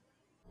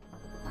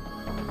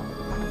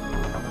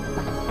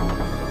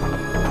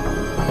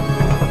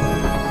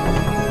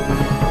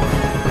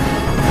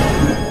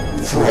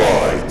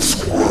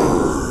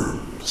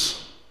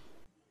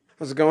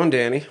How's it going,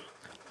 Danny?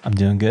 I'm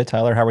doing good.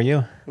 Tyler, how are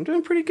you? I'm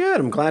doing pretty good.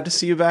 I'm glad to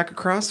see you back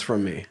across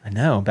from me. I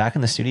know, back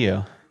in the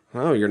studio.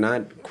 Oh, you're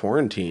not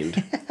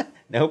quarantined.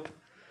 Nope.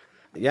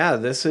 Yeah,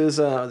 this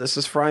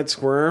is Fried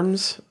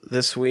Squirms.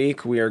 This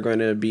week we are going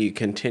to be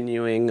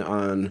continuing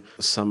on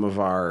some of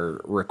our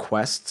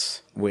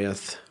requests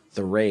with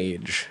The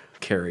Rage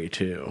Carry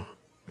 2.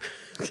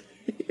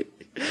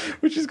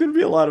 Which is going to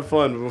be a lot of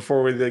fun. But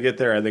before we get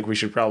there, I think we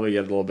should probably get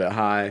a little bit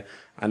high.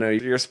 I know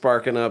you're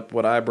sparking up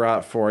what I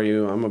brought for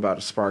you. I'm about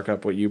to spark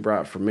up what you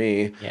brought for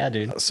me. Yeah,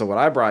 dude. So what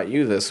I brought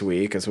you this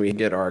week as we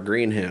get our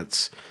green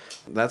hits,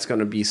 that's going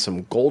to be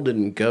some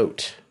Golden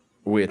Goat,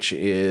 which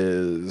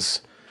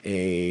is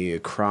a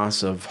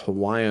cross of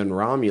Hawaiian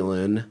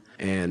Romulan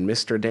and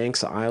Mr.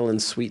 Dank's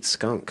Island Sweet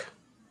Skunk.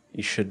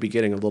 You should be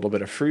getting a little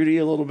bit of fruity,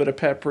 a little bit of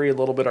peppery, a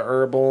little bit of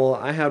herbal.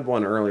 I had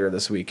one earlier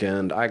this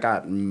weekend. I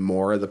got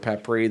more of the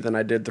peppery than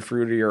I did the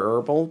fruity or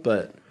herbal,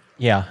 but...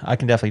 Yeah, I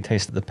can definitely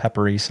taste the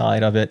peppery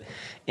side of it.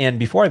 And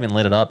before I even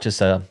lit it up, just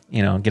to,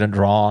 get a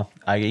draw,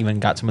 I even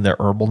got some of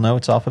the herbal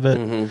notes off of it.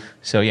 Mm-hmm.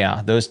 So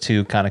yeah, those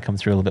two kind of come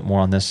through a little bit more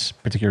on this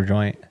particular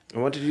joint.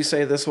 And what did you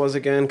say this was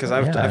again? Because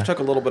I've took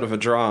a little bit of a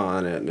draw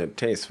on it, and it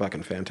tastes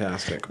fucking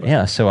fantastic. But.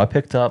 Yeah, so I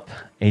picked up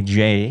a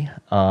J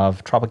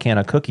of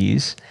Tropicana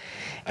cookies.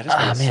 I just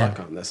want to suck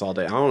on this all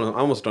day. I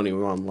almost don't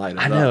even want to light it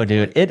up. I know,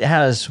 dude. It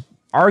has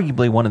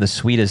arguably one of the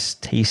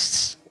sweetest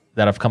tastes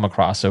that I've come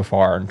across so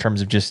far in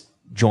terms of just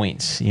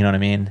joints. You know what I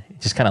mean?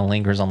 It just kind of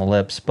lingers on the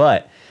lips.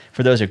 But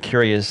for those who are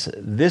curious,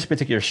 this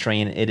particular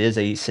strain, it is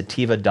a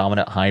sativa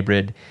dominant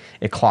hybrid.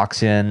 It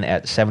clocks in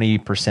at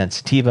 70%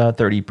 sativa,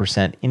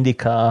 30%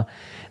 indica.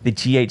 The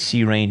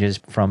THC ranges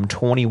from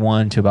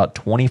 21 to about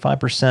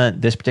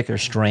 25%. This particular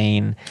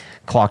strain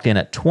clocked in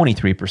at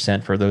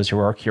 23% for those who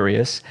are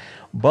curious.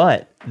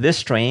 But this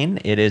strain,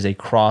 it is a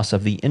cross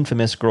of the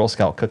infamous Girl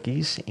Scout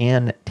cookies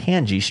and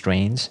Tangy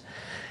strains,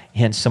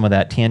 hence some of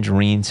that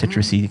tangerine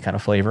citrusy kind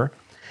of flavor.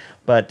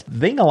 But the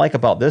thing I like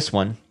about this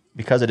one,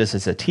 because it is a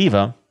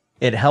sativa,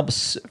 it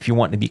helps if you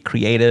want to be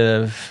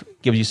creative,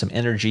 gives you some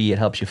energy, it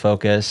helps you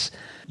focus.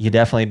 You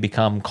definitely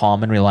become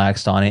calm and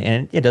relaxed on it,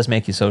 and it does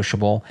make you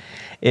sociable.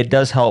 It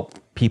does help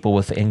people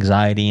with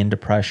anxiety and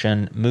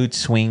depression, mood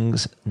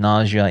swings,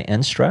 nausea,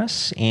 and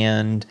stress.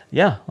 And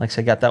yeah, like I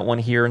said, I got that one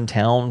here in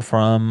town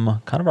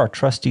from kind of our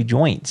trusty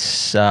joints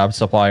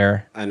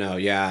supplier. I know,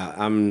 yeah.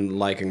 I'm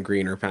liking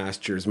greener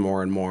pastures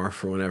more and more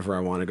for whenever I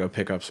want to go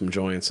pick up some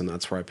joints, and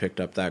that's where I picked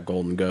up that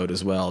Golden Goat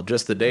as well.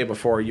 Just the day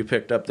before you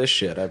picked up this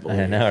shit, I believe.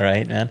 I know,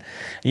 right, man?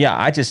 Yeah,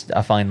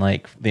 I find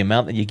like the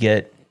amount that you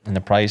get and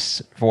the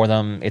price for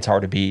them, it's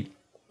hard to beat.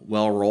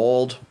 Well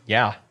rolled.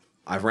 Yeah.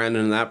 I've ran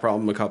into that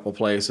problem a couple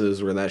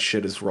places where that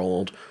shit is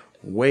rolled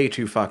way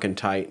too fucking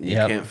tight and you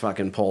can't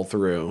fucking pull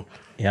through.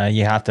 Yeah,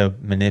 you have to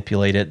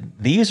manipulate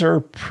it. These are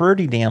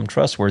pretty damn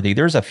trustworthy.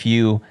 There's a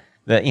few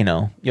that,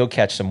 you'll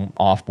catch some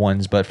off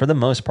ones, but for the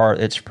most part,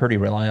 it's pretty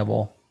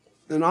reliable.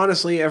 And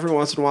honestly, every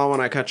once in a while when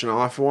I catch an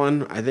off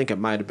one, I think it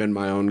might have been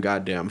my own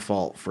goddamn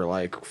fault for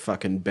like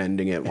fucking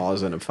bending it while I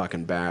was in a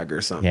fucking bag or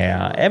something.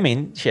 Yeah, I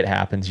mean, shit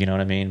happens, you know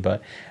what I mean?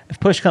 But if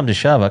push comes to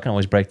shove, I can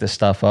always break this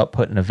stuff up,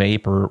 put in a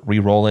vape or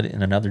re-roll it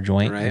in another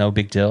joint. Right. No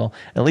big deal.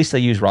 At least they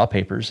use raw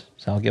papers,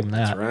 so I'll give them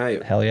that. That's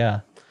right. Hell yeah.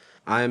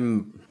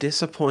 I'm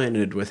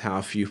disappointed with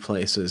how few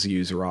places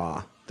use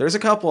raw. There's a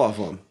couple of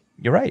them.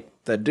 You're right.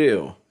 That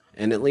do.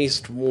 And at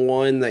least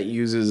one that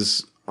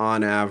uses...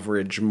 on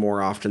average,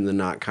 more often than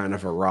not, kind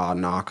of a raw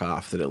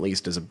knockoff that at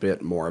least is a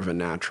bit more of a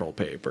natural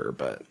paper,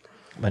 but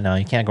no,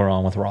 you can't go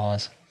wrong with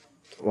raws.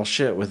 Well,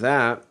 shit, with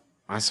that,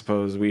 I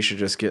suppose we should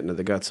just get into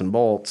the guts and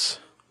bolts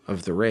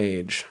of the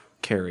Rage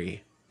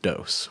Carry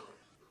dose.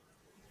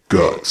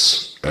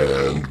 Guts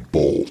and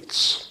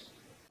bolts.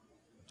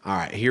 All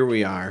right, here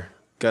we are.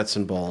 Guts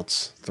and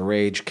bolts. The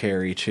Rage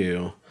Carry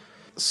 2.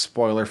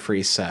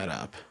 Spoiler-free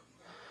setup.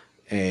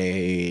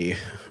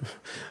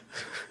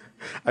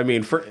 I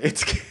mean,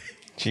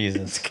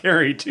 Jesus. It's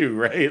Carrie too,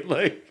 right?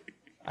 Like,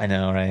 I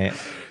know, right?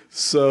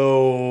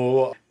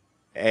 So,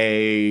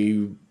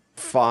 a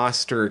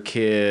foster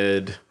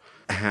kid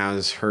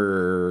has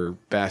her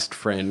best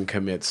friend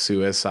commit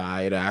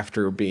suicide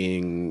after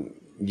being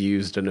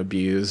used and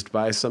abused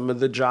by some of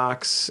the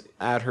jocks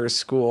at her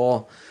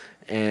school,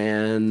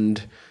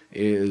 and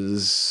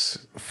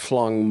is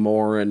flung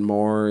more and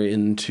more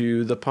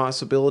into the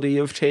possibility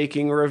of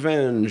taking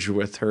revenge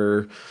with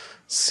her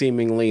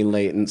seemingly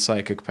latent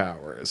psychic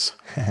powers.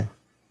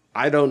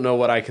 I don't know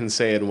what I can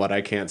say and what I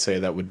can't say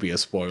that would be a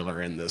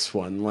spoiler in this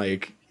one.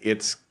 Like,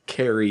 it's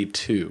Carrie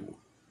 2.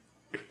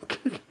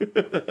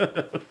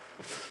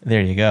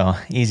 There you go.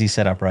 Easy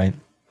setup, right?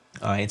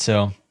 All right,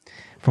 so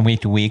from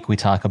week to week, we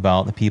talk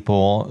about the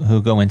people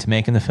who go into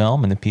making the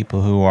film and the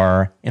people who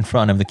are in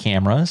front of the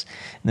cameras.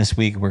 And this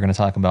week, we're going to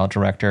talk about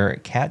director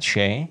Kat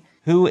Shea,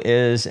 who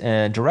is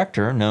a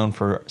director known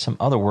for some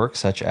other work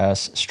such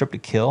as Strip to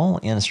Kill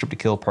and Strip to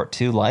Kill Part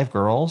 2 Live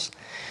Girls.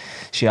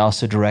 She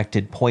also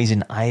directed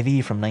Poison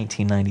Ivy from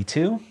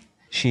 1992.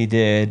 She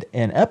did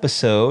an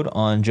episode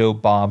on Joe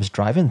Bob's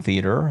Drive-In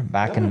Theater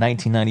back in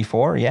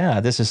 1994. Yeah,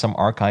 this is some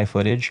archive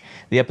footage.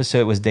 The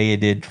episode was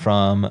dated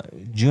from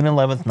June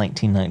 11th,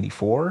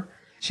 1994.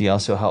 She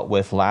also helped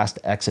with Last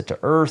Exit to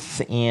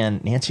Earth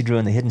and Nancy Drew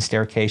in The Hidden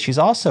Staircase. She's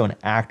also an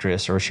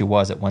actress, or she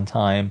was at one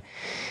time.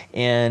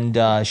 And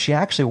she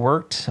actually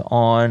worked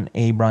on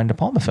a Brian De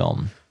Palma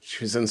film.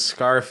 She was in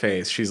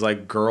Scarface. She's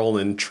like girl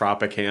in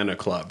Tropicana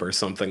Club or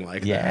something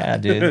like that. Yeah,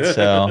 dude.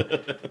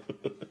 So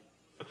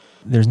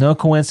there's no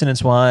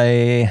coincidence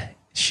why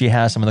she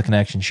has some of the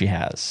connections she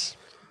has.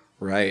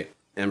 Right.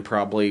 And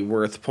probably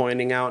worth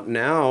pointing out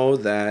now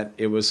that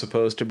it was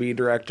supposed to be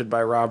directed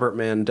by Robert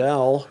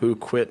Mandel, who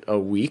quit a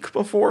week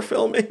before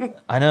filming.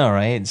 I know,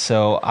 right?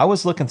 So I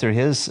was looking through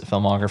his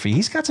filmography.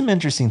 He's got some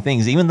interesting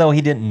things. Even though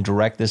he didn't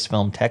direct this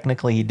film,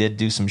 technically he did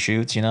do some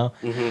shoots, you know?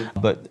 Mm-hmm.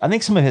 But I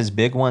think some of his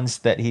big ones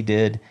that he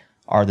did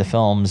are the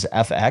films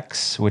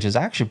FX, which is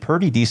actually a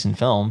pretty decent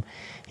film.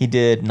 He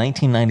did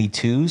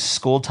 1992's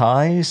School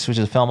Ties, which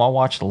is a film I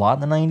watched a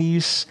lot in the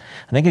 90s.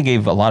 I think it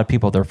gave a lot of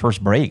people their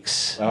first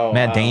breaks. Oh,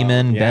 Matt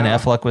Damon, Ben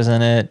Affleck was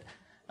in it.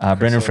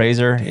 Brendan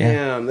Fraser.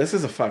 Damn, this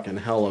is a fucking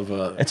hell of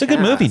a It's a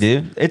good movie,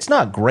 dude. It's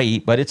not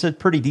great, but it's a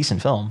pretty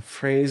decent film.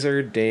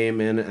 Fraser,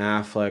 Damon,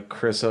 Affleck,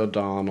 Chris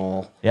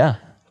O'Donnell. Yeah.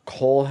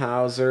 Cole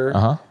Hauser.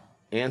 Uh-huh.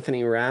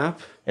 Anthony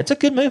Rapp. It's a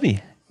good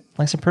movie.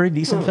 Like, it's a pretty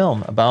decent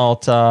film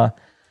about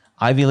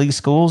Ivy League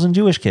schools and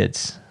Jewish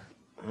kids.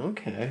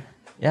 Okay.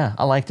 Yeah,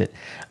 I liked it.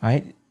 All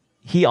right.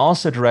 He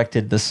also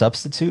directed The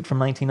Substitute from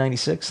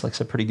 1996. Like,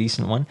 it's a pretty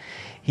decent one.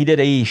 He did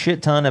a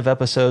shit ton of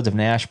episodes of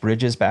Nash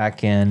Bridges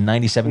back in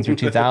 97 through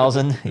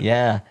 2000.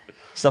 Yeah.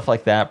 Stuff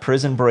like that.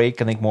 Prison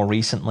Break, I think more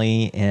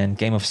recently, and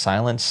Game of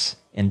Silence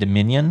and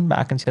Dominion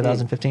back in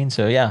 2015.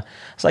 So, yeah.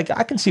 It's like,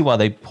 I can see why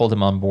they pulled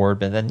him on board,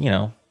 but then, you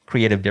know,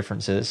 creative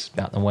differences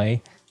got in the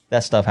way.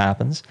 That stuff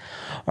happens.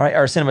 All right,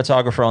 our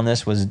cinematographer on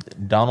this was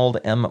Donald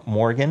M.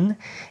 Morgan.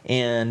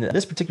 And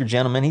this particular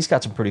gentleman, he's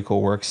got some pretty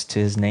cool works to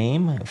his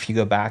name. If you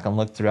go back and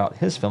look throughout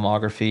his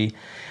filmography,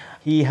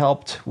 he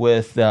helped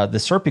with the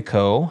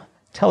Serpico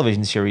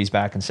television series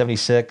back in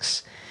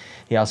 76.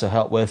 He also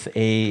helped with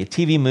a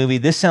TV movie.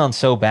 This sounds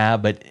so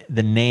bad, but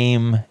the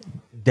name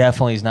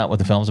definitely is not what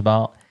the film's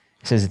about.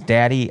 It says,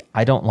 Daddy,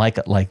 I don't like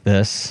it like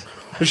this.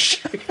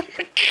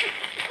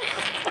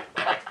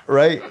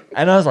 Right?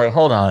 And I was like,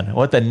 hold on.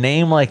 What the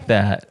name like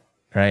that,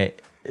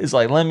 right? It's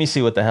like, let me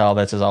see what the hell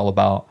this is all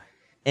about.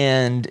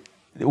 And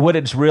what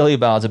it's really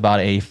about is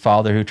about a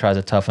father who tries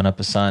to toughen up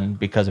his son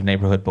because of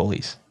neighborhood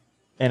bullies.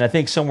 And I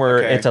think somewhere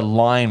it's a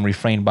line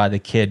refrained by the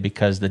kid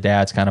because the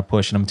dad's kind of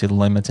pushing him to the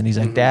limits. And he's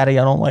like, Daddy,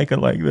 I don't like it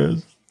like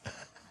this.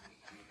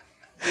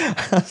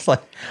 I was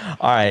like,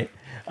 all right.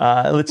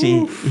 Let's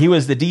see. He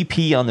was the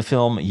DP on the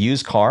film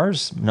Used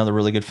Cars, another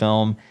really good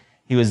film.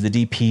 He was the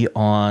DP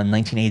on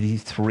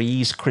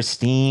 1983's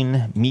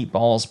Christine,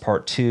 Meatballs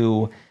Part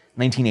 2,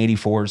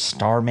 1984's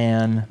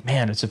Starman.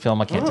 Man, it's a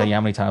film I can't tell you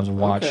how many times I've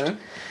watched. Okay.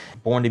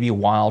 Born to Be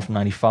Wild from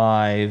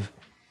 95.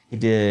 He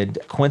did,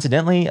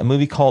 coincidentally, a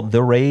movie called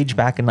The Rage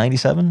back in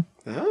 97.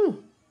 Oh.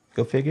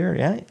 Go figure,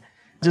 yeah.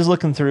 Just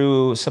looking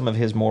through some of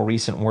his more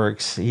recent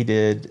works, he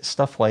did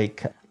stuff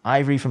like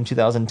Ivory from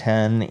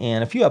 2010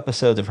 and a few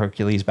episodes of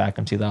Hercules back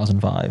in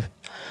 2005.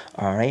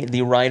 All right.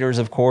 The writers,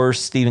 of course,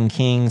 Stephen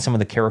King. Some of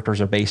the characters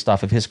are based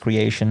off of his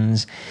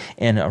creations.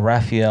 And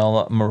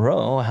Raphael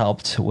Moreau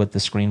helped with the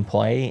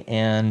screenplay.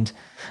 And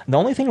the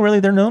only thing really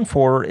they're known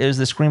for is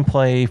the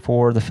screenplay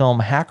for the film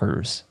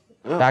Hackers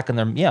back in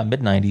their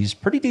mid-90s.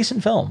 Pretty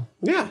decent film.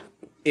 Yeah.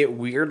 It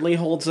weirdly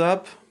holds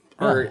up.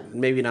 Or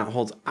maybe not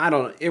holds. I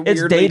don't know. It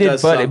it's weirdly dated,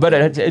 does but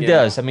something. it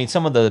does. I mean,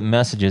 some of the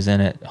messages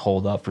in it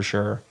hold up for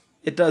sure.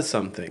 It does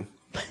something.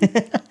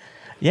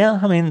 Yeah,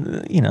 I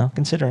mean, you know,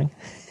 considering.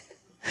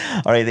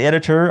 All right, the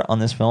editor on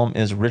this film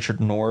is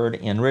Richard Nord,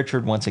 and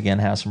Richard, once again,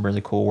 has some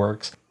really cool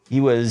works. He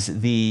was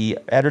the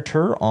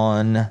editor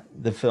on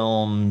the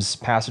films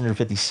Passenger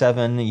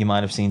 57. You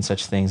might have seen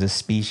such things as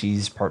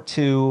Species Part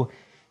 2.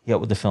 He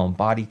helped with the film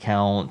Body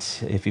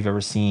Count. If you've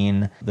ever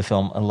seen the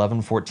film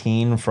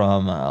 1114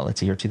 from,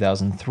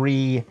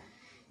 2003.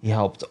 He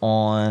helped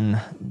on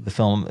the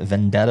film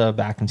Vendetta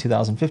back in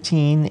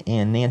 2015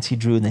 and Nancy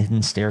Drew in The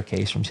Hidden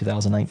Staircase from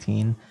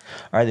 2019.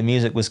 All right, the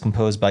music was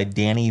composed by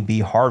Danny B.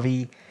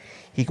 Harvey.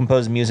 He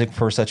composed music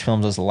for such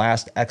films as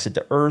Last Exit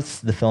to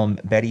Earth, the film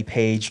Betty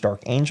Page,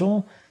 Dark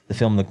Angel, the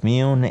film The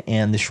Commune,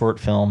 and the short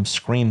film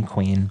Scream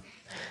Queen.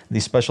 The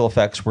special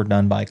effects were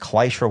done by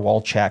Kleischer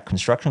Walchak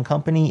Construction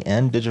Company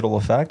and Digital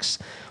Effects.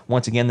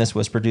 Once again, this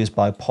was produced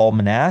by Paul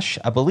Monash.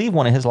 I believe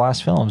one of his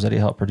last films that he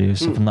helped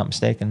produce, if I'm not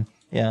mistaken.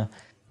 Yeah.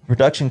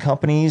 Production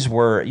companies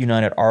were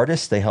United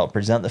Artists. They helped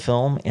present the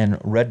film, and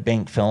Red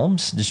Bank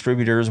Films.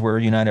 Distributors were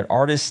United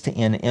Artists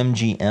and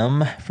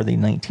MGM for the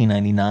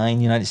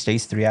 1999 United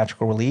States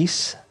theatrical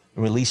release.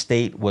 The release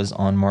date was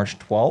on March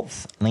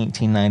 12th,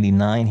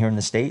 1999 here in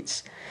the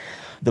States.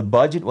 The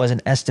budget was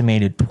an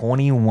estimated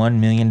 $21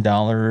 million,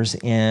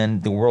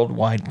 and the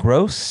worldwide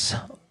gross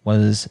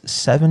was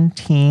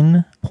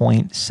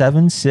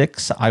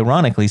 17.76,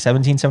 ironically,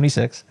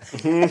 1776.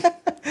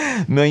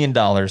 $1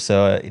 million.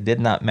 So it did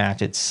not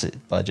match its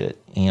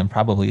budget and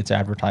probably its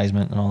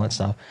advertisement and all that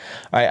stuff.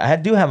 All right, I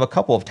do have a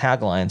couple of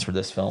taglines for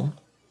this film.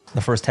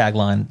 The first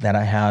tagline that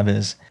I have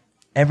is,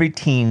 every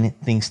teen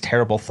thinks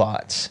terrible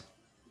thoughts.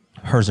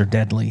 Hers are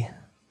deadly.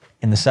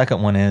 And the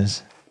second one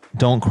is,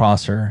 don't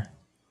cross her.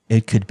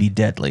 It could be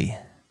deadly.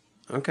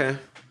 Okay.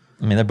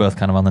 I mean, they're both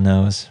kind of on the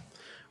nose.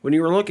 When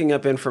you were looking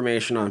up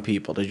information on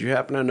people, did you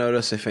happen to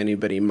notice if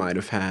anybody might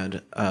have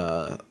had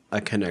a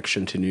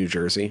connection to New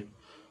Jersey?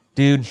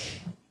 Dude,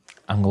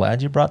 I'm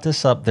glad you brought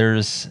this up.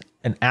 There's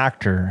an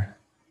actor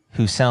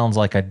who sounds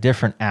like a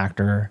different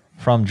actor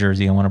from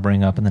Jersey I want to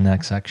bring up in the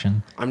next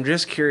section. I'm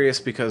just curious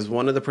because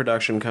one of the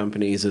production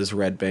companies is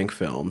Red Bank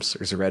Films.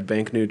 There's a Red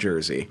Bank, New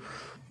Jersey.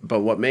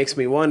 But what makes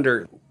me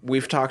wonder,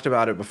 we've talked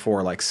about it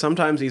before, like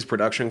sometimes these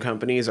production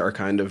companies are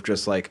kind of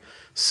just like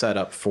set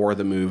up for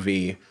the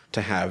movie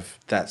to have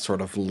that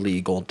sort of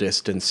legal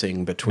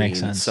distancing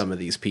between some of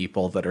these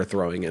people that are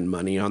throwing in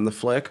money on the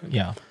flick.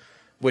 Yeah.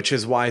 Which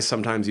is why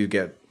sometimes you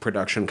get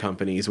production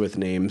companies with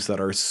names that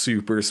are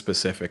super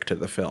specific to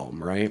the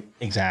film, right?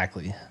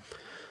 Exactly.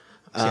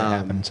 Seen it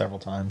happen several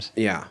times.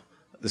 Yeah.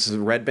 This is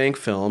Red Bank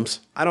Films.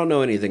 I don't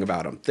know anything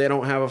about them. They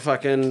don't have a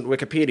fucking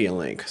Wikipedia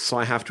link, so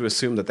I have to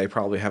assume that they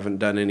probably haven't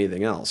done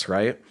anything else,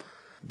 right?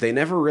 They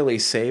never really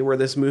say where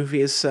this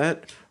movie is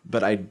set,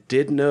 but I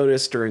did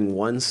notice during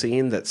one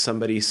scene that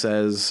somebody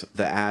says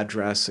the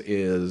address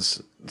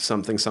is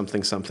something,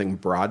 something, something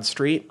Broad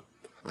Street.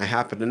 I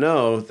happen to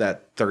know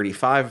that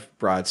 35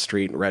 Broad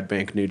Street in Red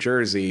Bank, New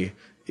Jersey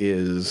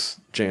is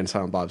Jay and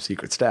Silent Bob's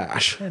Secret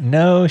Stash.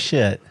 No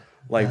shit.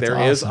 Like That's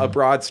there is awesome. a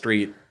Broad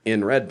Street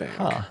in Red Bank.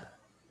 Huh.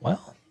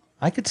 Well,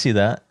 I could see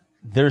that.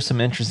 There's some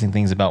interesting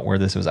things about where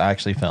this was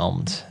actually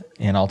filmed,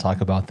 and I'll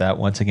talk about that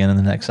once again in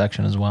the next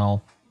section as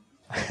well.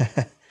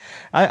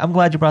 I'm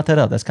glad you brought that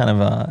up. That's kind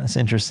of it's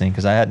interesting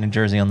because I had New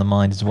Jersey on the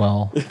mind as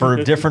well for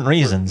different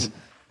reasons.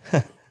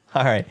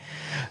 All right.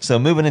 So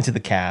moving into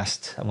the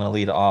cast, I'm going to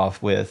lead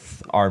off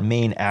with our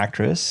main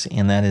actress,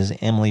 and that is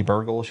Emily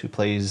Burgles, who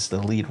plays the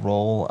lead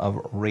role of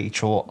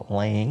Rachel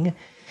Lang.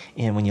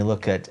 And when you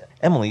look at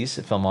Emily's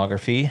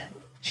filmography,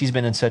 she's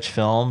been in such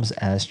films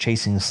as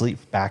Chasing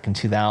Sleep back in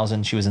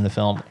 2000. She was in the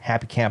film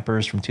Happy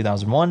Campers from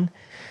 2001.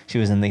 She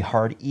was in The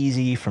Hard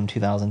Easy from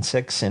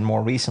 2006. And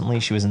more recently,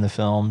 she was in the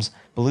films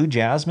Blue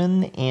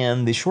Jasmine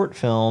and the short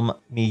film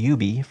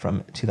Miyubi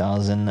from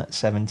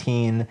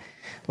 2017.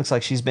 Looks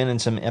like she's been in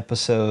some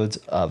episodes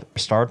of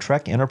Star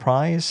Trek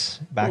Enterprise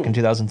back in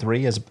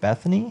 2003 as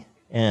Bethany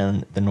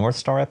and the North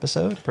Star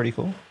episode. Pretty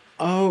cool.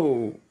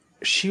 Oh,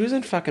 she was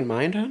in fucking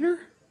Mindhunter?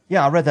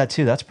 Yeah, I read that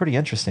too. That's pretty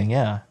interesting.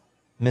 Yeah.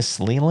 Miss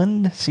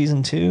Leland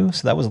season 2.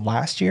 So that was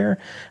last year.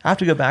 I have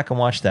to go back and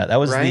watch that. That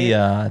was the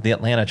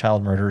Atlanta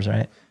child murders,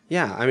 right?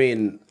 Yeah, I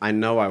mean, I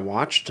know I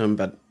watched them,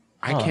 but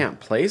I can't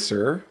place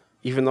her,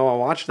 even though I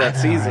watched that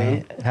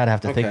season. Right. I'd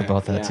have to think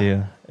about that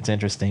too. It's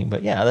interesting.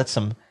 But yeah, that's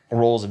some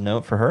roles of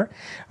note for her.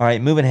 All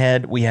right, moving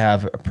ahead, we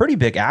have a pretty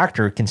big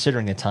actor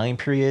considering the time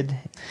period.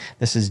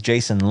 This is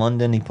Jason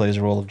London. He plays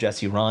the role of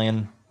Jesse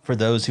Ryan. For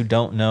those who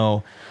don't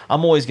know,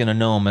 I'm always going to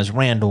know him as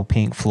Randall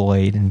Pink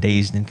Floyd in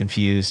Dazed and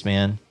Confused,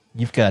 man.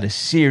 You've got a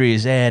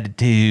serious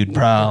attitude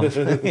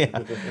problem.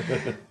 Yeah.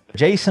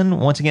 Jason,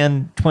 once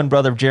again, twin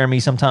brother of Jeremy.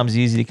 Sometimes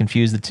easy to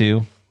confuse the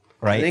two,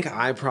 right? I think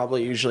I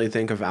probably usually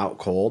think of Out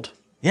Cold.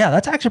 Yeah,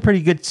 that's actually a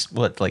pretty good,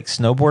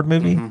 snowboard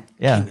movie? Mm-hmm.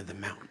 Yeah. King of the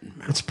Mountain.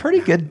 It's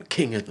pretty good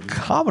King of the Mountain.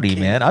 comedy,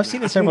 man. I've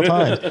seen it several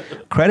times.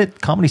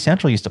 Comedy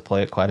Central used to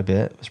play it quite a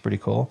bit. It was pretty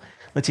cool.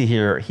 Let's see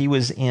here. He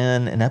was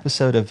in an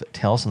episode of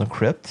Tales from the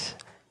Crypt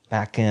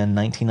back in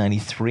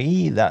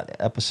 1993. That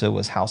episode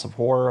was House of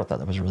Horror. I thought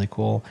that was really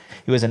cool.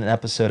 He was in an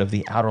episode of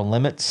The Outer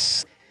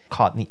Limits,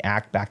 Caught in the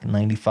Act back in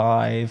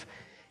 95.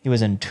 He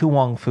was in Tu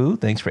Wong Fu,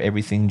 Thanks for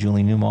Everything,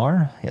 Julie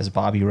Newmar. He has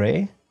Bobby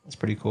Ray. That's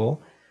pretty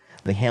cool.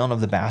 The Hound of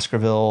the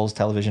Baskervilles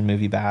television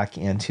movie back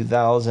in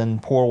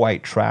 2000. Poor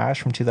White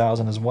Trash from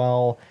 2000 as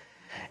well.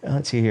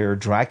 Let's see here.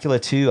 Dracula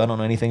 2. I don't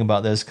know anything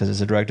about this because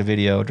it's a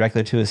direct-to-video.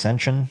 Dracula 2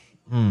 Ascension.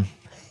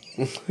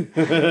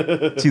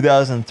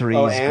 2003.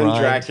 Oh, and Grind.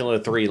 Dracula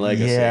 3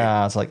 Legacy.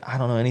 Yeah, it's like, I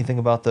don't know anything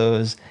about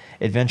those.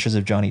 Adventures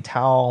of Johnny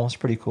Towell. It's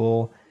pretty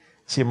cool.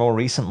 See more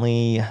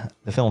recently,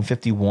 the film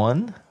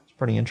 51. It's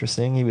pretty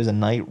interesting. He was in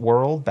Night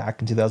World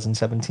back in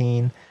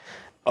 2017.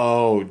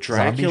 Oh,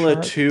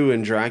 Dracula 2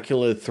 and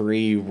Dracula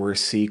 3 were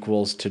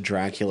sequels to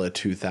Dracula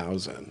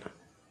 2000.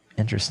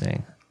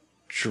 Interesting.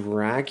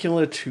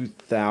 Dracula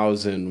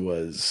 2000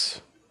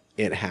 was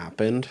It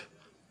Happened,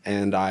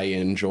 and I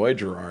enjoy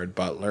Gerard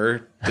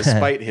Butler,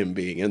 despite him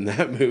being in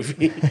that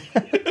movie.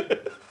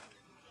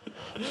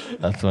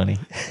 That's funny.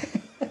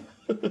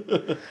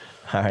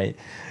 All right.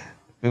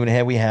 Moving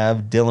ahead, we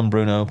have Dylan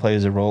Bruno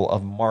plays the role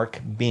of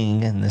Mark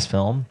Bing in this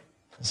film.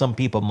 Some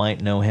people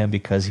might know him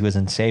because he was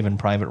in Saving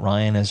Private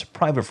Ryan as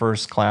Private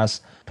First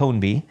Class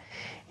Toneby.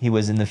 He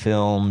was in the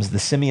films The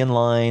Simeon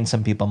Line.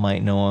 Some people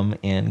might know him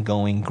in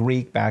Going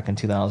Greek back in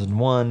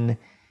 2001.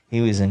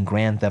 He was in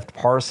Grand Theft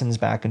Parsons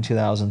back in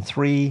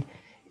 2003.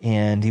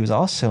 And he was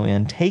also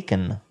in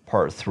Taken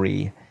Part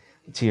 3.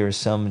 Here's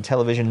some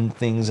television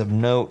things of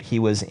note. He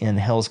was in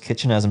Hell's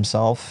Kitchen as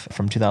himself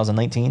from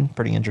 2019.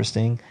 Pretty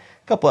interesting.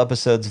 A couple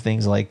episodes of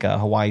things like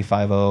Hawaii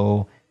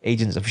Five-0,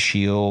 Agents of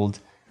S.H.I.E.L.D.,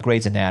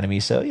 Grey's Anatomy.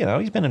 So,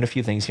 he's been in a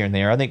few things here and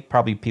there. I think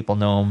probably people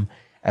know him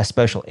as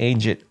Special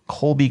Agent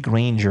Colby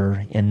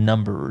Granger in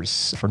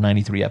Numbers for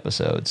 93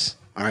 episodes.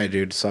 All right,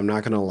 dude. So I'm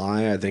not going to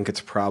lie. I think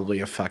it's probably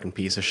a fucking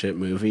piece of shit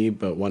movie,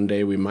 but one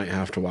day we might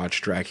have to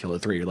watch Dracula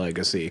 3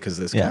 Legacy because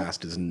this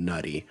cast is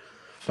nutty.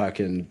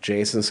 Fucking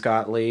Jason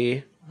Scott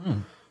Lee,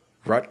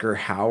 Rutger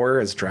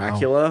Hauer as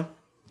Dracula,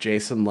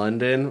 Jason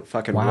London,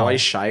 fucking Roy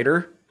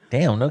Scheider.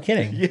 Damn, no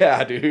kidding.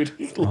 Yeah, dude.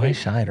 Roy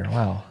Scheider,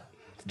 wow.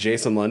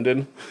 Jason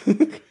London.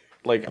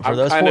 Like, For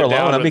those four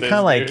alone, I'd be kind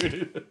of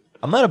like,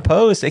 I'm not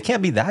opposed. It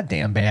can't be that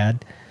damn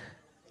bad.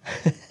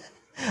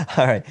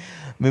 All right.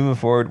 Moving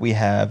forward, we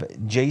have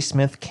J.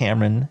 Smith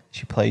Cameron.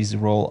 She plays the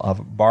role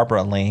of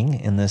Barbara Lang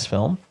in this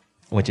film,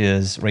 which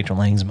is Rachel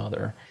Lang's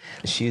mother.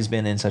 She's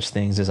been in such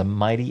things as A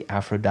Mighty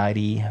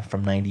Aphrodite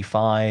from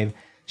 95.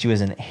 She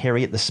was in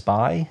Harriet the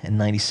Spy in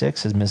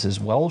 96 as Mrs.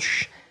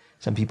 Welsh.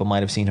 Some people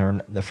might have seen her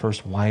in The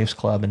First Wives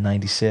Club in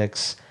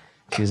 96.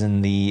 She was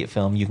in the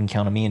film You Can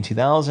Count on Me in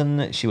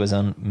 2000. She was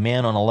on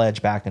Man on a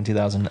Ledge back in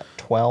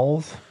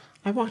 2012.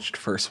 I watched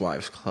First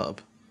Wives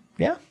Club.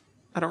 Yeah.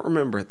 I don't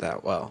remember it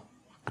that well.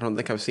 I don't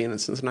think I've seen it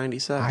since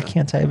 97. I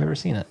can't say I've ever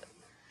seen it.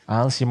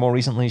 Let's see, more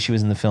recently, she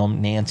was in the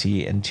film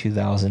Nancy in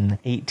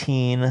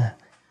 2018.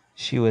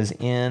 She was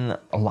in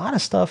a lot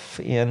of stuff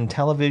in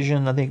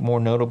television. I think more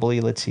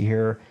notably, let's see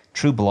here,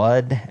 True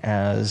Blood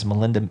as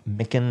Melinda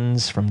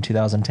Mickens from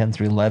 2010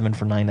 through 11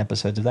 for 9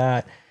 episodes of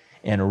that.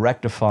 And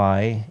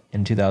Rectify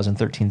in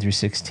 2013 through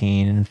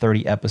 16 and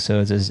 30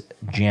 episodes as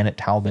Janet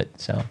Talbot.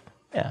 So,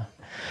 yeah.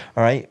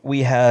 All right,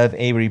 we have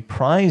a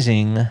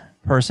reprising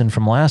person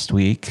from last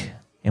week.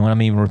 And when I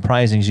mean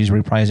reprising, she's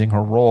reprising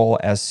her role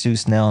as Sue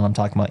Snell, and I'm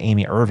talking about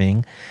Amy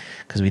Irving,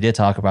 because we did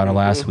talk about her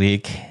last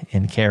week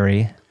in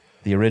Carrie,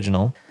 the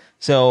original.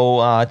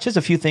 So just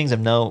a few things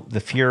of note. The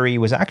Fury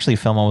was actually a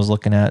film I was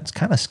looking at. It's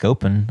kind of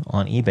scoping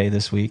on eBay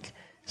this week.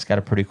 It's got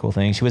a pretty cool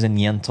thing. She was in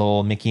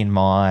Yentl, Mickey and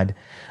Maude,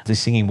 the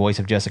singing voice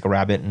of Jessica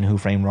Rabbit and Who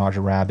Framed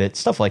Roger Rabbit,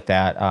 stuff like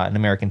that. An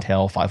American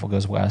Tale, Fievel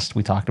Goes West.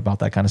 We talked about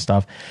that kind of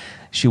stuff.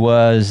 She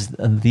was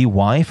the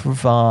wife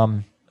of...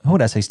 who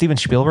would I say? Steven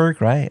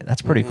Spielberg, right?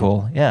 That's pretty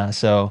cool. Yeah,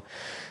 so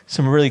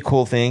some really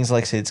cool things.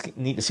 Like I said, it's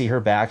neat to see her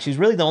back. She's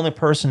really the only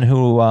person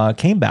who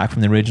came back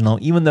from the original,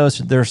 even though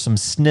there's some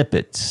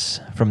snippets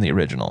from the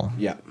original.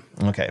 Yeah.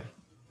 Okay.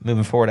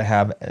 Moving forward, I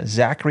have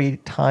Zachary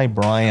Ty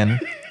Bryan.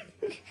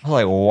 I was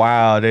like,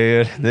 wow,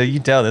 dude. You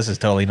can tell this is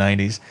totally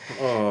 90s.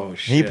 Oh,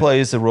 shit. He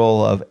plays the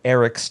role of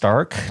Eric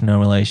Stark, no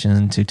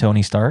relation to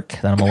Tony Stark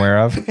that I'm aware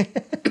of.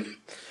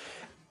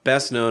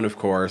 Best known, of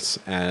course,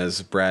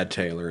 as Brad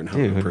Taylor in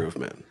Home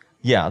Improvement.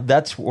 Yeah,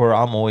 that's where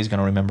I'm always going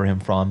to remember him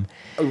from.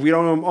 We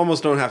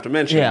almost don't have to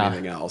mention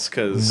anything else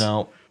because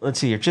no. Let's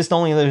see here. Just the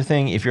only other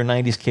thing, if you're a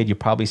 90s kid, you've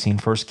probably seen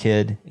First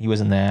Kid. He was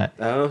in that.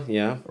 Oh,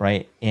 yeah.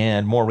 Right.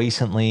 And more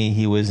recently,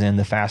 he was in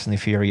the Fast and the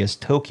Furious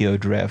Tokyo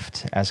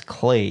Drift as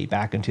Clay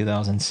back in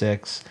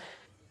 2006.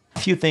 A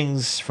few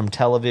things from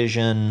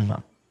television.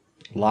 A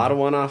lot of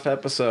one-off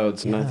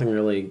episodes. Nothing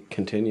really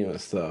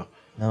continuous, though.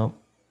 Nope.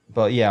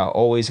 But yeah,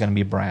 always going to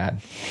be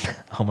Brad,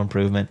 Home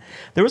Improvement.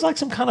 There was like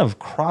some kind of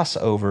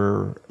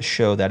crossover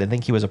show that I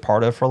think he was a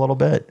part of for a little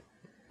bit.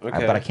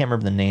 Okay. But I can't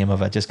remember the name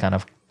of it. Just kind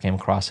of came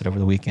across it over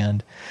the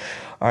weekend.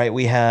 All right,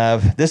 we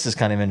have, this is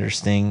kind of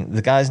interesting.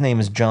 The guy's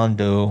name is John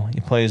Doe. He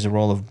plays the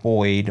role of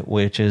Boyd,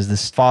 which is the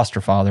foster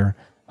father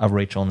of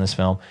Rachel in this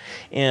film.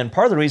 And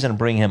part of the reason to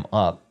bring him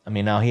up, I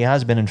mean, now he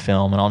has been in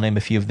film, and I'll name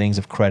a few things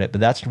of credit,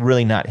 but that's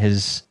really not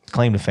his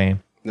claim to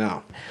fame.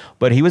 No.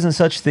 But he was in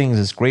such things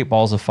as Great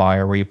Balls of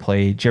Fire, where he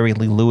played Jerry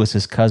Lee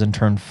Lewis's cousin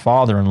turned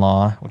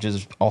father-in-law, which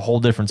is a whole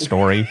different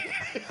story.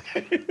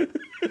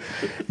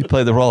 He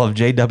played the role of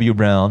J.W.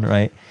 Brown,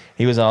 right?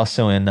 He was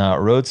also in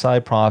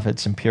Roadside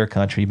Prophets and Pure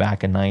Country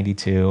back in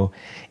 92,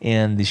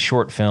 in the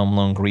short film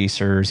Lone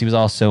Greasers. He was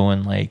also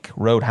in like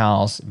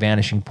Roadhouse,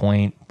 Vanishing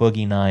Point,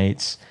 Boogie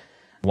Nights,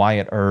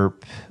 Wyatt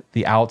Earp,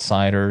 The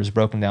Outsiders,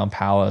 Broken Down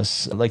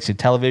Palace. Like I said,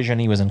 television,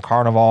 he was in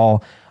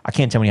Carnival. I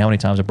can't tell you how many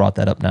times I brought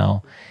that up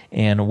now.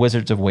 And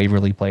Wizards of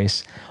Waverly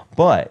Place.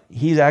 But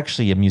he's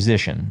actually a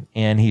musician,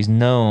 and he's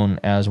known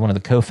as one of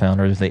the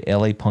co-founders of the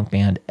LA punk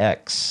band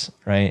X,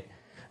 right?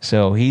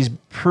 So he's a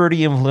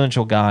pretty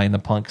influential guy in the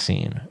punk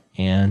scene.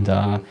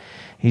 And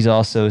he's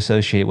also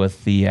associated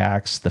with the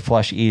Acts, the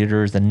Flesh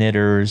Eaters, the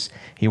Knitters.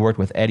 He worked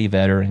with Eddie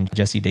Vedder and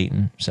Jesse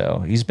Dayton.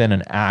 So he's been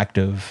an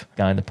active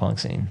guy in the punk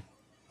scene.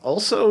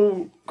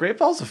 Also, Great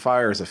Balls of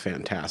Fire is a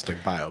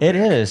fantastic biopic. It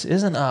is.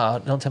 Isn't,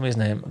 don't tell me his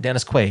name,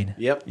 Dennis Quaid.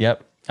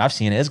 Yep. I've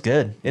seen it. It's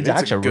good. It's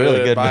actually a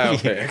really good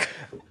biopic.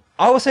 movie.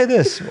 I will say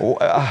this.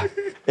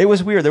 It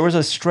was weird. There was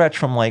a stretch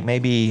from like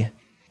maybe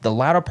the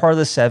latter part of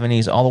the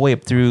 70s all the way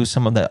up through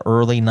some of the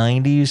early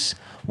 90s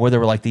where there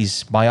were like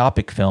these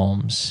biopic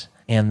films,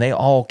 and they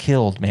all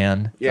killed,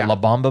 man. Yeah. The La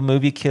Bamba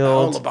movie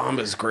killed. Oh, La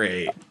Bamba's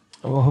great.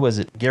 Who was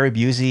it? Gary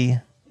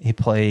Busey. He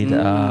played...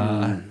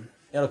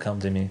 it'll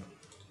come to me.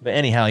 But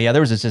anyhow, yeah,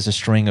 there was just a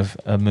string of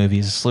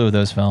movies, a slew of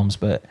those films.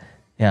 But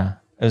yeah,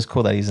 it was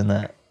cool that he's in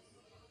that.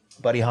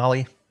 Buddy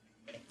Holly.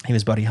 He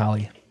was Buddy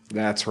Holly.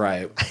 That's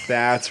right.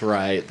 That's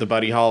right. The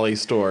Buddy Holly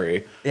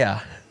story.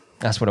 Yeah,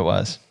 that's what it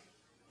was.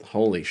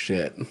 Holy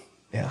shit.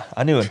 Yeah,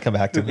 I knew it'd come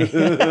back to me.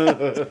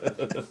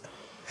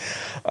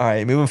 All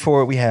right, moving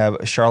forward, we have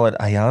Charlotte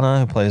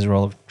Ayana, who plays the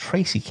role of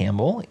Tracy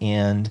Campbell.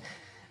 And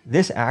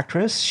this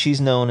actress,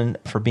 she's known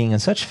for being in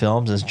such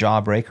films as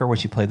Jawbreaker, where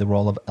she played the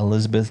role of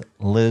Elizabeth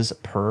Liz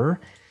Purr.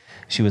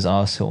 She was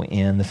also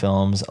in the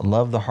films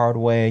Love the Hard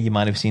Way. You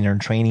might have seen her in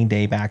Training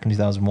Day back in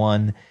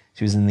 2001.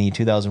 She was in the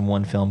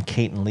 2001 film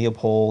Kate and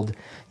Leopold.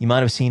 You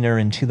might have seen her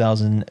in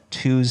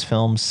 2002's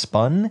film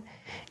Spun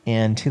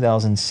and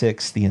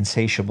 2006 The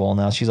Insatiable.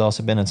 Now, she's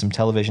also been in some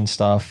television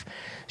stuff.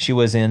 She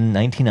was in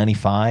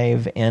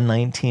 1995 and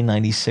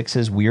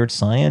 1996's Weird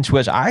Science,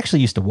 which I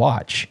actually used to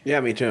watch. Yeah,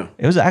 me too.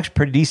 It was actually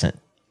pretty decent.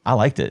 I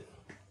liked it.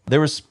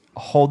 There was a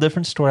whole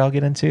different story I'll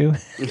get into.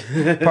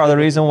 Part of the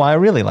reason why I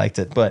really liked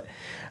it. But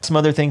some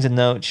other things to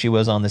note, she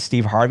was on the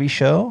Steve Harvey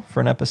Show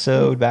for an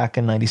episode back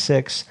in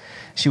 96.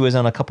 She was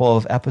on a couple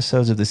of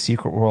episodes of The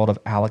Secret World of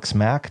Alex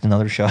Mack,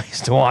 another show I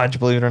used to watch,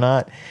 believe it or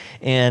not.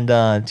 And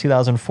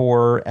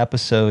 2004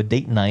 episode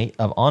Date Night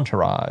of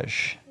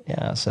Entourage.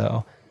 Yeah,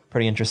 so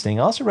pretty interesting.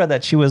 I also read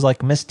that she was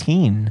like Miss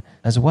Teen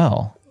as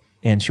well.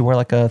 And she wore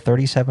like a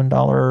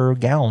 $37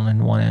 gown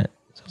and won it.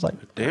 So I was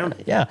like, damn.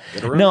 Yeah.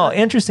 No,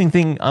 interesting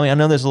thing. I mean, I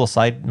know there's a little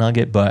side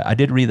nugget, but I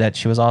did read that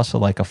she was also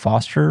like a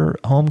foster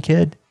home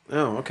kid.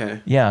 Oh,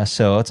 okay. Yeah,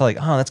 so it's like,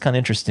 oh, that's kind of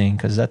interesting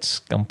because that's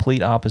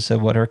complete opposite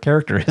of what her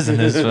character is in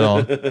this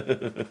film.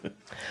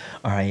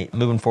 All right,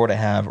 moving forward, I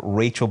have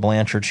Rachel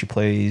Blanchard. She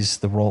plays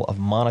the role of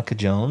Monica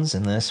Jones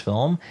in this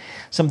film.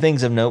 Some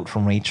things of note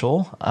from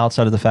Rachel,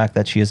 outside of the fact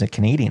that she is a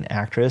Canadian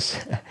actress.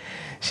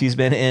 She's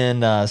been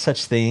in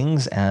such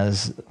things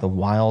as The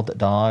Wild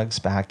Dogs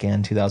back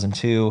in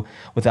 2002,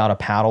 Without a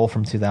Paddle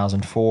from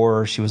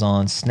 2004. She was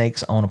on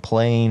Snakes on a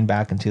Plane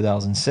back in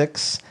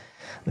 2006.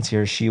 Let's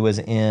hear. She was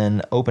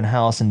in Open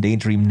House and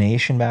Daydream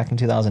Nation back in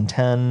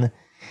 2010.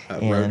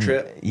 Road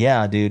Trip?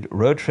 Yeah, dude.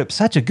 Road Trip,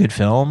 such a good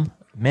film.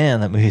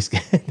 Man, that movie's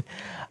good.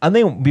 I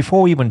think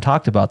before we even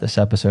talked about this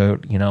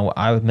episode, you know,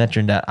 I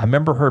mentioned that I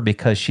remember her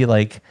because she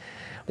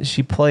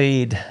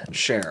played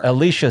Cher.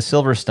 Alicia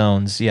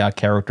Silverstone's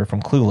character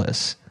from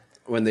Clueless.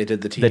 When they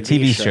did the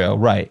TV show,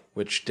 right.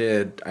 Which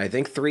did, I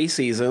think, 3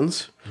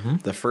 seasons. Mm-hmm.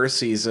 The first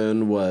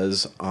season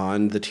was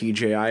on the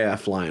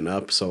TJIF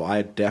lineup, so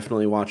I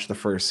definitely watched the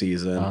first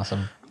season.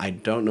 Awesome. I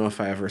don't know if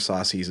I ever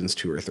saw seasons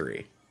 2 or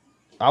 3.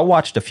 I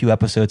watched a few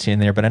episodes here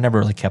and there, but I never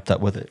really kept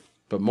up with it.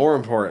 But more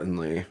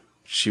importantly,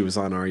 she was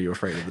on Are You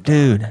Afraid of the Dark?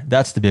 Dude,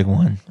 that's the big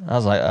one. I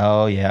was like,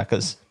 oh, yeah,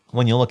 because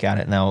when you look at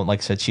it now, like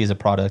I said, she's a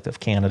product of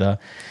Canada.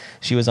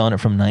 She was on it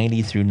from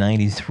 90 through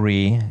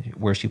 93,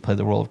 where she played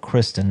the role of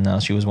Kristen. Now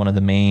she was one of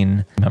the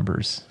main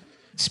members.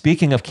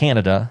 Speaking of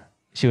Canada,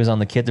 she was on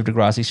The Kids of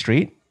Degrassi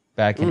Street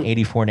back in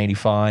 84 and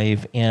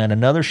 85. And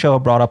another show I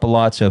brought up a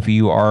lot, so if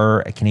you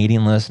are a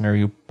Canadian listener,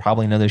 you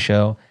probably know the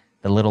show,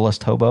 The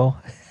Littlest Hobo.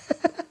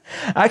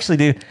 Actually,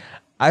 dude,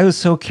 I was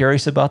so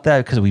curious about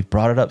that because we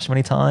brought it up so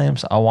many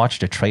times. I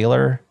watched a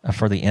trailer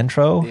for the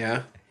intro.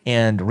 Yeah.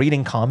 And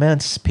reading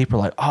comments, people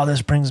are like, oh,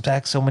 this brings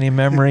back so many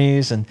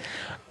memories. And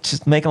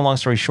just making a long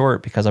story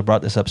short, because I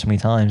brought this up so many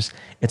times,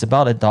 it's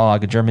about a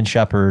dog, a German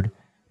Shepherd,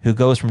 who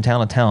goes from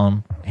town to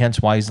town,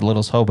 hence why he's the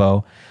littlest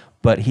hobo,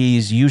 but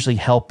he's usually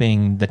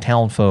helping the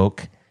town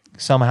folk.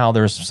 Somehow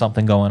there's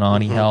something going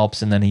on. He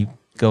helps, and then he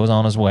goes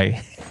on his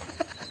way.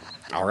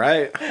 All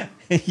right.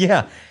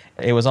 Yeah.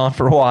 It was on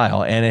for a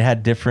while, and it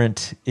had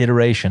different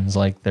iterations.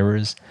 Like there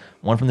was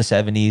one from the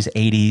 70s,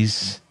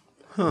 80s,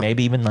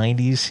 maybe even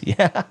 90s.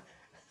 Yeah.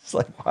 It's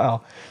like,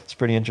 wow. It's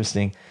pretty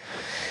interesting.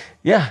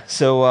 Yeah,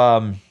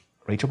 so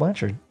Rachel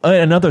Blanchard.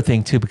 Another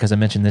thing, too, because I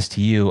mentioned this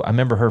to you, I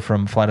remember her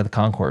from Flight of the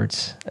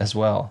Conchords as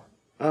well.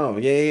 Oh,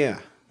 yeah.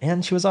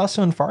 And she was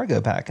also in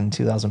Fargo back in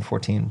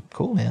 2014.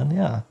 Cool, man,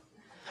 yeah.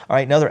 All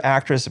right, another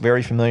actress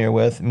very familiar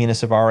with, Mina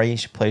Savari.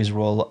 She plays the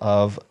role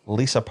of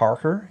Lisa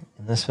Parker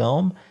in this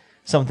film.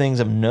 Some things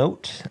of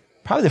note.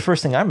 Probably the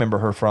first thing I remember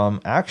her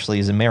from, actually,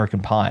 is American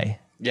Pie.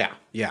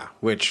 Yeah,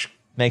 which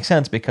makes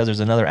sense because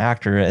there's another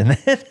actor in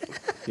it.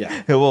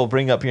 Yeah. Who we'll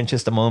bring up here in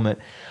just a moment.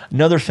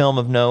 Another film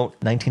of note,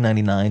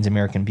 1999's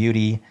American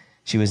Beauty.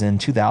 She was in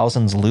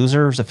 2000's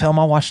Losers, a film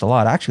I watched a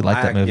lot. I actually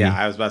like that movie. Yeah,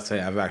 I was about to say,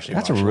 I've actually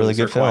That's watched a really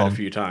Loser good film. quite a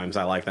few times.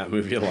 I like that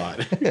movie a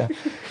lot. Yeah.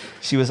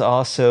 She was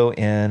also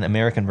in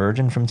American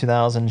Virgin from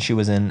 2000. She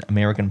was in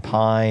American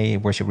Pie,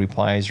 where she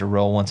reprised her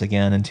role once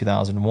again in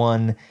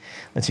 2001.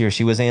 Let's see here.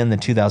 She was in the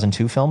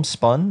 2002 film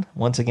Spun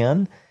once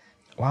again.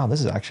 Wow,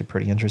 this is actually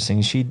pretty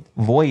interesting. She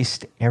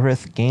voiced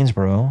Aerith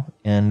Gainsborough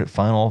in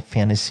Final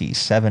Fantasy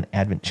VII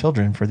Advent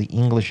Children for the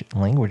English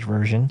language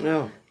version.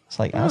 Oh. It's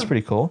like, that's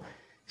pretty cool.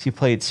 She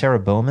played Sarah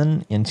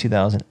Bowman in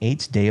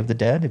 2008's Day of the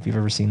Dead, if you've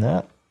ever seen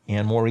that.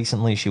 And more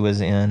recently, she was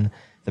in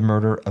The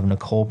Murder of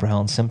Nicole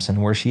Brown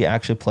Simpson, where she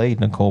actually played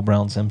Nicole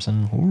Brown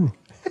Simpson. Ooh.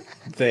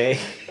 They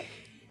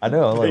I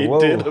know. Like,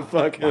 whoa. did a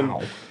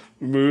fucking...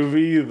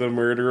 movie, The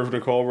Murder of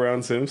Nicole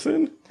Brown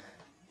Simpson?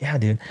 Yeah,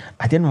 dude.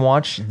 I didn't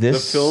watch The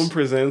this. film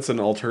presents an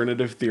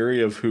alternative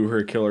theory of who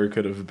her killer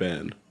could have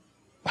been.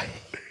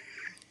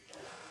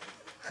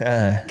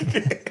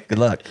 Good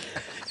luck.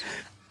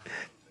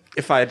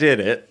 If I did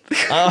it.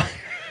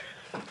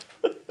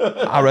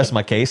 I'll rest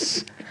my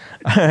case.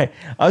 All right.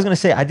 I was going to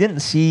say, I didn't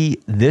see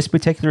this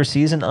particular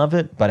season of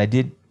it, but I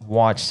did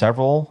watch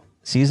several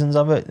seasons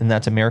of it, and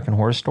that's American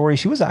Horror Story.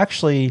 She was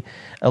actually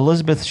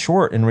Elizabeth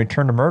Short in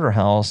Return to Murder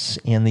House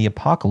in the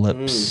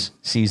Apocalypse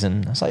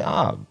season. I was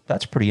like,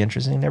 that's pretty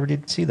interesting. Never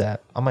did see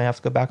that. I might have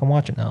to go back and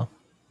watch it now.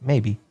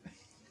 Maybe.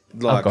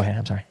 Look, Go ahead.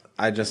 I'm sorry.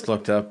 I just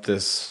looked up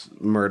this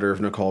Murder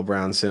of Nicole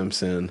Brown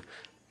Simpson,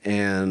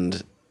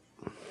 and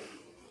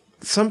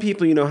some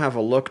people, have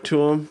a look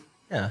to them.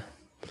 Yeah.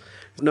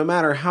 No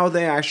matter how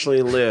they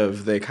actually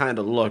live, they kind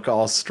of look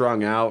all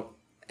strung out,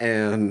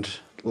 and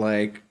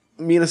like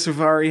Mina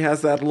Suvari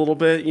has that a little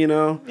bit,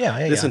 Yeah,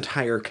 This yeah.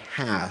 entire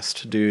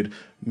cast, dude.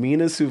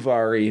 Mina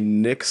Suvari,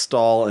 Nick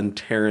Stahl, and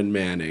Taryn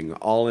Manning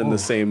all in the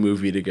same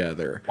movie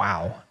together.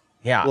 Wow.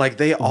 Yeah. Like,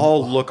 they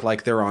all look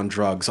like they're on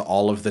drugs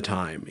all of the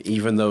time,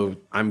 even though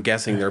I'm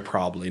guessing they're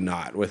probably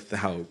not with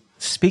how...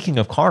 Speaking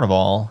of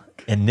Carnival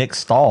and Nick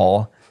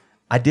Stahl,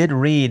 I did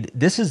read,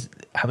 this is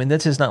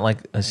not like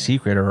a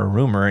secret or a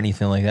rumor or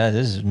anything like that.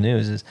 This is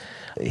news.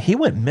 He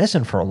went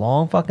missing for a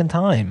long fucking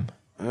time.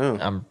 Oh.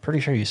 I'm pretty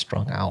sure he's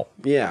strung out.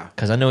 Yeah.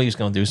 Because I know he was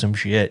going to do some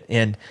shit.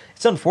 And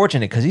it's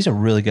unfortunate because he's a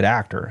really good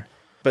actor.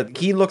 But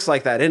he looks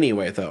like that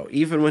anyway, though.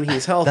 Even when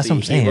he's healthy, That's what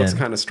I'm he looks saying.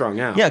 kind of strung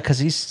out. Yeah, because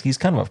he's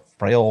kind of a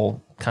frail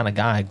kind of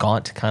guy,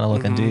 gaunt kind of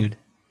looking dude.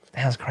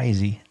 That's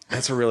crazy.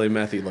 That's a really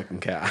methy looking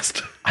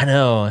cast. I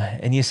know.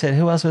 And you said,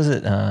 who else was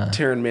it?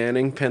 Taryn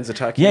Manning,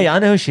 Pennsatucky. Yeah, I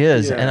know who she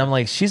is. Yeah. And I'm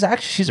like, she's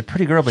a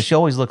pretty girl, but she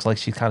always looks like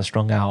she's kind of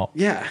strung out.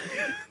 Yeah.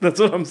 That's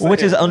what I'm saying.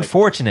 Which is Like,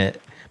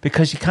 unfortunate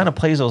because she kind of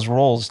plays those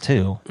roles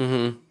too.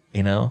 Mm-hmm.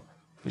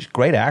 She's a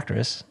great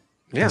actress,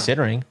 Yeah.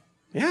 considering.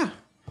 Yeah.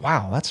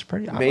 Wow, that's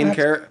pretty...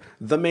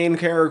 The main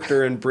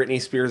character in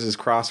Britney Spears'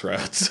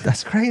 Crossroads.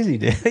 That's crazy,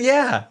 dude.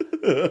 Yeah.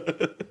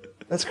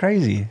 That's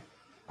crazy.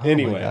 Oh my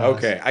Anyway, gosh.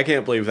 okay. I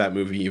can't believe that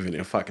movie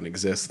even fucking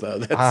exists, though.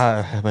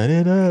 That's, But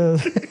it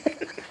does.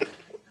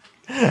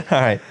 All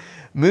right.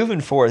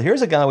 Moving forward,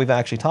 here's a guy we've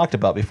actually talked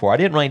about before. I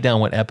didn't write down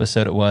what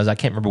episode it was. I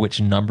can't remember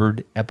which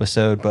numbered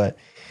episode, but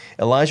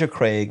Elijah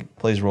Craig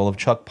plays the role of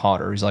Chuck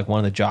Potter. He's like one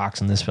of the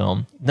jocks in this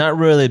film. Not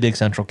really a big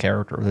central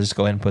character. Let's just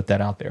go ahead and put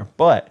that out there.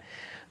 But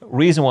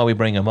reason why we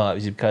bring him up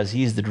is because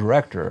he's the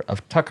director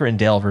of Tucker and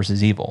Dale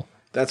versus Evil.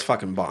 that's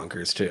fucking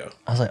bonkers, too.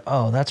 I was like,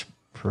 oh, that's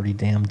pretty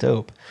damn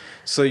dope.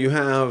 So you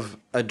have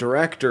a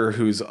director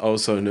who's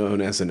also known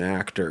as an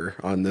actor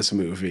on this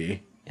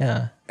movie,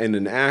 Yeah. and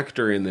an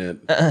actor in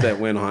it that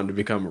went on to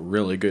become a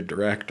really good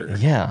director.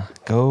 Yeah,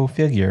 go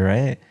figure,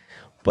 right?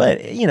 But,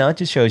 it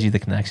just shows you the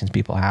connections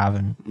people have,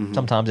 and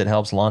sometimes it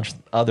helps launch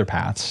other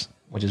paths,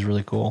 which is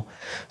really cool.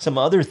 Some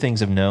other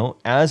things of note,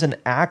 as an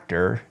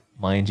actor,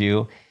 mind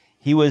you,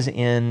 he was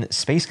in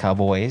Space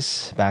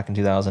Cowboys back in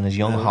 2000 as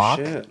Young Oh, Hawk.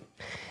 shit.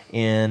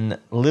 In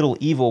Little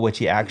Evil, which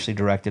he actually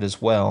directed as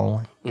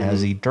well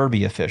as the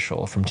Derby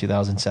official from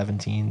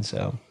 2017.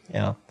 So,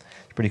 yeah,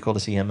 it's pretty cool to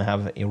see him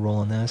have a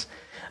role in this.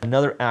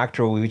 Another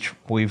actor which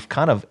we've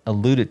kind of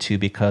alluded to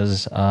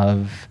because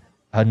of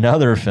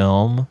another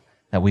film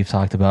that we've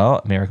talked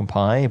about, American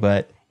Pie,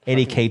 but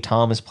Eddie K.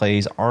 Thomas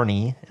plays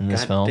Arnie in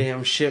this film.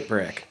 Goddamn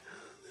shipwreck.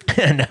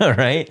 I know,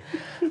 right?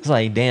 It's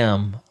like,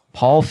 damn,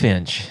 Paul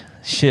Finch,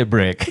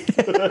 shitbrick.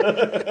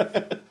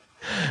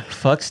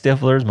 Fuck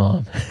Stifler's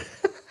mom.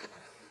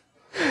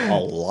 A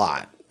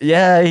lot.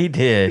 Yeah, he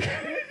did.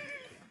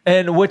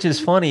 And which is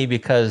funny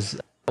because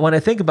when I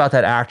think about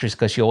that actress,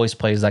 because she always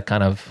plays that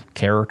kind of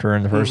character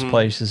in the first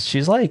place,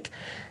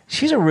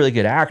 she's a really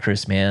good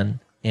actress, man.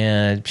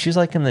 And she's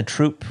like in the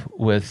troupe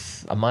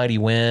with A Mighty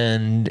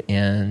Wind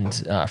and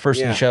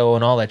First in the Show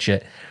and all that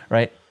shit,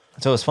 right?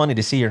 So it's funny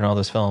to see her in all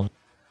those films.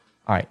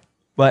 All right.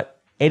 But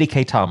Eddie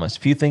K. Thomas, a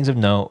few things of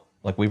note,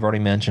 like we've already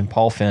mentioned,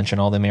 Paul Finch and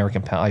all the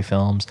American Pie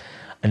films.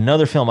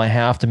 Another film I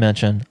have to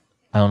mention,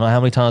 I don't know how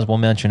many times we'll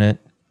mention it,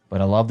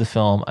 but I love the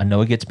film. I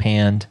know it gets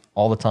panned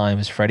all the time,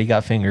 is Freddy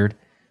Got Fingered,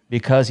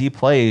 because he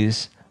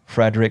plays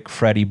Frederick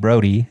Freddy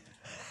Brody,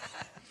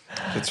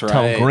 That's Tom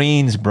right.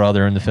 Green's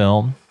brother in the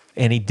film,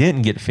 and he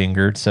didn't get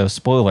fingered, so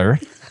spoiler.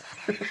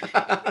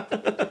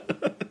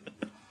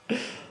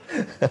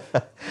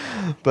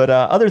 But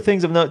other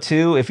things of note,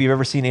 too, if you've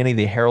ever seen any of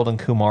the Harold and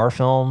Kumar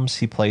films,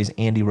 he plays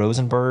Andy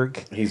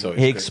Rosenberg. He's always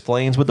He good.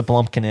 explains what the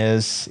Blumpkin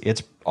is.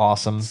 It's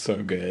awesome.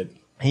 So good.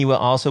 He will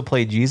also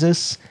play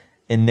Jesus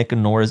in Nick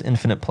and Nora's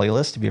Infinite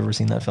Playlist. Have you ever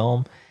seen that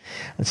film?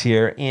 That's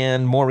here.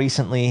 And more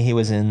recently, he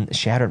was in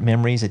Shattered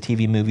Memories, a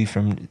TV movie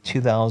from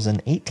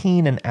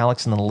 2018, and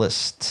Alex and the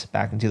List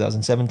back in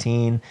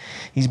 2017.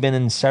 He's been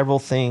in several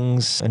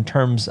things in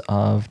terms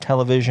of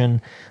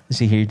television. Let's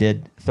see here. He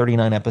did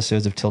 39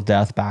 episodes of Till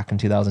Death back in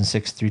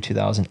 2006 through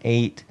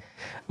 2008.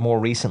 More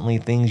recently,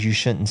 Things You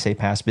Shouldn't Say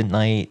Past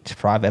Midnight,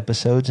 5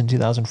 episodes in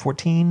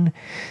 2014.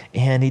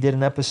 And he did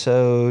an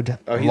episode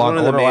Oh, he's Law one and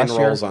of the Order main last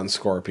year. roles on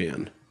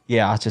Scorpion.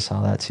 Yeah, I just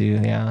saw that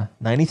too. Yeah,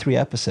 93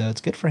 episodes.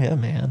 Good for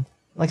him, man.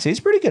 Like I say, he's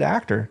a pretty good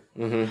actor.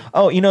 Mm-hmm.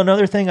 Oh,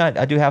 another thing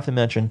I do have to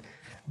mention,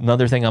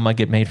 another thing I might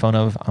get made fun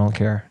of, I don't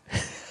care,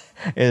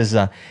 is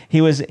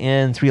he was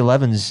in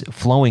 311's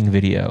Flowing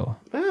video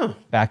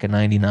back in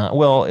 99.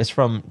 Well, it's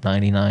from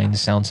 99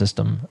 Sound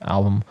System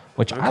album,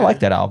 which I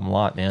like that album a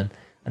lot, man.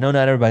 I know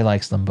not everybody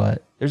likes them,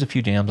 but there's a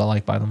few jams I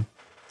like by them.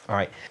 All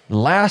right.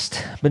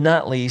 Last but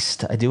not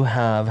least, I do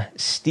have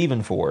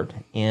Stephen Ford.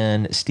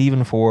 And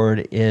Stephen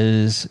Ford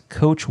is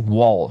Coach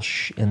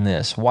Walsh in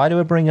this. Why do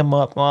I bring him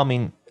up? Well, I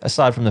mean,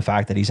 aside from the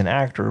fact that he's an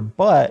actor,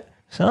 but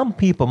some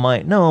people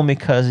might know him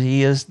because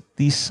he is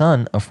the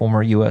son of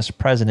former U.S.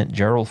 President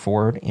Gerald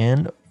Ford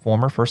and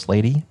former First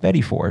Lady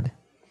Betty Ford.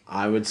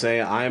 I would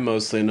say I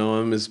mostly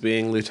know him as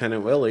being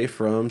Lieutenant Willie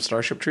from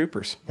Starship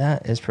Troopers.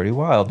 That is pretty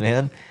wild,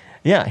 man.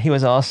 Yeah, he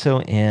was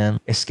also in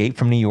Escape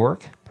from New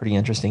York. Pretty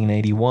interesting in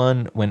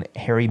 81. When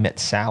Harry Met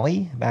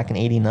Sally back in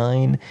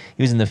 89.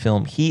 He was in the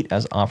film Heat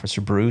as Officer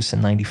Bruce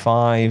in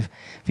 95.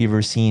 If you've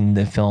ever seen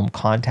the film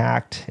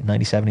Contact in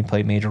 97, he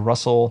played Major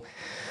Russell.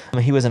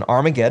 He was in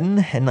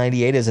Armageddon in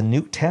 98 as a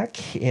nuke tech.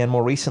 And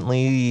more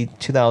recently,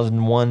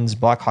 2001's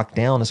Black Hawk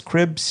Down as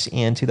Cribbs.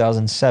 And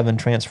 2007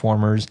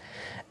 Transformers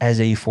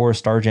as a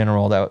 4-star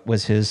general. That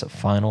was his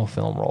final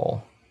film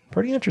role.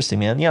 Pretty interesting,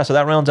 man. Yeah, so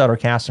that rounds out our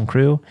cast and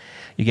crew.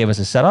 You gave us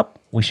a setup.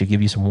 We should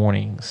give you some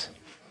warnings.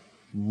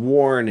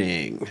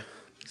 Warning.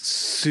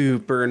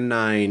 Super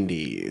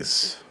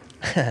 90s.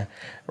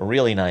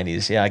 Really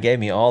 90s. Yeah, it gave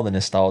me all the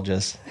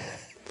nostalgias.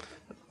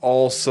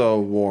 Also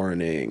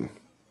warning.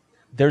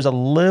 There's a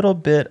little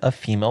bit of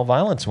female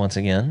violence once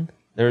again.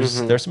 There's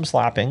some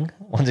slapping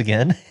once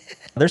again.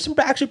 There's some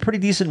actually pretty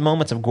decent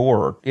moments of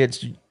gore.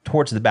 It's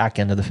towards the back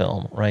end of the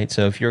film, right?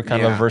 So if you're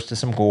kind of averse to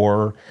some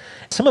gore,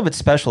 some of it's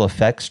special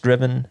effects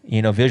driven,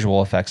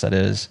 visual effects, that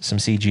is, some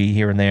CG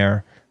here and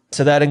there.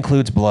 So that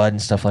includes blood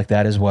and stuff like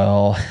that as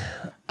well.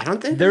 I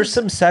don't think there's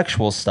some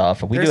sexual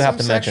stuff. We do have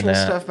to mention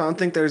that. Stuff, but I don't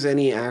think there's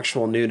any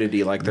actual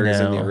nudity like there is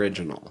in the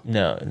original.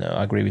 No,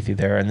 I agree with you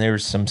there. And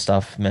there's some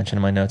stuff mentioned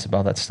in my notes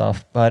about that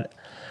stuff. But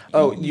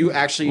you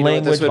actually know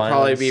this would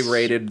probably be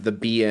rated the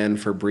BN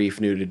for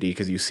brief nudity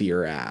because you see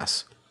her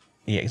ass.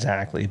 Yeah,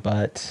 exactly.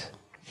 But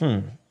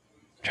trying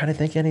to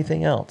think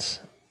anything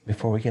else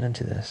before we get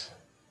into this.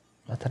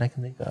 Not that I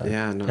can think of.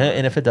 Yeah, no.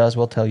 And if it does,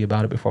 we'll tell you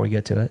about it before we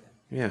get to it.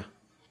 Yeah.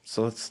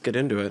 So let's get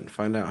into it and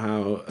find out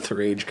how The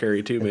Rage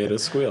Carry 2 made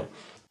us squeal.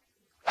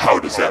 How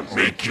does that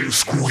make you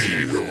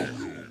squeal?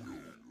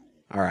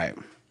 All right.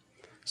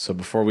 So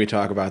before we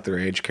talk about The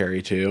Rage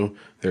Carry 2,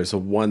 there's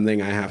one thing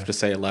I have to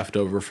say left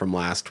over from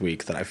last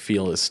week that I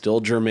feel is still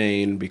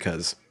germane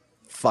because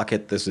fuck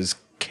it, this is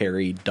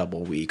Carrie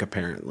double week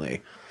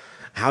apparently.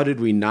 How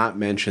did we not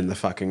mention the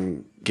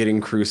fucking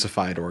getting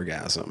crucified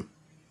orgasm?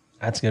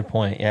 That's a good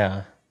point,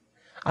 yeah.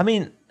 I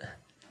mean,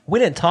 we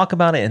didn't talk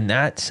about it in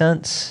that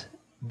sense,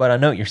 but I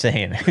know what you're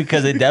saying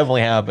because it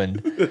definitely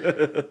happened.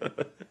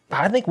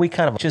 I think we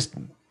kind of just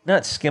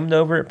not skimmed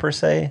over it per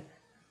se,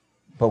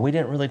 but we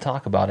didn't really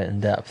talk about it in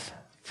depth.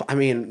 I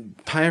mean,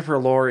 Piper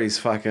Laurie's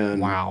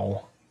fucking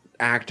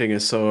acting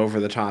is so over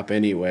the top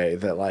anyway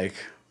that like...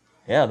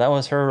 Yeah, that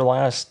was her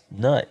last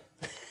nut.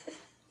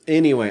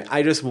 Anyway,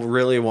 I just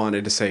really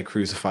wanted to say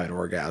crucified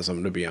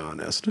orgasm, to be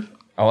honest.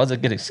 Oh, that's a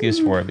good excuse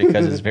for it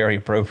because it's very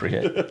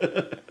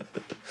appropriate.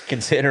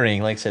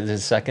 Considering, like I said, this is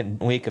the second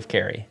week of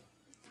Carrie.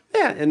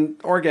 Yeah, and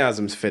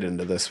orgasms fit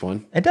into this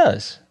one. It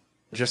does.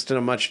 Just in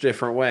a much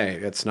different way.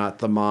 It's not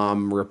the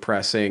mom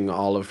repressing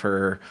all of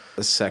her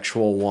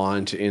sexual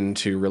want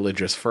into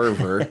religious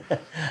fervor.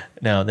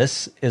 No,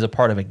 this is a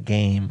part of a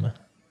game.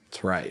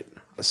 That's right.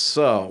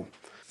 So,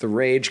 The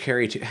Rage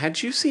Carry 2.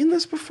 Had you seen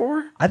this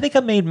before? I think I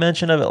made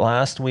mention of it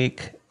last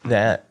week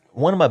that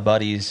one of my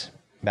buddies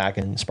back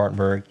in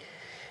Spartanburg,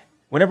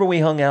 whenever we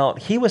hung out,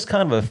 he was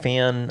kind of a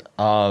fan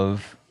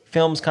of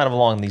films kind of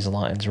along these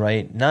lines,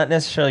 right? Not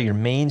necessarily your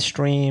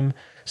mainstream,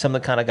 some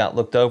that kind of got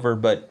looked over,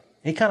 but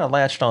he kind of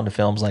latched onto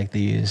films like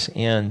these.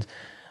 And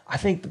I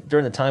think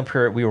during the time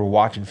period we were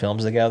watching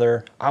films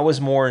together, I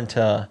was more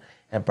into,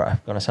 and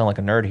I'm going to sound like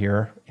a nerd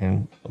here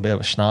and a bit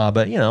of a schnob,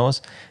 but, I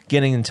was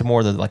getting into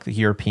more of the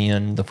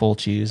European, the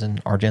Fulcis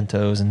and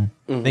Argentos and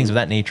things of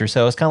that nature.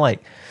 So it's kind of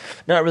like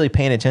not really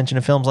paying attention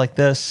to films like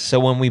this. So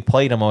when we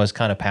played them, I was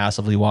kind of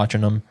passively watching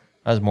them.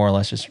 I was more or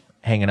less just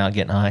hanging out,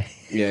 getting high.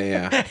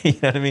 Yeah. You know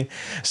what I mean?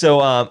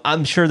 So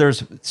I'm sure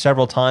there's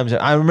several times.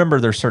 I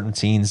remember there's certain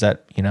scenes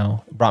that,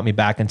 brought me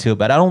back into it,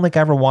 but I don't think I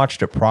ever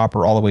watched it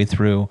proper all the way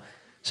through.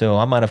 So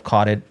I might have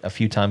caught it a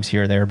few times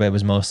here or there, but it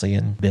was mostly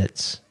in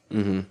bits.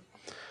 Mm-hmm.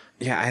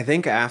 Yeah, I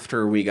think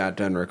after we got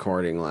done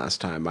recording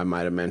last time, I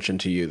might have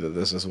mentioned to you that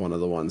this is one of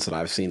the ones that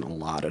I've seen a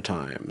lot of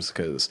times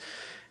because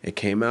it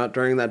came out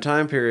during that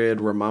time period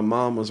where my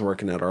mom was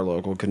working at our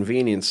local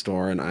convenience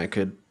store and I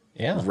could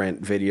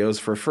rent videos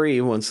for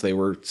free once they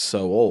were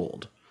so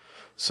old.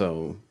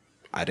 So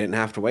I didn't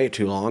have to wait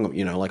too long.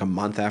 Like a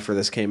month after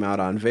this came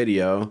out on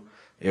video,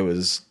 it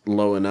was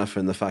low enough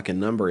in the fucking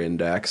number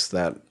index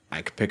that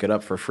I could pick it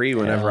up for free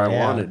whenever I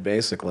wanted,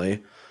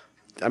 basically.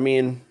 I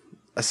mean,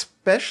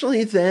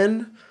 especially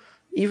then,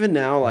 Even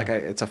now, like,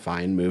 it's a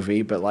fine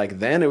movie, but like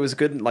then it was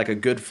good, like a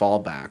good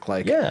fallback.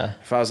 Like, Yeah.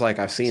 if I was like,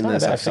 I've seen not a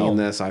this, bad I've seen film.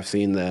 this, I've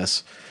seen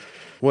this,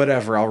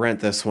 whatever, I'll rent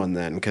this one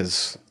then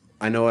because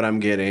I know what I'm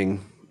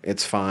getting.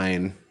 It's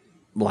fine.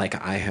 Like,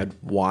 I had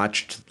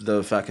watched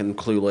the fucking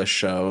Clueless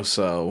show,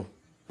 so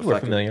We're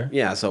familiar.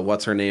 Yeah, so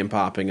what's her name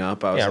popping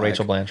up? I was Yeah, like,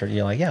 Rachel Blanchard.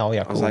 You're like, yeah, oh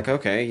yeah, cool. I was like,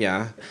 okay,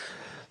 yeah.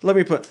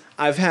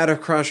 I've had a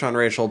crush on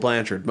Rachel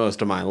Blanchard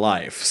most of my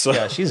life, so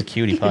yeah, she's a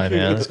cutie pie,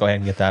 man. Let's go ahead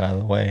and get that out of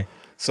the way.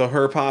 So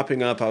her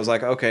popping up, I was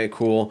like, okay,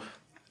 cool.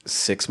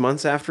 6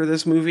 months after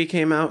this movie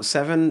came out,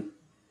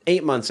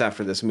 8 months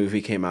after this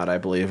movie came out, I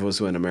believe, was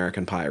when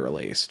American Pie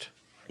released.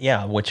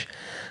 Yeah, which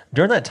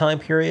during that time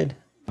period,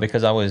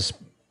 because I was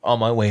on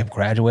my way of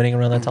graduating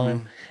around that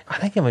time, I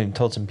think I've even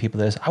told some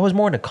people this. I was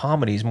more into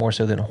comedies more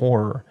so than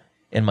horror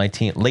in my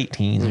late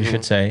teens, you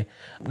should say.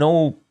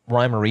 No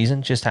rhyme or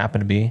reason, just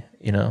happened to be,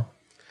 you know.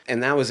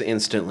 And that was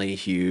instantly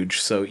huge.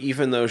 So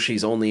even though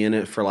she's only in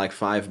it for like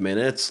 5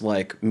 minutes,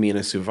 like Mina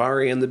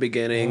Suvari in the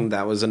beginning,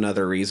 that was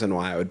another reason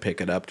why I would pick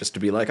it up, just to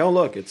be like, oh,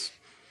 look, it's...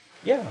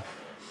 Yeah.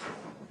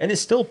 And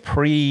it's still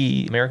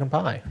pre-American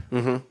Pie.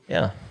 Mm-hmm.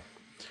 Yeah.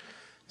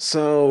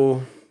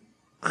 So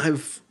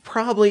I've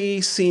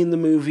probably seen the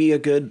movie a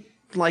good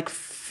like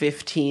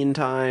 15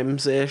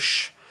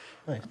 times-ish.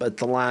 Nice. But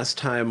the last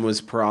time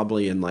was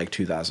probably in like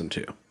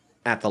 2002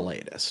 at the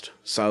latest.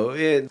 So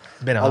it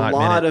Been a a hot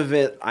lot minute. of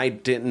it I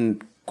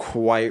didn't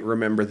quite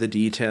remember the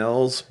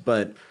details,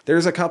 but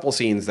there's a couple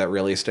scenes that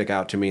really stick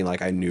out to me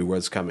like I knew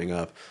was coming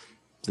up.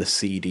 The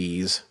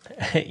CDs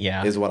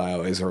Yeah. is what I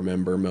always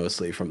remember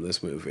mostly from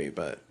this movie,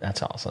 but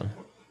That's awesome.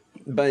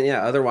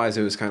 yeah, otherwise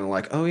it was kind of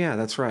like, oh yeah,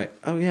 that's right.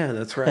 Oh yeah,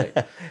 that's right.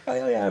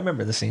 Oh, yeah, I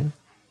remember the scene.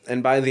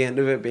 And by the end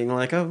of it being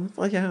like, oh,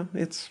 well, yeah,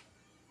 it's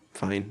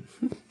fine.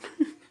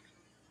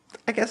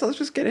 I guess let's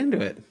just get into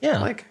it. Yeah,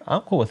 Like,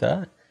 I'm cool with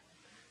that.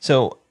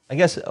 So I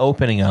guess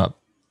opening up,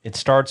 it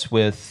starts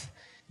with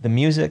the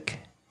music,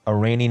 a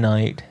rainy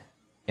night,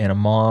 and a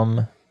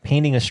mom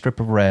painting a strip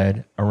of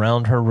red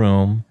around her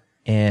room,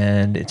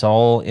 and it's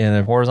all in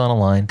a horizontal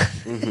line.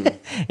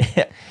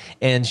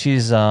 And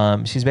she's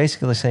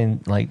basically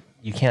saying like,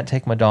 you can't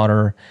take my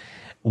daughter.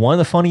 One of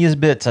the funniest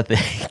bits I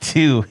think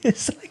too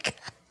is like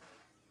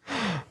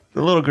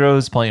the little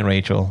girl's playing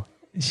Rachel.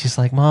 She's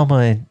like,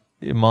 Mama.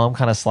 Mom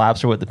kind of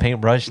slaps her with the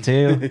paintbrush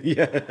too.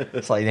 Yeah,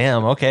 it's like,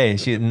 damn, okay,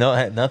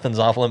 nothing's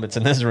off limits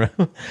in this room.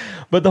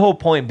 But the whole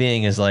point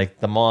being is like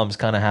the mom's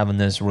kind of having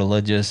this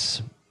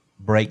religious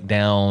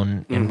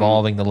breakdown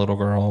involving the little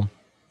girl.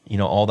 You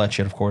know, all that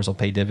shit, of course, will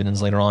pay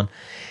dividends later on,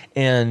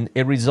 and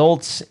it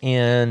results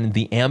in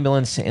the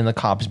ambulance and the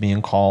cops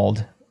being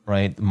called.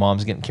 Right, the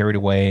mom's getting carried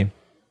away.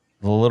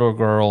 The little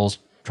girl's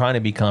trying to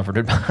be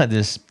comforted by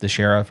the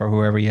sheriff or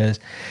whoever he is,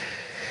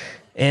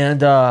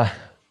 and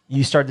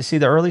you start to see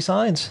the early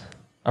signs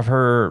of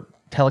her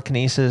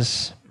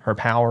telekinesis, her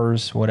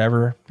powers,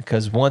 whatever.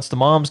 Because once the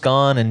mom's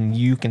gone and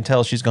you can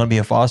tell she's going to be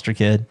a foster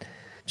kid,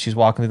 she's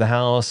walking through the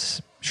house,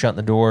 shutting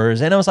the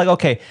doors. And I was like,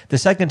 okay, the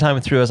second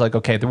time through, I was like,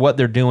 okay, what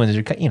they're doing is,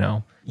 you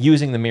know,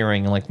 using the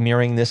mirroring, like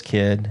mirroring this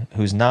kid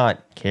who's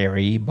not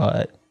Carrie,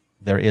 but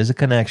there is a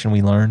connection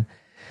we learn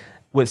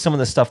with some of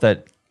the stuff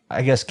that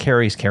I guess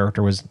Carrie's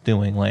character was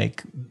doing.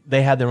 Like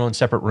they had their own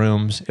separate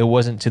rooms. It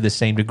wasn't to the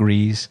same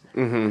degrees,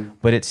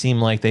 but it seemed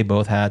like they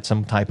both had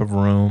some type of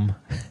room,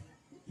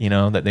 you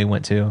know, that they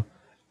went to.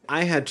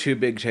 I had two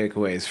big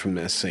takeaways from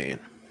this scene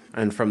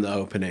and from the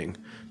opening.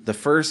 The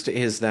first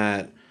is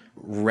that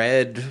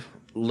red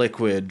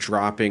liquid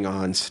dropping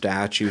on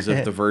statues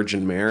of the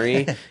Virgin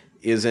Mary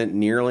isn't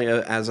nearly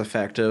as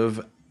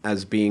effective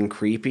as being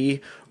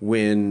creepy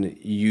when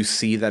you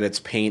see that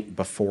it's paint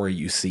before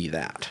you see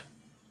that.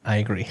 I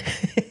agree.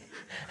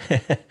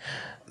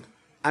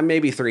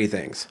 Maybe three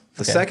things.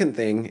 The second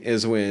thing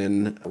is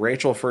when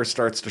Rachel first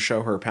starts to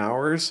show her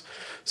powers,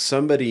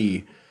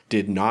 somebody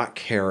did not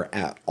care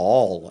at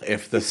all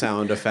if the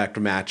sound effect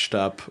matched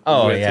up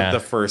with the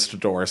first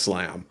door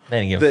slam.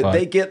 They didn't give a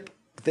fuck.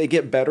 They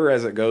get better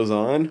as it goes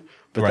on,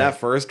 but Right. that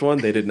first one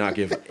they did not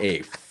give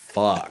a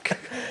fuck.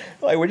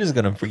 Like, we're just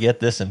gonna forget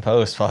this in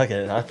post. Fuck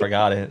it, I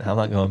forgot it. I'm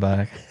not going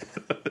back.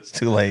 It's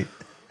too late.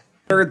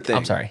 Third thing.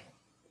 I'm sorry.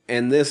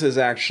 And this is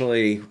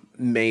actually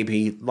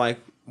maybe like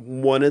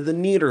one of the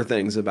neater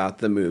things about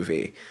the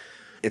movie.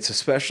 It's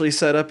especially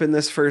set up in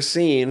this first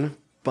scene,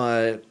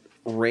 but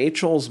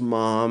Rachel's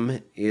mom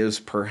is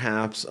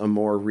perhaps a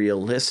more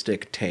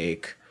realistic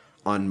take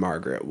on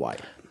Margaret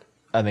White.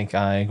 I think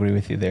I agree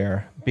with you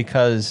there,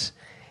 because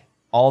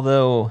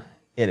although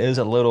it is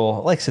a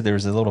little, like I said,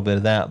 there's a little bit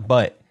of that,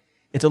 but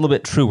it's a little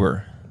bit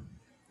truer.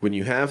 When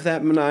you have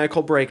that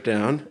maniacal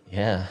breakdown,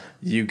 Yeah.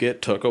 you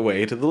get took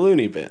away to the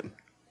loony bin.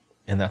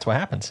 And that's what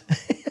happens.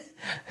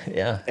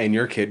 Yeah. And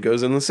your kid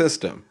goes in the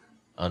system.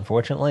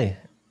 Unfortunately.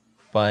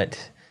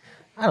 But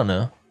I don't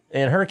know.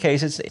 In her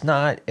case, it's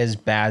not as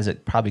bad as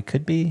it probably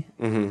could be,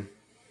 you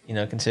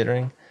know,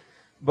 considering.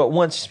 But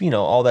once, you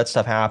know, all that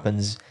stuff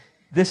happens,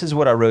 this is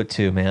what I wrote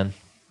too, man.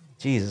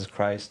 Jesus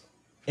Christ.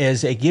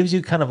 Is it gives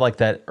you kind of like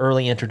that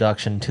early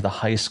introduction to the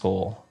high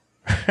school.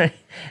 Right?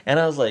 And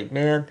I was like,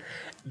 man,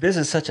 this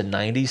is such a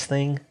 90s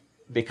thing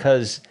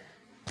because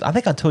I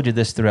think I told you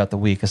this throughout the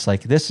week. It's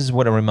like, this is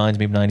what it reminds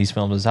me of 90s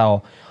films is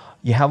how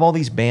you have all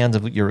these bands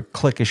of your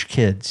cliquish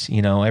kids.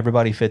 You know,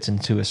 everybody fits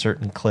into a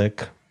certain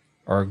clique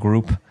or a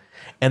group,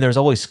 and there's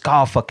always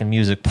ska fucking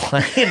music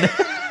playing.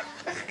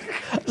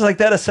 It's like,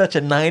 that is such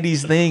a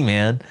 90s thing,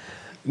 man.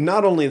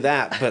 Not only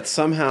that, but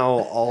somehow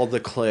all the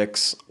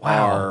cliques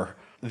are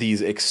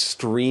these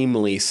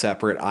extremely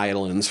separate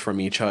islands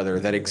from each other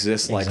that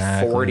exist like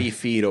 40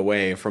 feet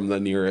away from the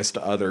nearest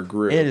other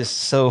group. It is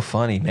so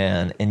funny,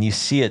 man. And you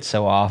see it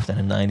so often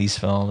in 90s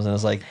films. And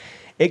it's like,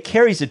 it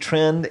carries a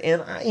trend.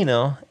 And, you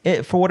know,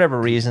 for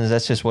whatever reasons,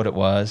 that's just what it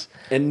was.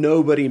 And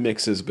nobody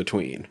mixes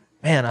between.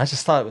 Man, I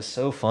just thought it was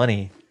so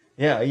funny.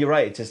 Yeah, you're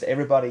right. It's just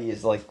everybody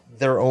is like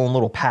their own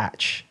little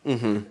patch.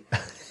 Mm-hmm.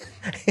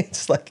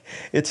 It's like,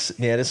 it's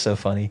so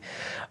funny.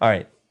 All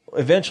right.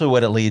 Eventually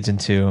what it leads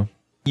into,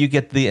 you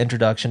get the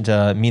introduction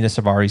to Mina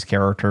Savari's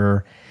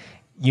character.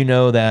 You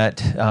know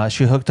that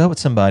she hooked up with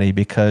somebody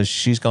because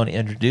she's going to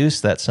introduce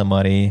that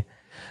somebody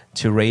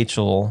to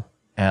Rachel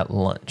at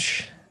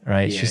lunch,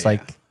 right? She's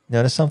like,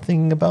 notice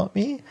something about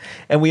me?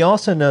 And we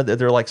also know that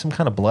they're like some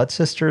kind of blood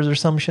sisters or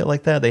some shit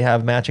like that. They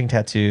have matching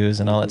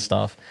tattoos and all that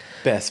stuff.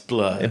 Best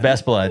blood.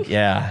 Best blood,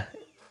 yeah.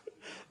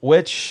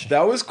 Which...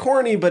 that was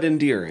corny but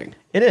endearing.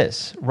 It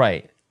is,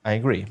 right. I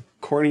agree.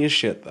 Corny as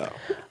shit, though.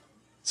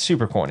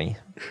 Super corny.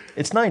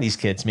 It's 90s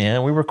kids,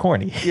 man. We were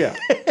corny. Yeah.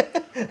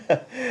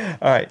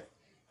 All right.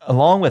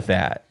 Along with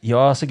that, you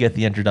also get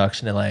the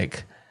introduction to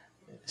like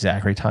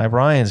Zachary Ty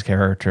Bryan's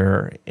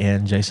character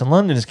and Jason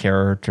London's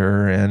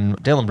character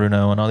and Dylan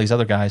Bruno and all these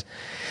other guys.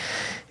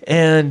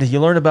 And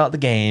you learn about the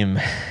game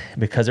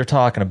because they're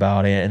talking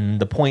about it and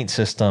the point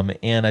system.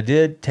 And I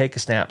did take a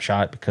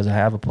snapshot because I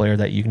have a player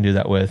that you can do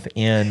that with.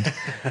 And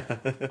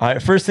all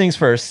right, first things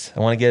first,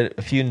 I want to get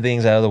a few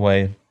things out of the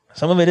way.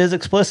 Some of it is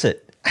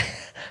explicit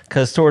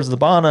because towards the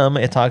bottom,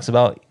 it talks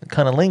about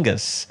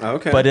cunnilingus.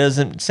 Okay. But it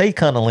doesn't say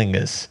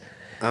cunnilingus.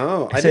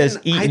 Oh, It says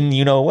eating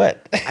you know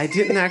what. I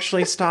didn't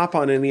actually stop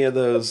on any of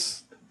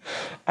those.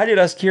 I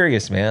was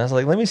curious, man. I was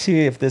like, let me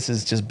see if this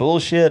is just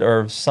bullshit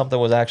or if something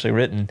was actually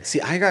written.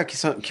 See, I got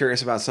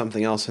curious about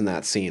something else in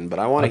that scene, but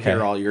I want to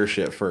hear all your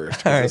shit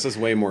first. 'Cause right. This is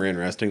way more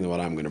interesting than what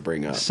I'm going to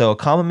bring up. So a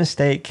common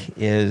mistake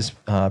is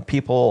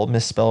people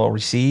misspell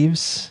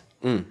receives.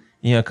 You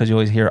know, because you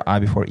always hear I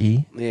before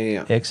E.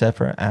 Yeah. Except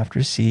for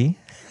after C.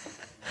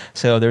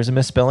 So there's a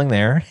misspelling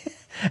there.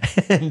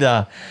 And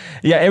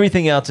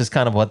everything else is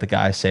kind of what the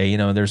guys say. You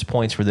know, there's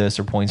points for this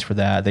or points for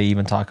that. They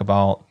even talk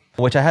about,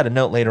 which I had a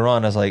note later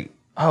on. I was like,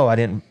 oh, I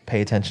didn't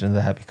pay attention to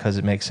that because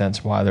it makes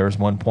sense why there was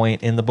 1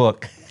 point in the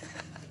book.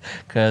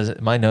 Because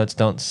my notes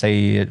don't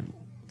say it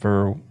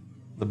for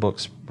the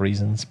book's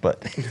reasons.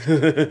 But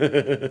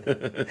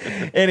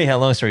anyhow,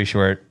 long story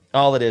short,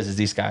 all it is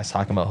these guys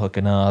talking about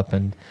hooking up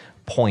and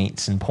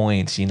points and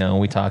points. You know,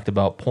 we talked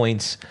about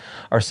points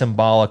are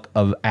symbolic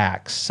of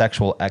acts,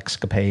 sexual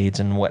escapades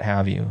and what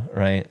have you,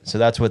 right? So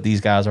that's what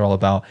these guys are all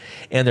about.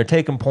 And they're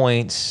taking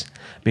points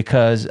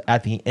because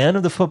at the end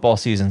of the football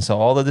season, so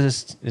all of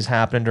this is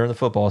happening during the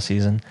football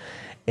season,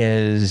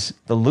 is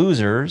the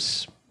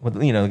losers,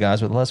 with, you know, the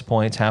guys with less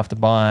points have to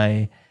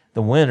buy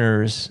the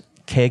winners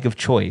keg of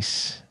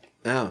choice.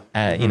 Oh.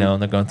 You know,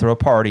 and they're going to throw a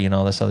party and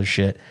all this other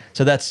shit.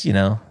 So that's, you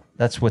know,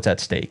 that's what's at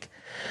stake.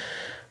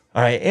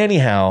 All right.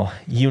 Anyhow,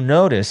 you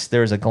notice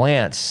there's a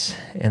glance,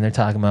 and they're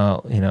talking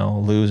about, you know,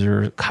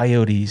 loser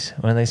coyotes.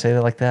 When they say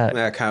it like that,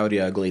 That coyote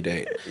ugly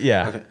date.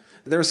 yeah. Okay.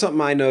 There was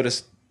something I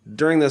noticed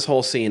during this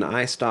whole scene.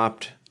 I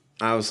stopped.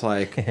 I was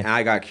like,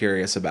 I got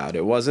curious about it.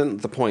 It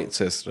wasn't the point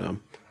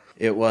system.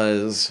 It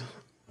was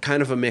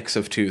kind of a mix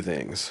of two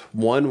things.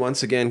 One,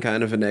 once again,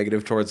 kind of a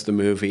negative towards the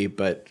movie,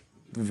 but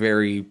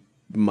very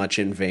much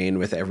in vain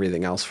with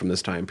everything else from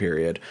this time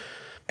period.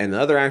 And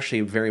the other,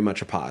 actually, very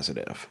much a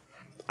positive.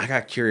 I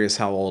got curious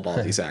how old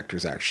all these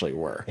actors actually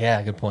were.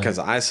 Yeah, good point. Because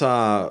I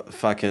saw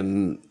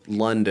fucking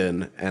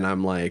London, and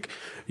I'm like,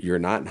 you're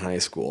not in high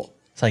school.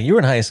 It's like you were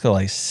in high school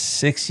like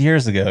 6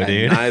 years ago,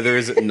 dude.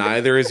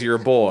 Neither is your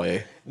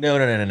boy. No.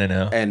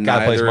 And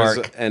Guy plays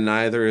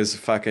neither is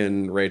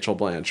fucking Rachel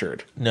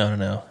Blanchard.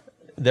 No.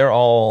 They're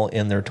all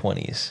in their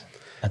 20s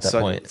at that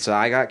point. So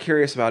I got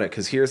curious about it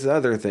because here's the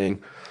other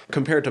thing.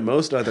 Compared to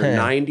most other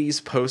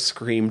 90s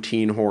post-Scream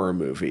teen horror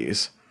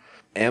movies,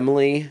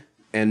 Emily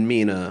and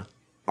Mina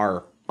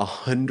are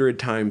 100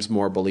 times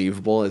more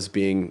believable as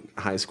being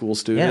high school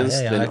students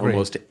than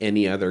almost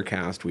any other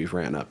cast we've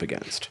ran up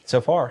against.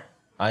 So far,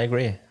 I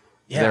agree.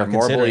 Yeah, they're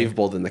more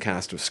believable than the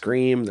cast of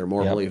Scream. They're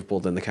more believable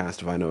than the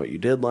cast of I Know What You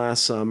Did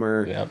Last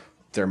Summer. Yep.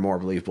 They're more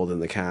believable than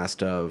the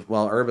cast of,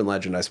 well, Urban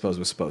Legend, I suppose,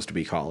 was supposed to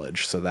be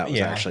college, so that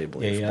was actually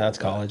believable. Yeah, that's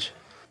college.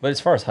 But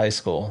as far as high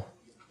school,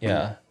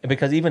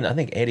 because even I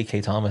think Eddie K.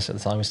 Thomas at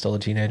the time was still a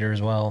teenager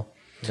as well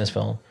in this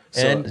film.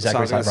 And so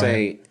I was going to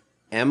say,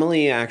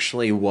 Emily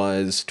actually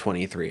was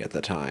 23 at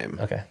the time.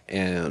 Okay.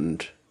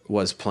 And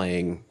was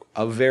playing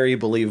a very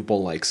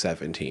believable, like,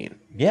 17.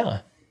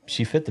 Yeah,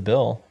 she fit the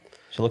bill.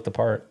 She looked the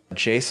part.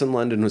 Jason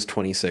London was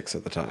 26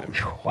 at the time.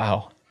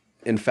 Wow.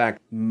 In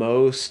fact,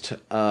 most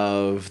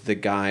of the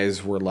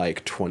guys were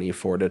like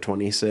 24 to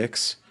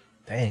 26.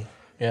 Dang.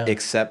 Yeah.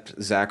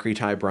 Except Zachary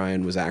Ty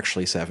Bryan was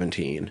actually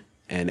 17.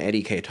 And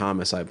Eddie K.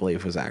 Thomas, I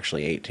believe, was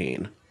actually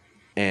 18.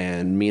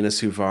 And Mina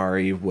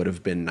Suvari would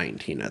have been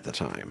 19 at the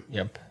time.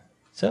 Yep.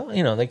 So,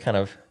 they kind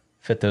of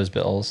fit those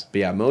bills.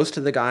 But yeah, most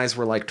of the guys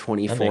were like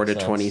 24 to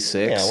sense.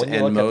 26. Yeah, when you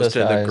and look at most those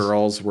of the guys-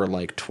 girls were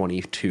like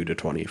 22 to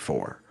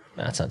 24.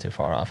 That's not too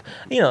far off.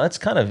 That's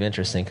kind of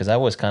interesting because that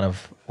was kind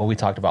of what we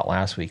talked about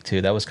last week,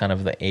 too. That was kind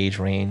of the age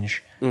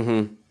range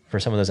for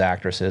some of those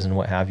actresses and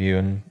what have you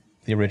in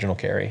the original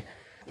Carrie.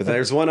 But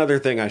there's one other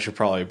thing I should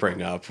probably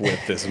bring up with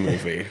this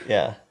movie.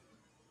 Yeah.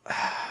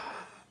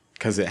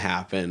 Because it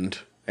happened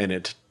and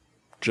it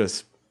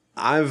just...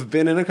 I've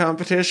been in a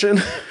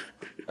competition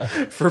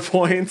for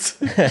points.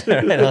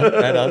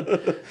 Right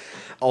on.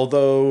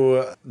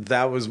 Although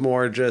that was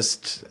more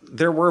just...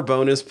 There were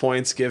bonus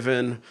points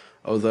given,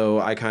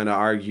 although I kind of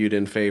argued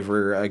in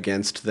favor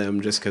against them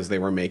just because they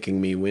were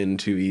making me win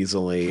too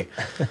easily.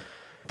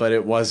 But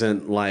it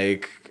wasn't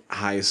like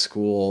high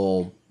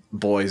school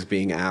boys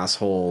being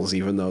assholes,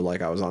 even though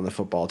like I was on the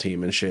football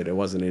team and shit. It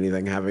wasn't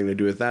anything having to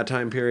do with that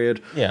time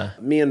period. Yeah.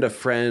 Me and a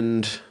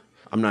friend,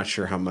 I'm not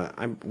sure how much,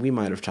 we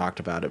might have talked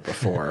about it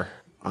before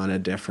on a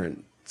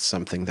different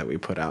something that we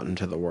put out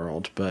into the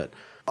world, but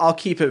I'll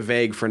keep it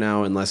vague for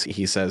now unless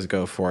he says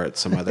go for it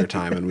some other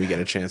time and we get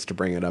a chance to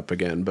bring it up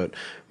again. But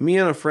me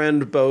and a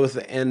friend both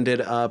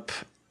ended up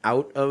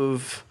out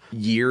of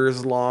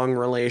years-long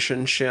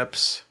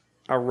relationships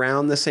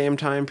around the same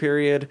time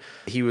period.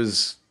 He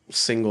was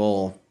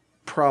single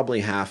probably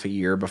half a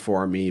year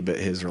before me, but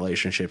his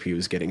relationship he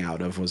was getting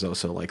out of was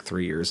also like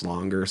 3 years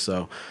longer.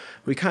 So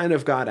we kind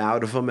of got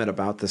out of them at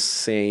about the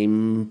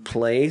same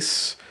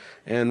place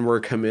and were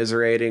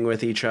commiserating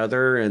with each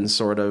other and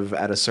sort of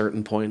at a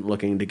certain point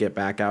looking to get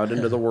back out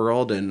into the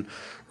world and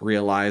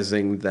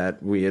realizing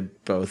that we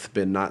had both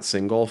been not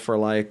single for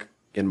like,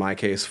 in my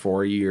case,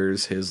 4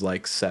 years, his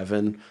like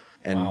 7,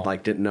 and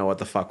like didn't know what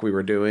the fuck we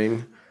were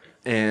doing.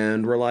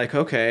 And we're like,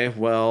 okay,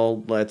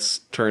 well, let's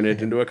turn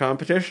it into a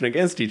competition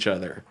against each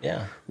other.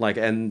 Yeah. Like,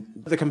 and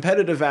the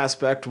competitive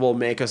aspect will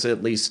make us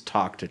at least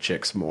talk to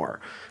chicks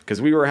more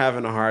because we were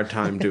having a hard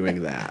time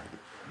doing that.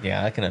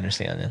 Yeah, I can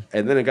understand it.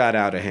 And then it got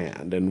out of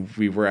hand and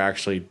we were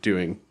actually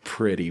doing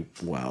pretty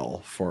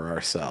well for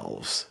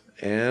ourselves.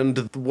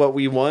 And what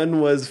we won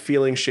was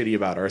feeling shitty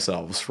about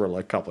ourselves for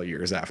like a couple of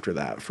years after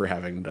that for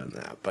having done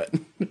that. But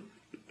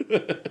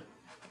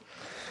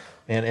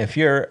And if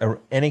you're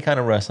any kind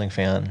of wrestling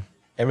fan,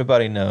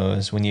 everybody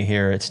knows when you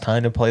hear it's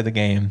time to play the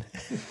game,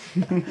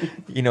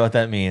 you know what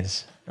that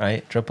means,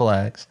 right? Triple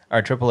X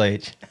or Triple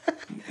H,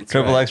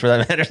 Triple X for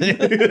that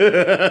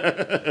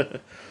matter.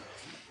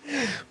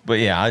 But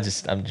yeah,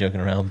 I'm joking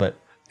around. But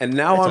and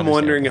now I'm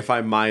wondering if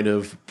I might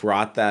have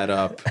brought that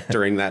up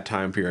during that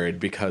time period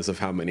because of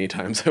how many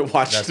times I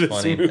watched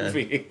this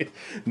movie.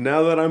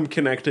 Now that I'm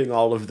connecting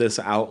all of this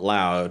out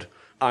loud,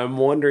 I'm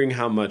wondering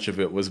how much of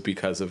it was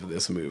because of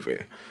this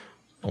movie.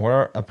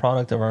 We're a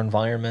product of our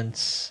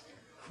environments,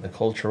 the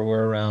culture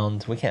we're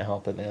around. We can't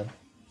help it, man.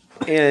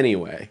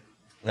 Anyway.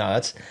 No,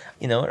 that's,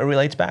 it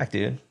relates back,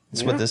 dude.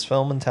 It's what this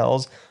film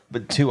entails,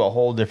 but to a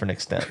whole different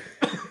extent.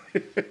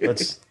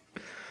 Let's,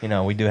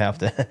 we do have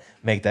to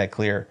make that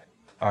clear.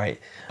 All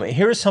right. But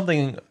here's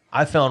something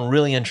I found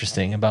really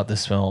interesting about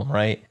this film,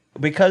 right?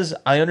 Because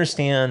I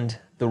understand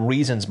the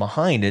reasons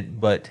behind it,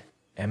 but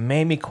it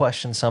made me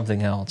question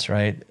something else,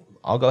 right?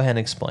 I'll go ahead and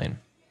explain.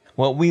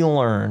 What we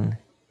learn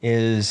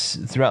is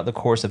throughout the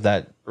course of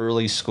that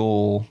early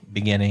school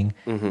beginning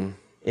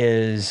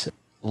is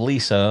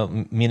Lisa,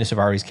 Mina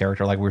Savari's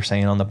character, like we were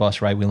saying on the bus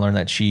ride, we learned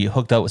that she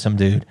hooked up with some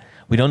dude.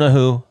 We don't know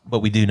who, but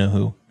we do know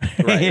who.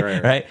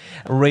 Right?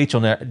 Rachel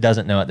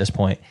doesn't know at this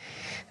point.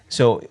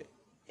 So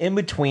in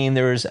between,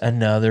 there's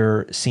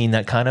another scene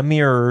that kind of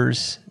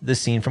mirrors the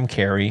scene from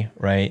Carrie,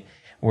 right?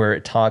 Where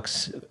it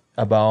talks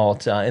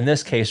about, in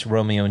this case,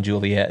 Romeo and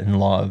Juliet and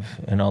love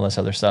and all this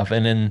other stuff.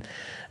 And then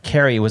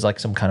Carrie was like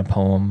some kind of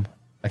poem.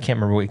 I can't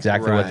remember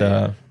exactly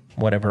what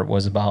whatever it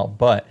was about.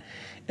 But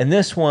in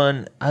this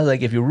one, I was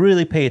like, if you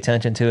really pay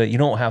attention to it, you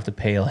don't have to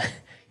you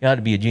don't have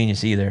to be a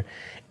genius either.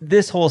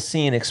 This whole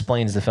scene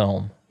explains the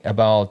film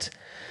about,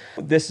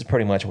 this is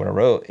pretty much what I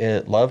wrote,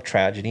 love,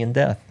 tragedy, and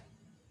death.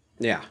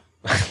 Yeah.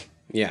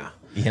 Yeah.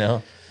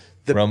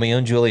 Romeo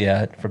and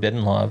Juliet,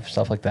 forbidden love,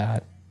 stuff like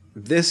that.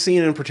 This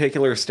scene in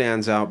particular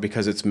stands out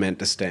because it's meant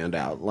to stand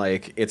out.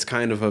 Like, it's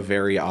kind of a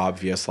very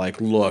obvious,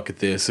 like, look,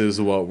 this is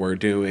what we're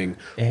doing.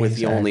 Exactly. With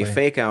the only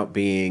fake out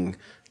being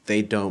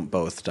they don't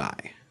both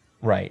die.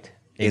 Right.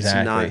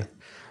 Exactly. It's not,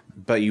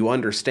 but you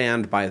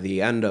understand by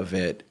the end of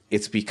it,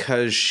 it's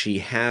because she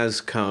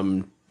has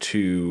come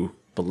to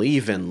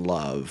believe in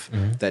love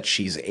that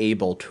she's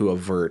able to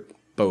avert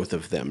both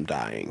of them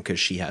dying because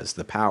she has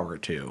the power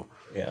to.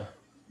 Yeah.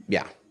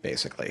 Yeah,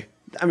 basically.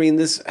 I mean,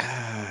 this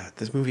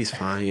movie's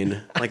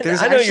fine. Like,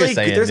 there's I know you're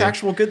saying, there's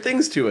actual good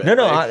things to it. No,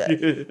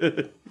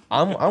 like,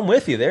 I'm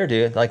with you there,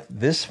 dude. Like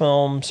this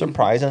film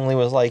surprisingly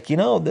was like,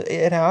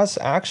 it has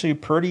actually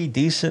pretty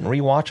decent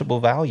rewatchable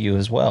value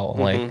as well.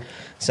 Like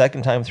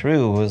second time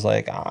through was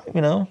like,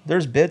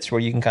 there's bits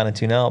where you can kind of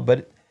tune out,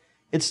 but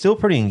it's still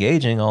pretty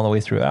engaging all the way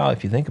throughout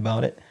if you think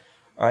about it.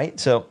 All right,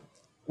 so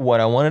what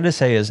I wanted to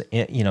say is,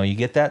 you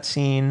get that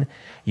scene,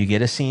 you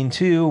get a scene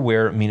too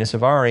where Mina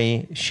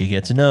Suvari, she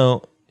gets a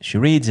note, she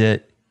reads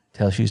it,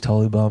 tells she's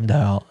totally bummed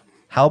out.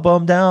 How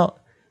bummed out?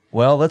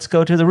 Well, let's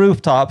go to the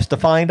rooftops to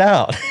find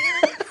out.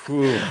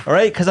 All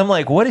right, because I'm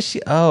like, what is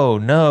she? Oh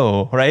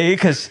no, right?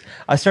 Because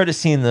I started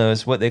seeing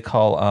those what they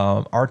call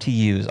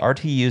RTUs.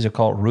 RTUs are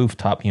called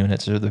rooftop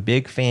units. They're the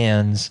big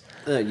fans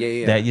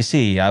that you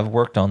see. I've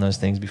worked on those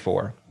things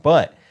before,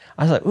 but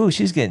I was like, ooh,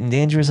 she's getting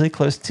dangerously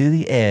close to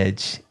the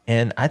edge,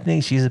 and I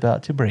think she's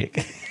about to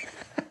break.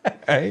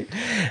 Right?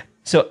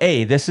 So,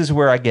 this is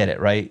where I get it,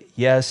 right?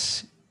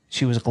 Yes,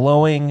 she was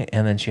glowing,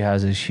 and then she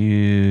has this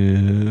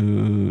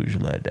huge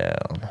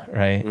letdown,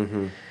 right?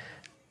 Mm-hmm.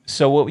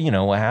 So,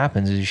 what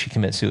happens is she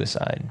commits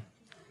suicide.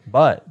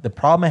 But the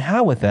problem I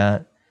had with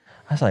that,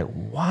 I was like,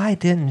 why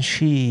didn't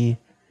she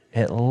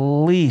at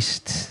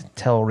least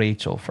tell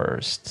Rachel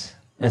first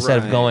instead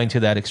of going to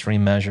that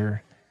extreme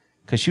measure?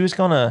 Because she was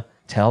going to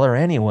tell her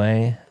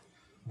anyway.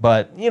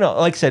 But,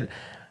 like I said,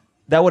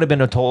 that would have been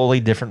a totally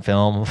different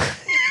film.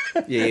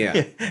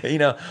 Yeah.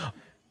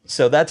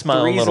 So that's my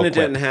own little The reason it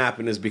quip. didn't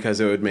happen is because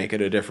it would make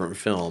it a different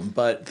film.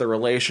 But the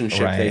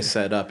relationship they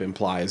set up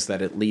implies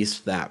that at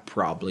least that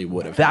probably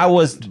would have happened.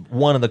 Was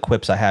one of the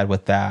quips I had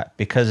with that,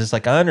 because it's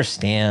like I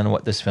understand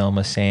what this film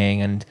is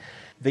saying and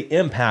the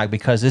impact,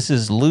 because this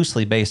is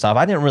loosely based off.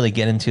 I didn't really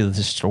get into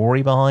the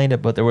story behind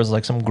it, but there was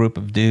like some group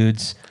of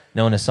dudes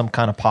known as some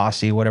kind of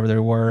posse, whatever they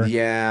were.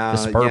 Yeah, the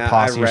Spur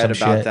posse I read or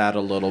some about shit. that a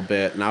little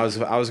bit, and I was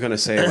going to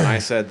say when I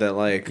said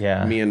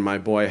that me and my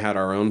boy had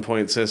our own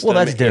point system. Well,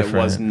 that's different. It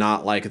was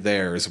not like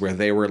theirs, where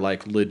they were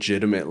like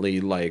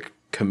legitimately like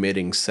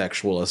committing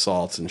sexual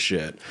assaults and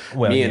shit.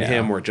 Well, me and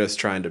him were just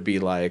trying to be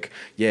like,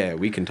 yeah,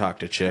 we can talk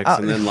to chicks,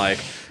 and then like,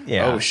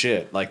 oh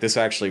shit, like this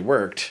actually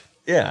worked.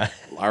 Yeah.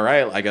 All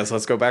right, I guess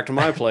let's go back to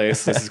my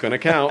place. This is going to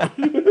count.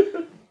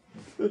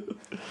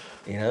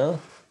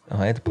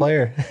 I had to play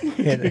her.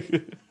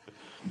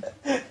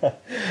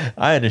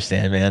 I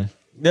understand, man.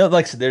 No,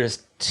 like I said,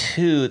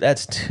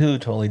 that's two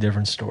totally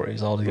different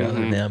stories altogether,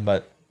 man.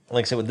 But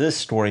like I said, with this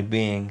story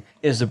being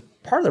is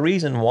part of the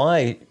reason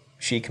why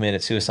she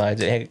committed suicide,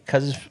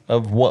 because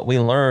of what we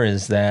learn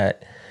is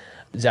that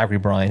Zachary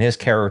Bryan, his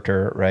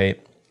character,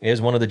 right,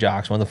 is one of the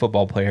jocks, one of the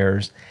football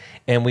players,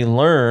 and we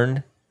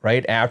learn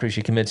right after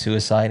she commits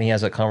suicide, and he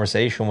has a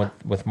conversation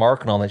with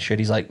Mark and all that shit.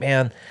 He's like,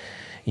 man,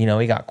 he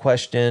got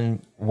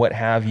questioned, what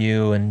have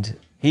you, and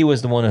he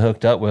was the one who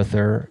hooked up with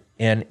her.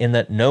 And in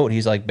that note,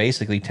 he's like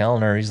basically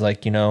telling her, he's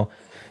like, in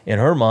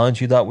her mind,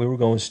 she thought we were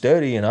going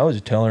steady, and I was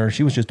just telling her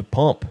she was just a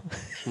pump.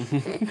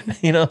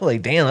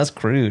 Like, damn, that's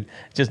crude.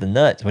 It's just a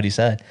nut, is what he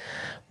said.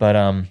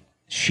 But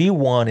she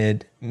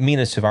wanted,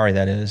 Mina Suvari,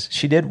 that is,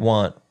 she did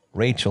want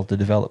Rachel to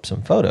develop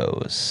some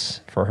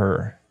photos for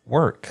her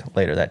work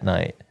later that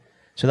night.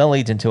 So that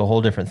leads into a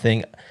whole different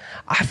thing.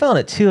 I found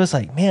it too. It's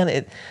like,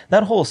 man,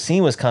 that whole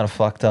scene was kind of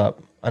fucked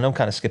up. I know I'm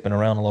kind of skipping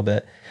around a little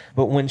bit,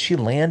 but when she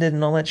landed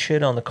and all that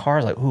shit on the car, I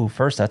was like, ooh,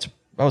 first that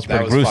was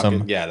pretty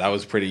gruesome. That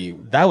was pretty.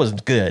 That was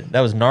good.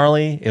 That was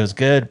gnarly. It was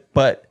good,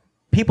 but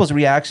people's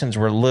reactions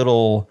were a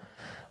little.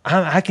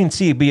 I can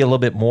see it be a little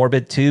bit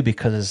morbid too,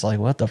 because it's like,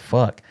 what the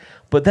fuck?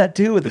 But that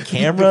dude with the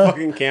camera, the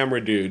fucking camera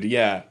dude,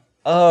 yeah.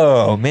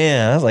 Oh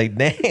man, I was like,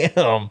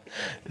 damn,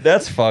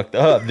 that's fucked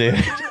up, dude.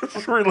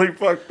 That's really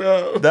fucked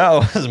up. That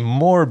was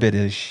morbid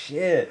as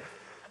shit.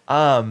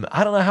 I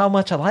don't know how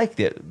much I liked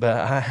it, but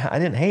I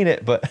didn't hate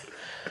it. But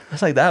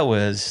it's like that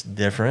was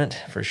different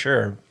for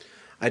sure.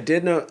 I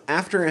did know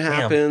after it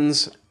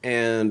happens,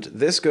 and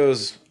this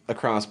goes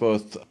across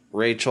both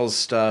Rachel's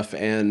stuff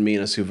and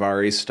Mina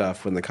Suvari's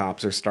stuff when the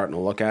cops are starting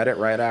to look at it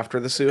right after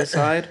the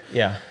suicide.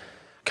 Yeah.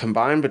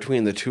 Combined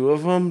between the two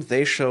of them,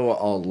 they show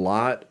a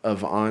lot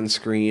of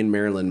on-screen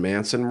Marilyn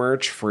Manson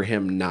merch for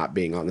him not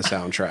being on the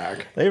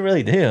soundtrack. They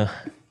really do.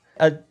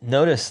 I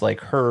noticed, like,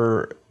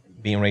 her,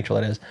 being Rachel,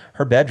 that is,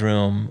 her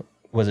bedroom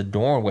was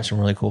adorned with some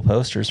really cool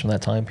posters from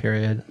that time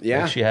period.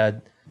 Yeah. Like she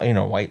had,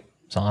 White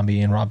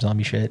Zombie and Rob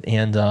Zombie shit,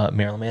 and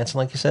Marilyn Manson,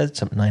 like you said,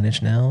 some Nine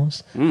Inch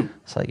Nails.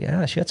 It's like,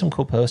 yeah, she had some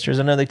cool posters.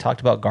 I know they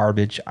talked about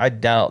Garbage. I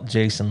doubt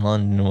Jason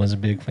London was a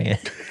big fan.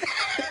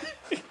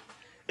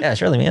 Yeah,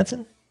 Shirley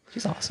Manson.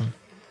 She's awesome.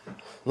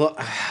 Well,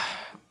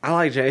 I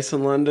like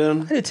Jason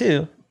London. I do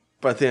too.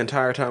 But the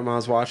entire time I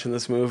was watching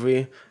this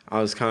movie,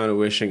 I was kind of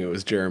wishing it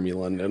was Jeremy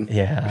London.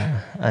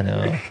 Yeah, I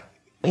know.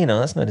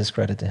 That's no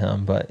discredit to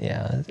him, but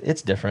yeah,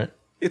 it's different.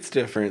 It's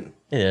different.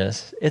 It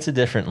is. It's a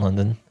different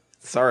London.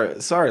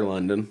 Sorry,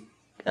 London.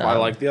 I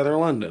like the other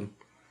London.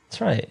 That's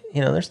right.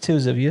 There's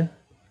twos of you.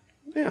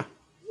 Yeah.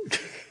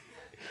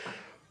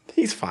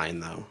 He's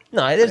fine, though.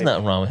 No, there's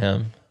nothing wrong with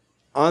him.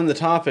 On the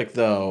topic,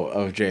 though,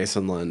 of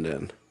Jason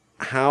London,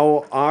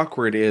 how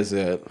awkward is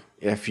it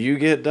if you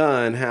get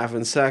done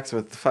having sex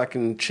with the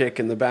fucking chick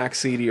in the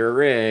backseat of your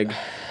rig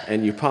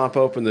and you pop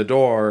open the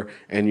door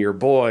and your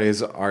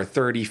boys are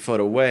 30 foot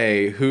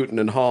away hooting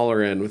and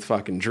hollering with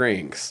fucking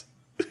drinks.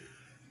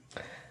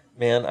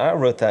 Man, I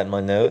wrote that in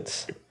my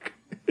notes.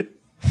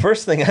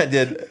 First thing I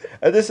did,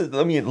 this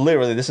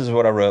is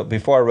what I wrote.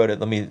 Before I wrote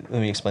it, let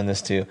me explain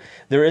this too.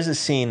 There is a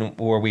scene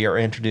where we are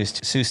introduced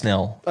to Sue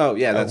Snell. Oh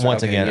yeah, that's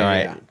once okay. again. Yeah, all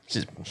right, yeah.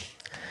 Just,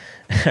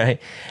 all right,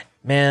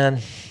 man.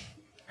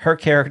 Her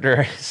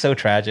character is so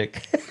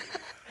tragic.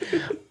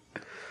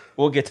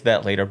 We'll get to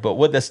that later. But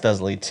what this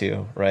does lead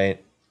to, right,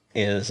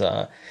 is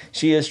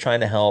she is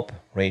trying to help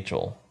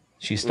Rachel.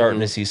 She's starting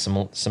to see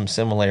some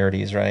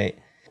similarities, right?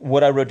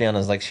 What I wrote down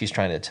is like she's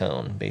trying to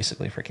atone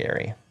basically for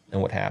Carrie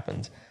and what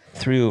happened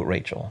through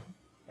Rachel,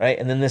 right?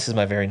 And then this is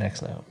my very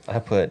next note. I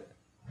put,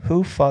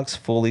 who fucks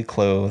fully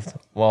clothed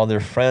while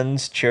their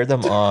friends cheer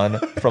them on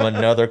from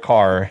another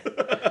car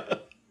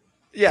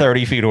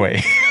 30 feet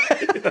away?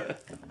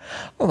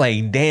 I'm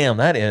like, damn,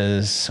 that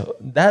is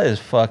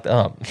fucked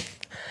up.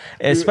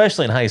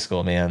 Especially in high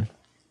school, man.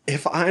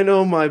 If I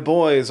know my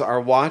boys are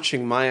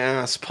watching my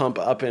ass pump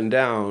up and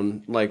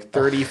down like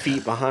 30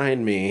 feet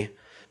behind me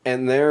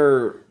and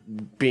they're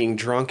being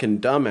drunken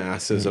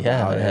dumbasses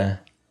about it,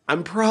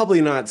 I'm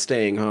probably not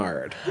staying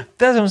hard.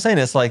 That's what I'm saying.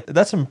 It's like,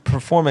 that's some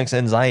performance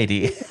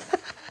anxiety.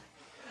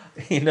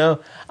 You know,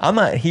 I'm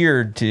not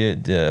here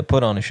to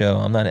put on a show.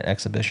 I'm not an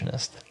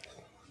exhibitionist.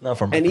 Not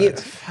for my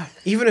friends.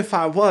 Even if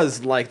I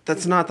was, like,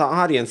 that's not the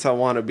audience I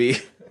want to be.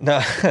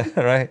 No,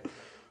 right?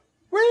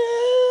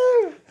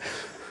 Woo!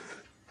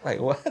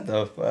 Like, what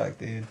the fuck,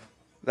 dude?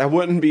 That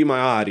wouldn't be my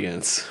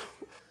audience.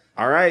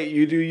 All right,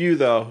 you do you,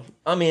 though.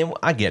 I mean,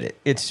 I get it.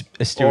 It's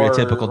a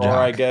stereotypical jock. Or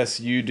I guess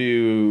you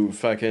do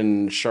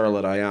fucking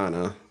Charlotte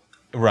Ayana.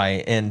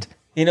 Right, and,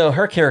 you know,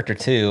 her character,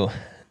 too.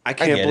 I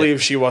can't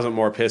believe she wasn't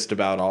more pissed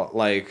about all,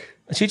 like...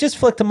 She just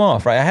flicked him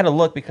off, right? I had to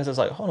look because I was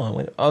like, hold on,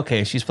 wait.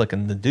 Okay, she's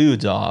flicking the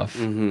dudes off,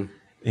 you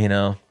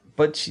know?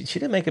 But she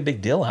didn't make a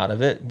big deal out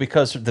of it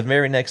because the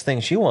very next thing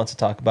she wants to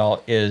talk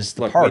about is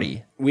the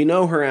party. We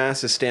know her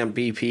ass is stamped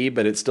BP,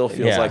 but it still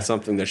feels like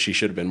something that she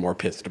should have been more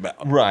pissed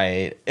about.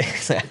 Right,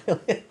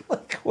 exactly.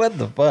 Like, what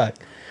the fuck?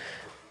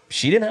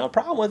 She didn't have a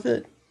problem with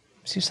it.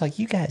 She's like,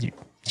 you guys, she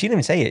didn't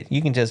even say it.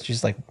 You can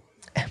just like,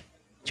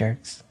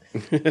 jerks.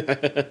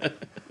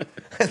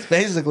 That's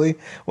basically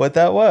what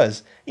that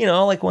was. You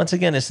know, like, once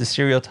again, it's the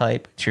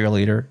stereotype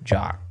cheerleader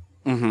jock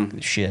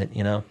shit,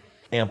 you know,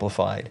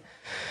 amplified.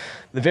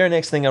 The very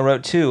next thing I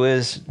wrote too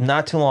is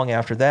not too long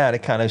after that, it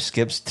kind of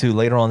skips to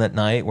later on that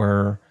night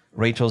where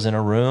Rachel's in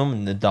her room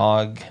and the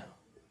dog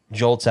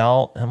jolts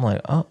out. I'm like,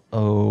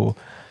 uh-oh.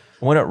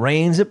 When it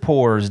rains, it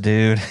pours,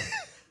 dude.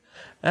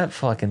 That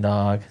fucking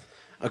dog.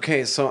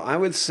 Okay, so I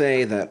would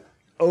say that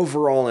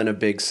overall, in a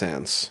big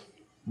sense,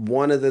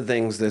 one of the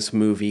things this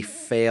movie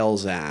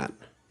fails at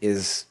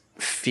is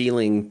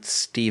feeling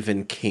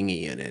Stephen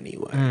King-y in any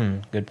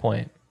way. Good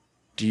point.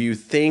 Do you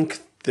think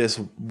this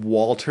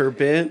Walter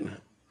bit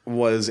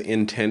was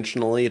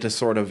intentionally to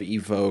sort of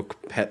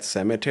evoke Pet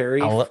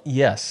Sematary?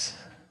 Yes,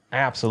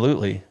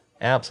 absolutely.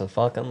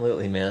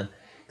 Absolutely, man.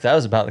 Because that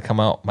was about to come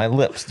out my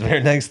lips. The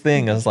very next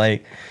thing, I was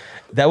like,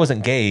 that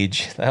wasn't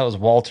Gage. That was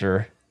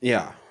Walter.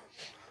 Yeah.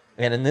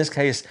 And in this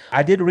case,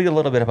 I did read a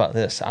little bit about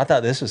this. I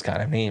thought this was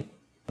kind of neat.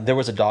 There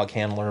was a dog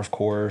handler, of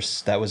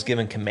course, that was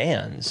given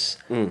commands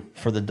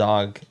for the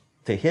dog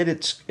to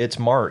hit its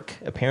mark,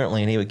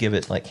 apparently, and he would give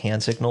it like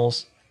hand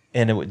signals,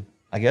 and it would,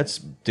 I guess,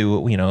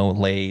 do, you know,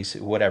 lays,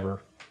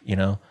 whatever, you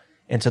know.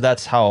 And so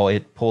that's how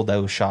it pulled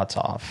those shots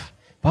off.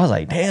 But I was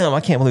like, damn,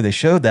 I can't believe they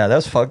showed that. That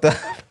was fucked up.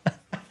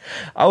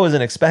 I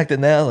wasn't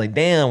expecting that. I was like,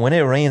 damn, when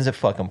it rains, it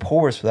fucking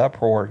pours for that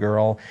poor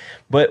girl.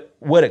 But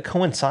what it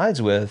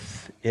coincides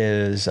with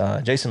is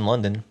Jason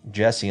London,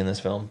 Jesse in this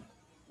film.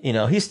 You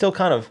know, he's still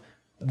kind of,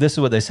 this is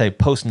what they say,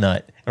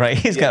 post-nut, right?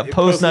 He's got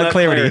post-nut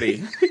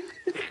clarity.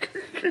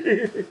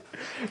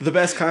 The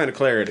best kind of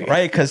clarity.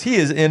 Right, because he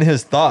is in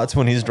his thoughts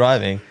when he's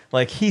driving.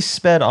 Like, he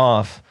sped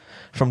off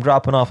from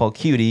dropping off old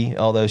cutie,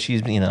 although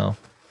she's, you know,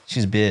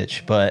 she's a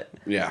bitch. But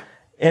yeah.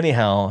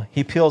 Anyhow,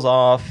 he peels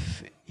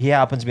off. He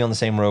happens to be on the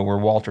same road where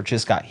Walter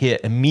just got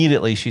hit.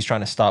 Immediately, she's trying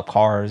to stop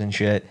cars and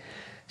shit.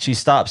 She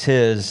stops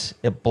his.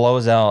 It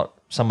blows out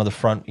some of the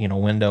front, you know,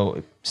 window.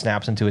 It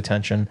snaps into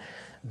attention.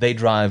 They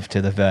drive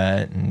to the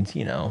vet, and,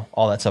 you know,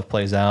 all that stuff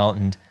plays out.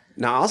 And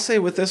now, I'll say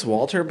with this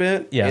Walter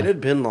bit, it had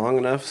been long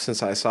enough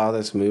since I saw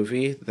this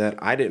movie that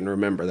I didn't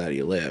remember that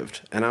he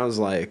lived. And I was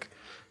like,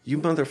 you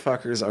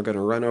motherfuckers are going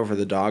to run over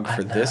the dog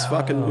for this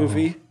fucking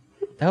movie?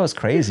 That was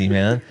crazy,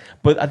 man.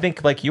 But I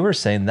think, like you were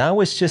saying, that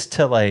was just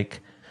to,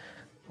 like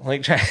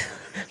try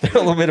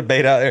throw a little bit of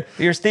bait out there.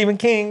 You're Stephen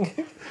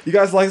King. You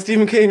guys like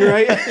Stephen King,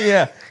 right?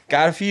 Yeah,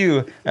 got a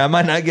few. I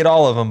might not get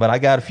all of them, but I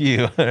got a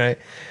few, right?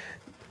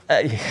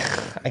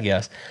 I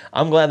guess.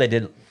 I'm glad they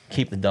did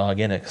keep the dog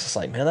in it, because it's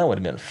like, man, that would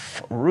have been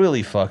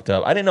really fucked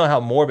up. I didn't know how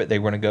morbid they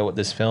were going to go with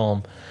this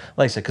film,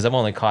 like I said, because I've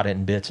only caught it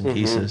in bits and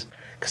pieces.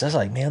 Because I was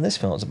like, man, this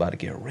film's about to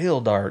get real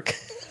dark.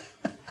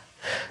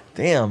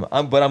 damn.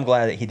 But I'm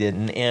glad that he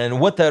didn't. And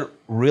what that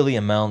really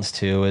amounts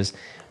to is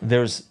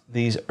there's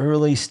these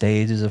early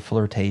stages of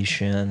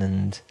flirtation,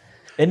 and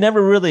it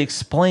never really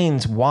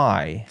explains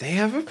why. They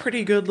have a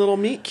pretty good little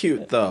meet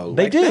cute, though.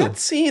 They do. That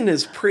scene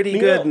is pretty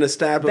good in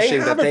establishing they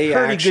have that they a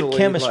pretty actually good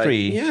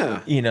chemistry.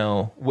 yeah.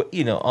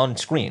 On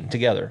screen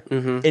together.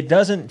 It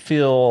doesn't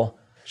feel.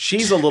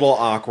 She's a little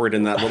awkward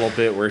in that little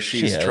bit where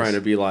she's She is. trying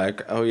to be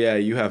like, "Oh yeah,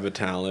 you have a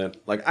talent."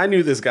 Like I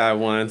knew this guy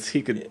once.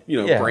 He could,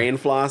 Yeah. brain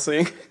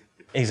flossing.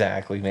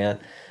 Exactly, man.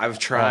 I've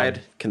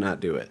tried, cannot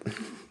do it.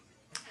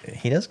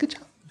 He does a good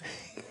job.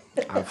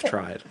 I've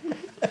tried.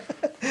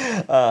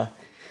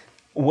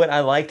 What I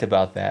liked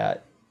about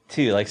that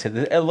too, like I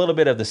said, a little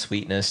bit of the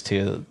sweetness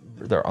to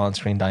their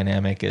on-screen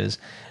dynamic is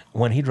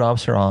when he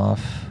drops her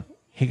off,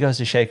 he goes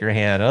to shake her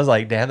hand. I was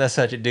like, damn, that's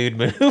such a dude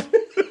move.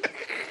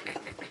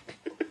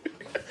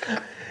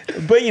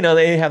 But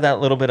they have that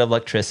little bit of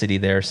electricity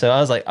there, so I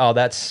was like, oh,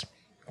 that's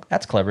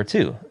clever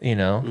too.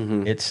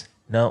 It's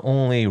not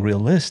only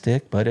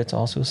realistic, but it's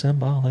also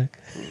symbolic.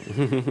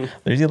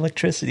 There's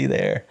electricity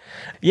there.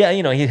 Yeah,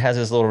 he has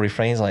his little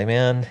refrains like,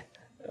 man,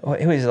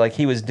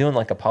 he was doing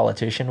like a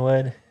politician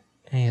would.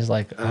 And he's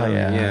like, oh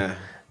yeah,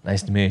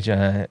 nice to meet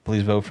you.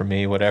 Please vote for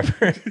me,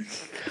 whatever.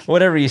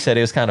 Whatever you said,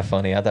 it was kind of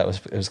funny. I thought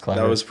it was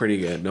clever. That was pretty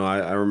good. No,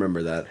 I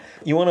remember that.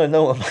 You want to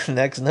know what my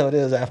next note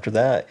is after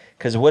that?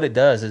 Because what it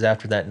does is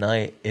after that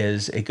night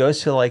is it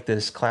goes to like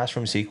this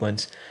classroom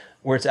sequence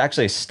where it's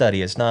actually a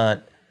study. It's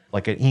not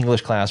like an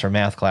English class or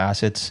math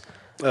class. It's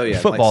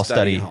football like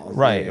study. hall.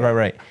 Right, Yeah.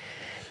 right.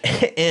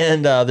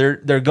 And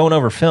they're going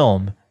over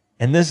film.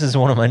 And this is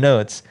one of my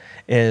notes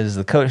is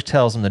the coach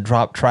tells them to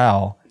drop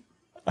trowel.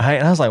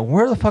 And I was like,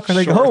 where the fuck are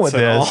they going with Shorts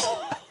and this? all.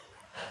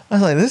 I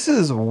was like, this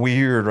is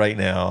weird right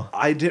now.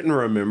 I didn't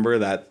remember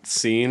that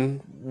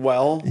scene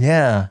well.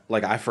 Yeah.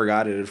 Like I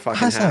forgot it had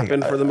fucking I was like,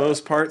 happened for the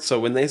most part. So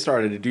when they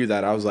started to do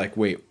that, I was like,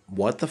 wait,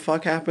 what the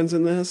fuck happens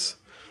in this?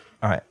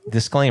 All right.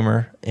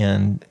 Disclaimer,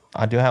 and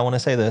I want to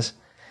say this,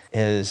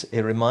 is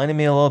it reminded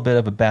me a little bit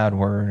of a bad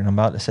word, and I'm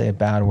about to say a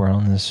bad word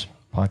on this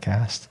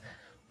podcast.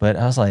 But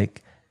I was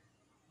like,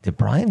 did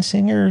Bryan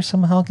Singer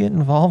somehow get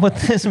involved with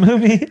this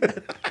movie?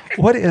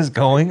 What is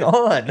going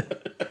on?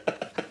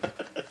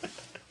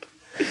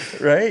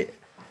 Right?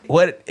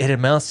 What it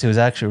amounts to is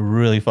actually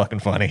really fucking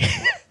funny.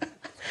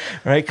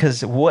 Right?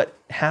 Because what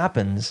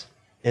happens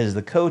is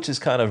the coach is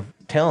kind of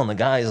telling the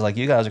guys, like,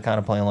 you guys are kind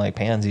of playing like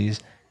pansies,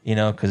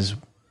 because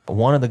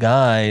one of the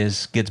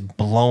guys gets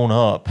blown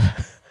up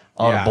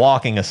on a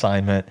blocking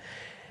assignment.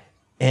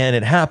 And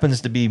it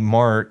happens to be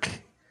Mark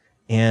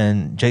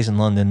and Jason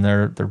London.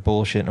 They're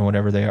bullshitting or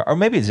whatever they are. Or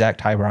maybe Zach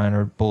Ty Bryan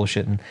are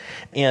bullshitting.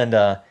 And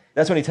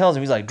that's when he tells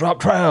him, he's like, drop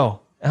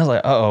trowel. I was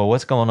like, uh-oh,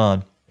 what's going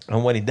on?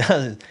 And what he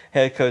does is,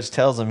 head coach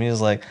tells him, he was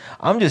like,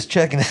 I'm just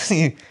checking to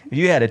see if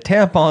you had a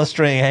tampon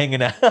string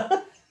hanging out.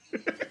 I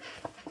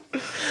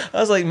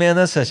was like, man,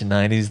 that's such a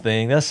 90s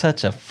thing. That's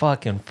such a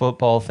fucking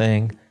football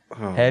thing.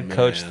 Head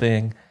coach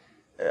thing.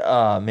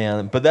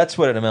 Man. But that's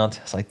what it amounts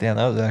to. I was like, damn,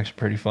 that was actually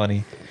pretty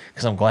funny.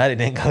 Because I'm glad it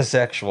didn't go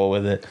sexual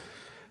with it.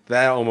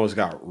 That almost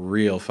got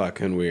real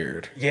fucking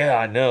weird. Yeah,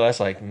 I know.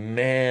 That's like,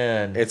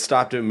 man. It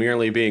stopped it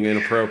merely being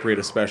inappropriate,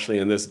 especially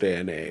in this day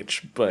and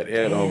age. But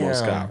it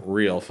almost got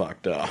real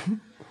fucked up.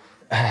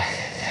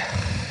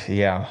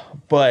 Yeah.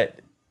 But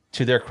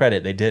to their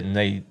credit, they didn't.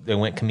 They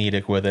went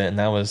comedic with it, and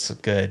that was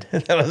good.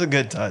 That was a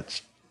good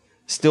touch.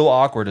 Still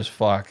awkward as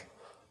fuck.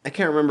 I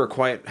can't remember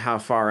quite how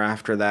far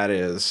after that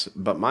is,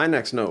 but my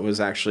next note was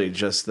actually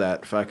just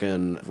that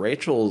fucking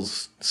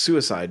Rachel's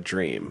suicide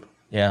dream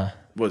Yeah.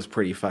 was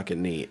pretty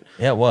fucking neat.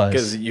 Yeah, it was.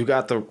 Because you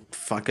got the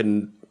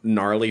fucking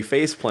gnarly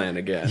face plant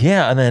again.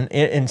 Yeah, and then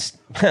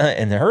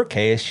in her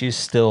case, she's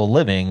still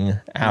living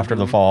after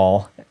the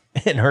fall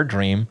in her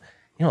dream.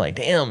 Like,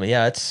 damn,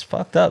 yeah, it's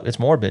fucked up. It's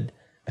morbid.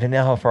 I didn't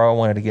know how far I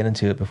wanted to get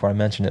into it before I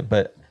mentioned it,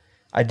 but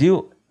I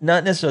do,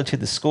 not necessarily to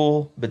the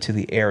school, but to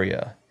the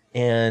area.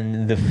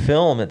 And the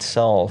film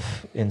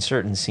itself, in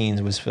certain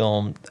scenes, was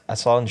filmed, I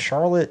saw in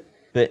Charlotte,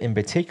 but in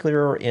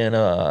particular in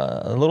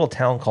a little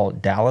town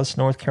called Dallas,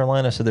 North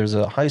Carolina. So there's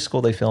a high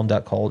school they filmed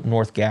at called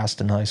North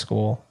Gaston High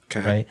School.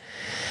 Okay. Right?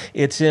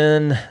 It's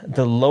in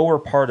the lower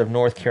part of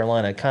North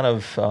Carolina. It kind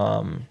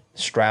of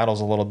straddles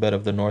a little bit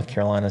of the North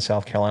Carolina,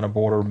 South Carolina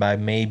border by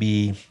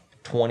maybe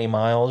 20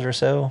 miles or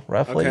so,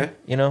 roughly.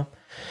 Okay.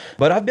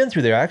 But I've been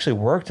through there. I actually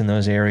worked in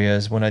those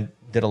areas when I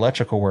did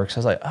electrical work. So I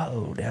was like,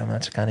 oh, damn,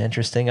 that's kind of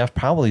interesting. I've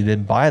probably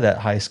been by that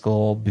high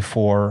school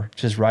before,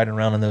 just riding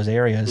around in those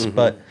areas. Mm-hmm.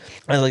 But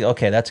I was like,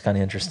 okay, that's kind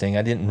of interesting.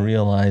 I didn't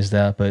realize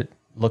that, but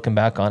looking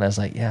back on it, I was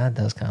like, yeah, it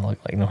does kind of look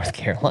like North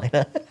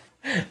Carolina.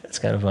 That's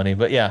kind of funny.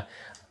 But yeah,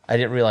 I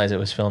didn't realize it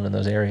was filmed in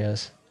those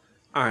areas.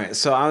 All right,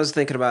 so I was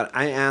thinking about,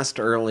 I asked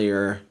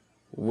earlier,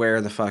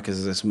 where the fuck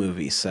is this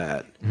movie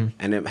set? Mm-hmm.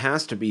 And it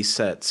has to be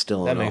set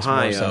still in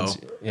Ohio. More sense.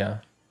 Yeah.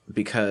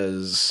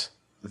 Because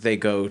they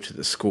go to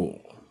the school.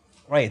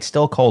 Right, it's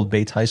still called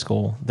Bates High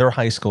School. Their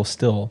high school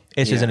still.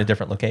 It's just in a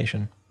different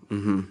location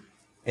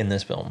in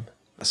this film.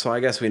 So I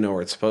guess we know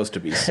where it's supposed to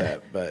be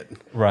set, but...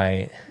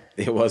 Right.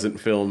 it wasn't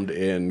filmed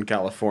in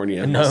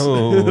California.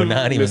 No,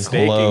 not even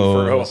mistaking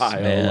close, for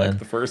Ohio man. like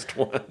the first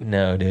one.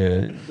 No,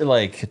 dude.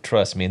 Like,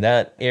 trust me,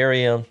 that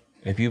area,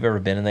 if you've ever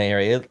been in that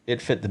area,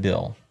 it fit the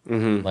bill.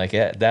 Like,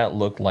 that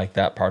looked like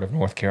that part of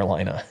North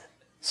Carolina.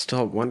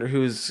 Still wonder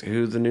who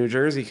the New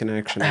Jersey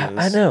connection is.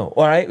 I know.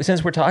 All right,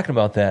 since we're talking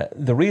about that,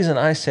 the reason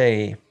I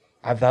say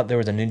I thought there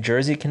was a New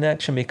Jersey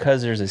connection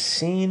because there's a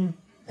scene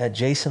that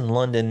Jason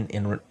London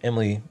and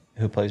Emily,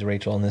 who plays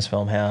Rachel in this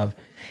film, have.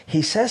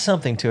 He says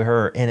something to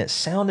her, and it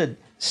sounded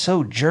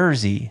so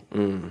Jersey.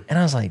 And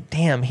I was like,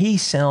 damn, he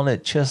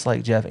sounded just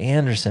like Jeff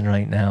Anderson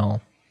right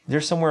now.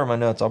 There's somewhere in my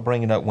notes. I'll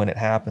bring it up when it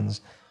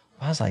happens.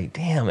 I was like,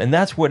 damn. And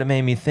that's what it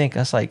made me think. I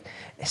was like,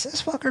 is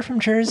this fucker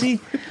from Jersey?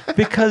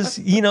 Because,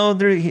 you know,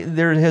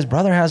 his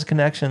brother has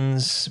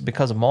connections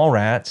because of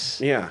Mallrats.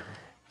 Yeah.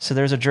 So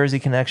there's a Jersey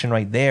connection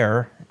right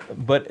there.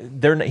 But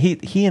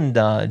he and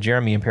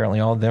Jeremy, apparently,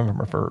 all of them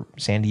are for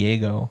San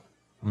Diego,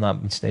 if I'm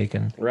not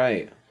mistaken.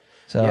 Right.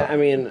 So Yeah, I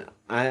mean,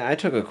 I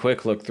took a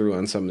quick look through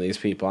on some of these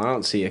people. I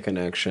don't see a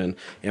connection.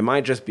 It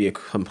might just be a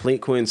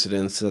complete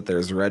coincidence that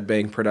there's Red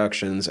Bank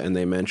Productions and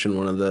they mention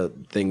one of the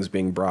things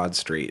being Broad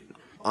Street.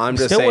 I'm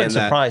just Still saying wouldn't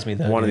that surprise me,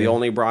 though, one of the dude.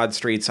 only Broad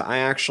Streets I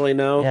actually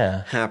know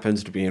Yeah.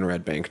 happens to be in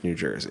Red Bank, New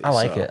Jersey. I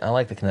like it. I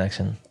like the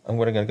connection. I'm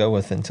going to go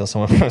with it until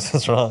someone proves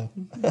us wrong.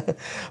 But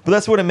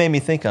that's what it made me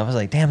think of. I was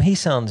like, damn, he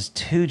sounds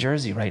too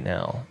Jersey right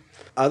now.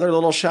 Other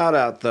little shout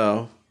out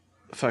though,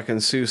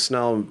 fucking Sue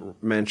Snell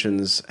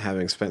mentions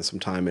having spent some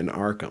time in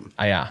Arkham.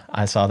 Yeah,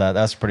 I saw that.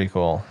 That's pretty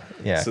cool.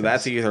 Yeah. So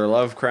that's either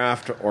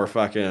Lovecraft or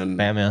fucking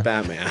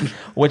Batman.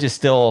 Which is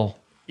still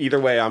Either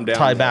way, I'm down.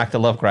 tied back to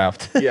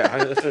Lovecraft.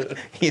 Yeah.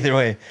 Either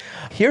way.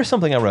 Here's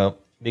something I wrote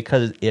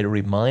because it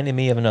reminded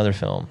me of another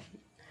film.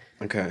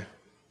 Okay.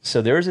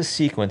 So there's a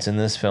sequence in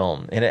this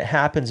film, and it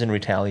happens in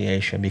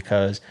retaliation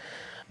because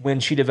when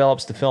she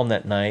develops the film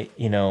that night,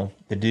 you know,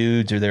 the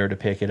dudes are there to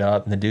pick it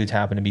up, and the dudes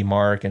happen to be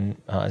Mark and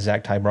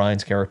Zach Ty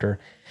Bryan's character.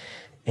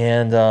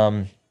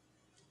 And,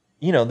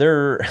 you know,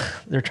 they're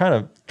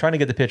trying to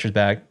get the pictures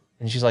back,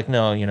 and she's like,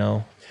 no, you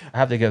know, I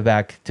have to give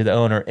back to the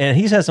owner. And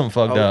he says something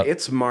fucked up.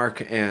 It's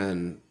Mark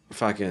and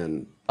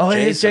fucking Oh,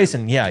 Jason. it is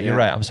Jason. Yeah, you're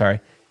right. I'm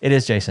sorry. It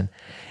is Jason.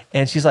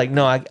 And she's like,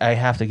 no, I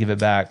have to give it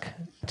back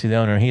to the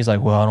owner. And he's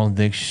like, well, I don't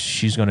think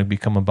she's going to be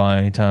coming by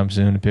anytime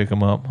soon to pick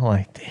him up. I'm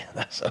like, damn,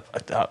 that's so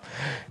fucked up.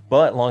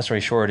 But long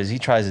story short is he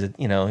tries to,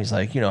 you know, he's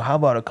like, you know, how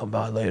about I come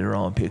by later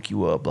on, pick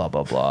you up, blah,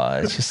 blah, blah.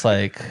 It's just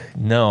like,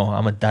 no,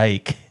 I'm a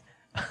dyke.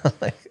 I'm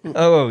like,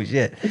 oh,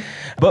 shit.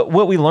 But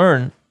what we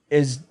learn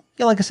is,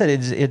 you know, like I said,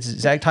 it's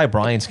Zach Ty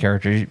Bryan's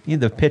character.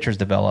 The picture's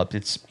developed.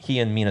 It's he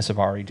and Mina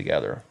Savari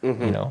together. You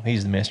know,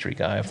 he's the mystery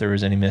guy, if there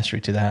is any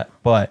mystery to that.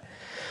 But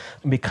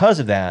because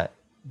of that,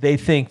 they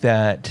think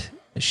that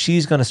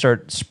she's going to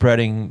start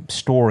spreading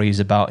stories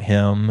about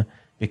him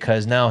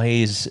because now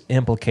he's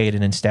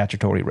implicated in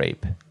statutory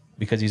rape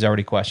because he's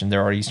already questioned.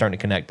 They're already starting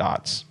to connect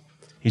dots.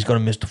 He's going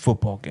to miss the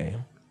football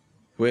game.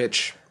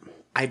 Which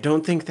I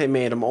don't think they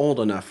made him old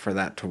enough for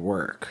that to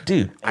work.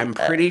 Dude. I'm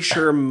pretty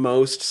sure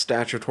most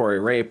statutory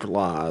rape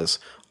laws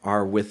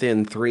are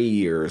within 3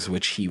 years,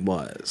 which he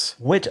was.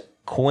 Which,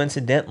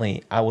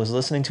 coincidentally, I was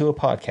listening to a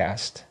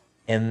podcast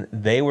and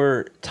they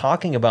were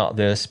talking about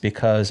this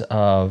because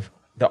of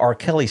the R.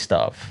 Kelly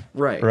stuff.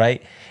 Right.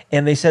 Right.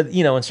 And they said,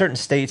 you know, in certain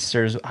states,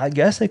 I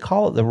guess they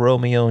call it the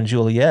Romeo and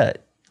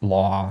Juliet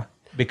law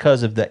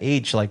because of the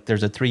age, like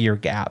there's a 3-year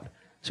gap.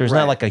 So there's Right.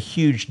 not like a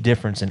huge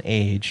difference in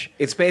age.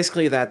 It's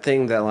basically that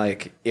thing that,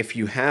 like, if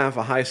you have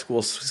a high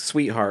school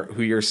sweetheart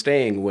who you're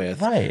staying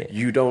with, Right.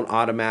 you don't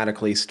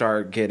automatically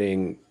start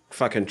getting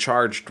fucking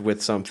charged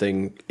with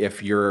something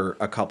if you're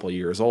a couple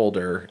years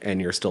older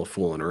and you're still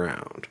fooling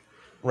around.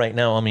 Right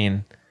now, I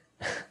mean,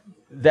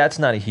 that's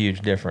not a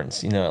huge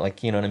difference. You know,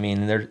 like, you know what I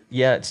mean?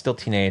 It's still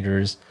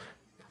teenagers.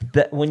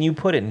 That when you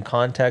put it in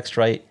context,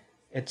 right,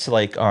 it's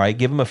like, all right,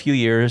 give them a few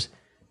years,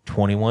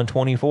 21,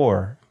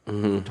 24.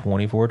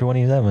 24,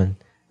 27.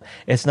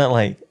 It's not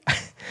like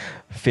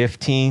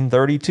 15,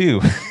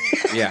 32.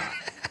 Yeah.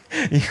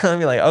 You gotta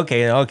be like,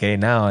 okay,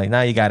 now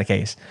you got a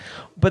case.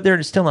 But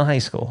they're still in high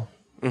school.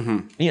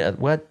 Yeah,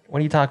 what are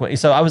you talking about?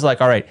 So I was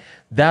like, all right,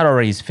 that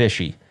already is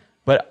fishy.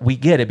 But we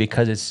get it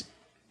because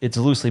it's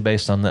loosely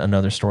based on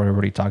another story we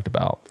already talked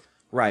about.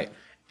 Right.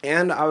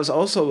 And I was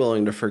also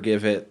willing to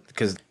forgive it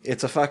because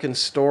it's a fucking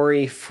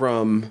story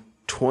from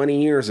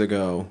 20 years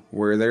ago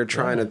where they're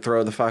trying to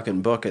throw the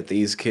fucking book at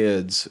these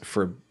kids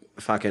for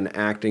fucking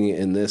acting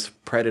in this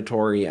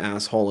predatory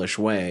asshole-ish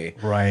way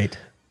Right.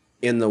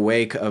 in the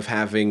wake of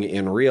having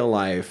in real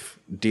life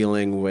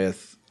dealing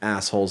with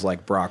assholes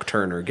like Brock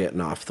Turner getting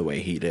off the way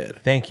he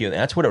did. Thank you.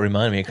 That's what it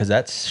reminded me because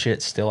that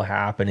shit's still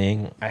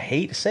happening. I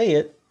hate to say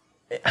it.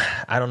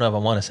 I don't know if I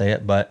want to say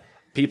it, but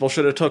People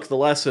should have took the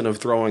lesson of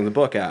throwing the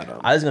book at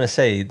them. I was going to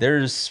say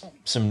there's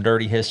some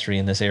dirty history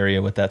in this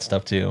area with that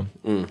stuff too.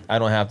 I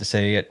don't have to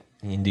say it.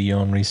 You can do your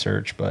own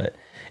research, but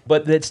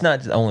it's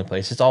not the only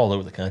place. It's all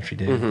over the country,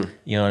 dude.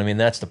 You know what I mean?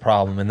 That's the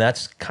problem, and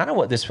that's kind of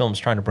what this film's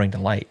trying to bring to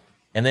light.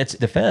 And its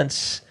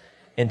defense,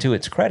 and to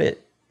its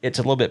credit, it's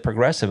a little bit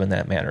progressive in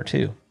that manner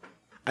too.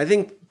 I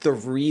think the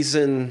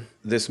reason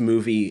this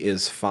movie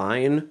is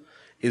fine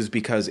is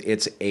because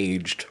it's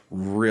aged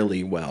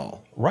really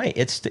well. Right.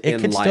 It in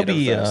could light still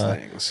be of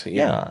those things.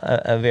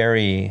 a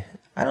very,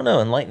 I don't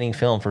know, enlightening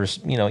film for,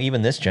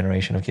 even this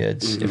generation of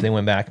kids. If they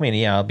went back, I mean,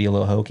 yeah, it'll be a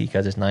little hokey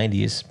because it's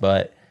 90s,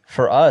 but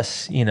for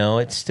us,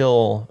 it's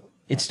still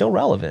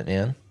relevant,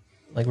 man.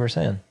 Like we were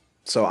saying.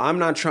 So I'm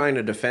not trying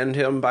to defend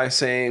him by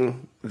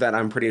saying that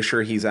I'm pretty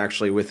sure he's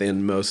actually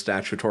within most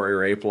statutory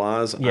rape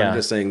laws. Yeah. I'm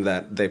just saying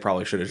that they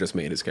probably should have just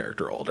made his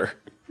character older.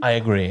 I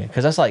agree,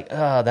 because that's like,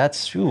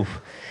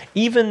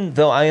 even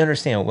though I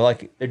understand, well,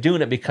 like they're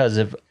doing it because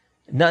of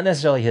not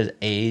necessarily his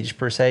age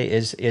per se,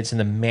 it's in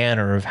the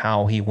manner of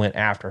how he went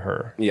after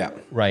her. Yeah.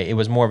 Right. It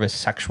was more of a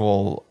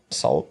sexual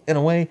assault in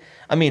a way.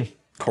 I mean,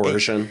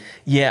 Coercion.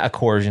 a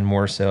coercion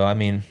more so. I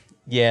mean,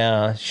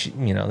 yeah,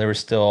 there was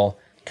still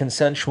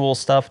consensual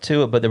stuff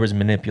to it, but there was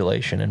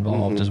manipulation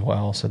involved as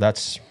well. So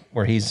that's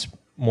where he's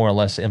more or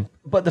less in.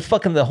 But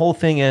the whole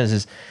thing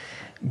is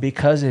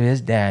because of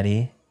his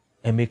daddy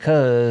and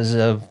because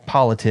of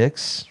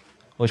politics,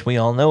 which we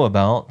all know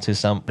about to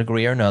some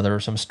degree or another,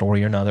 some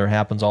story or another,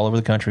 happens all over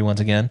the country once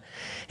again,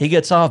 he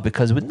gets off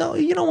because, no,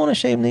 you don't want to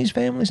shame these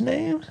families'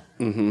 names.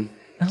 Mm-hmm.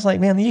 I was like,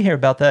 man, you hear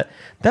about that.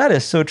 That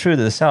is so true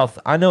to the South.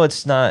 I know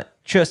it's not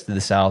just to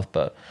the South,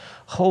 but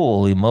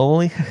holy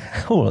moly,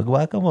 holy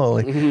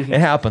guacamole. It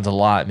happens a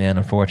lot, man,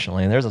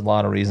 unfortunately. And there's a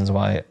lot of reasons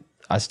why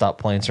I stopped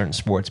playing certain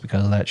sports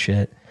because of that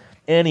shit.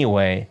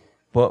 Anyway,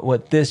 but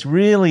what this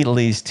really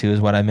leads to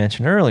is what I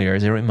mentioned earlier,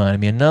 is it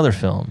reminded me of another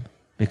film.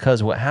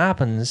 Because what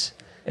happens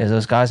is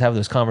those guys have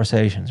those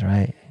conversations,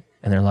 right?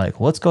 And they're like,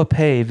 let's go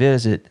pay a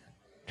visit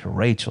to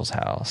Rachel's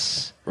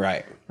house.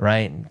 Right.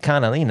 Right? And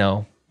kind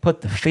of,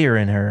 put the fear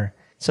in her.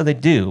 So they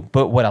do.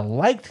 But what I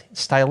liked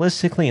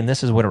stylistically, and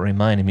this is what it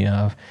reminded me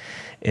of,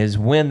 is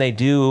when they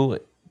do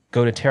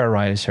go to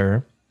terrorize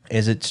her,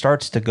 is it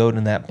starts to go to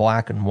that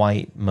black and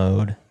white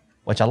mode,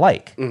 which I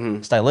like.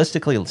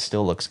 Stylistically, it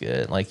still looks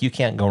good. Like, you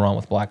can't go wrong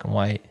with black and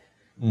white.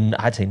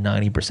 I'd say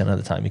 90% of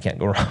the time you can't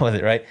go wrong with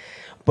it, right?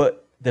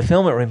 But the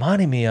film it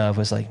reminded me of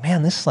was like,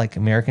 man, this is like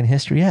American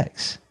History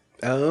X.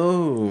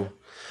 Oh.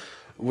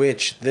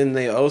 Which then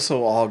they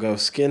also all go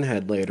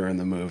skinhead later in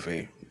the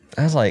movie.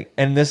 I was like,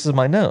 and this is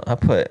my note. I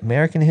put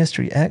American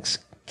History X,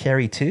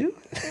 Carrie 2.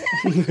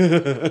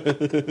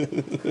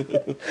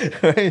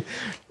 Right?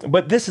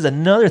 But this is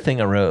another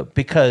thing I wrote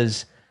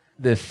because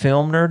the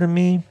film nerd in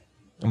me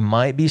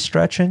might be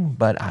stretching,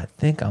 but I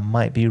think I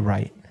might be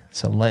right.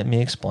 So let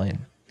me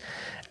explain.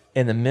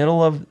 In the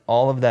middle of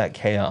all of that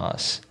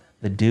chaos,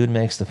 the dude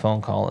makes the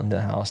phone call in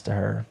the house to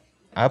her.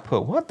 I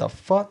put, what the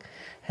fuck?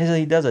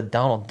 He does a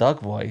Donald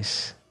Duck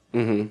voice.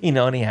 Mm-hmm.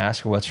 And he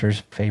asks her what's her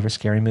favorite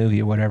scary movie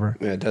or whatever.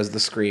 Yeah, it does the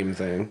scream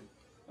thing.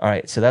 All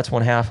right, so that's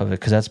one half of it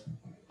because that's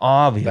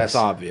obvious. That's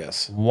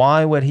obvious.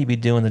 Why would he be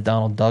doing the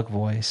Donald Duck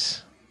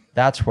voice?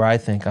 That's where I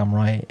think I'm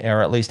right,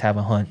 or at least have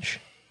a hunch.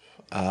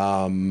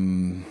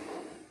 Because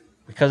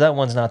that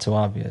one's not so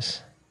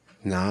obvious.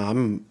 Nah,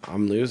 I'm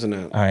losing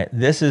it. All right,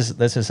 this is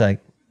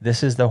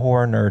the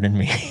horror nerd in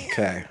me.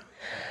 Okay.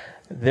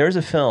 There's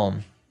a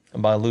film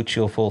by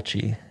Lucio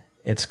Fulci.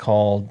 It's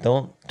called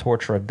Don't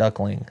Torture a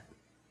Duckling.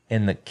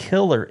 And the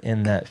killer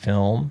in that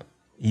film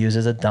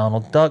uses a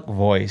Donald Duck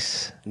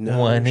voice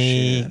when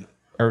he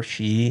or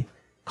she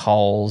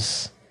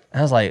calls.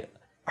 I was like,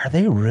 are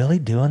they really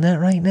doing that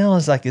right now?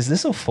 It's like, is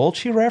this a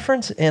Fulci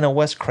reference and a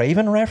Wes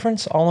Craven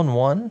reference all in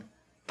one?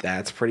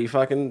 That's pretty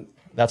fucking...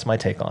 That's my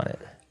take on it.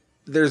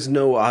 There's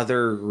no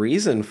other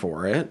reason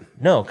for it.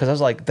 No, because I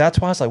was like, that's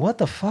why I was like, what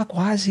the fuck?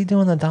 Why is he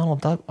doing the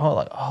Donald Duck? Oh,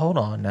 like, hold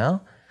on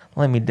now.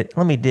 Let me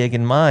dig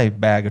in my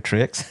bag of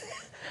tricks,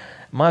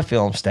 my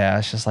film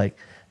stash. It's like,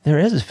 there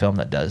is a film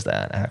that does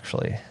that,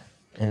 actually,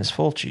 and it's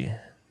Fulci.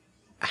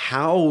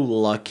 How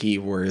lucky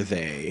were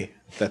they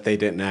that they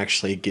didn't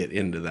actually get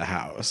into the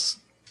house?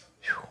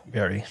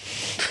 Very.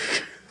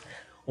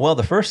 Well,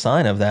 the first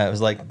sign of that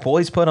was like,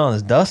 boys put on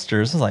his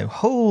dusters. I was like,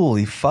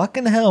 holy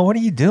fucking hell, what are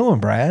you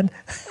doing, Brad?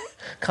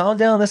 Calm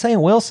down, this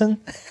ain't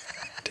Wilson.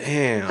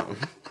 Damn.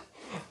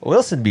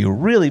 Wilson'd be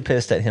really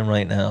pissed at him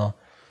right now.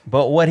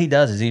 But what he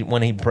does is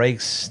when he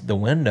breaks the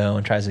window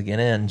and tries to get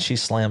in, she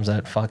slams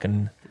that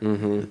fucking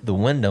the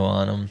window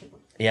on him.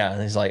 Yeah,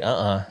 and he's like,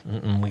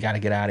 we got to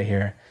get out of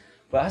here.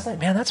 But I was like,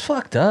 man, that's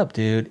fucked up,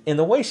 dude. And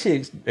the way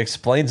she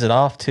explains it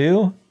off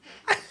too,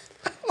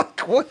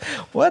 like,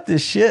 what the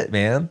shit,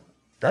 man?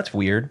 That's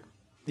weird.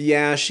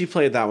 Yeah, she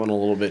played that one a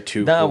little bit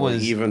too cool,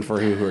 even for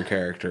who her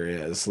character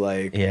is.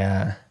 Like,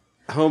 yeah,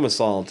 home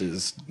assault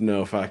is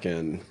no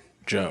fucking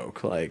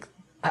joke. Like,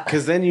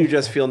 because then you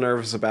just feel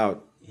nervous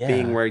about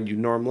being where you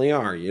normally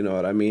are. You know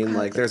what I mean?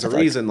 Like, there's a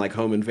reason like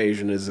home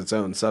invasion is its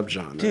own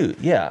subgenre. Dude,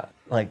 yeah.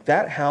 Like,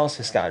 that house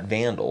has got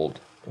vandaled,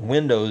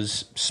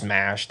 windows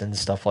smashed and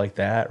stuff like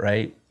that,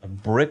 right? A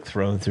brick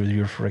thrown through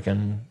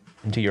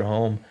into your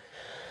home.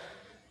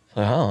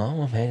 So, I'm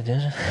gonna pay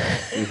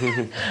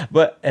attention.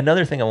 But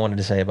another thing I wanted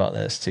to say about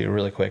this too,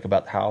 really quick,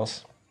 about the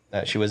house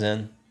that she was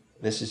in.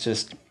 This is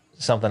just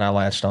something I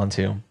latched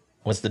onto.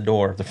 Was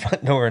the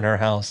front door in her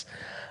house.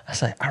 I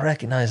was like, I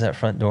recognize that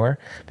front door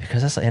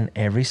because that's in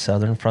every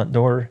Southern front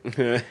door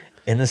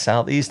in the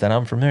Southeast that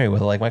I'm familiar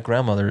with. Like my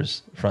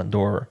grandmother's front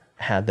door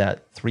had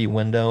that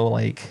 3-window,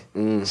 like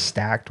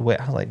stacked way.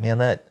 I was like, man,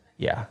 that,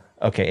 yeah.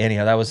 Okay.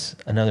 Anyhow, that was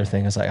another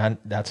thing. It's like,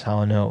 that's how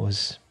I know it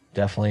was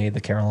definitely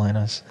the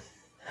Carolinas.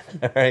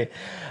 All right.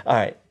 All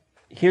right.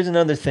 Here's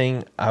another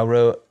thing I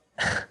wrote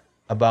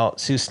about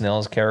Sue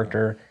Snell's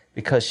character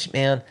because,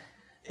 man,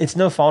 it's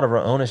no fault of her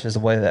own. It's just the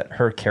way that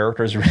her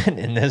character is written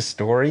in this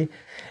story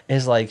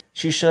is like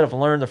she should have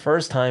learned the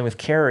first time with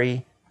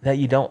Carrie that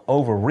you don't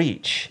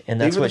overreach.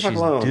 And that's what she's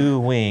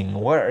doing.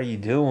 What are you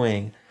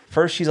doing?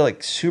 First, she's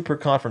like super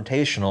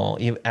confrontational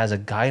even as a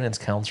guidance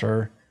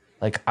counselor.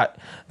 Like,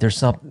 there's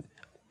something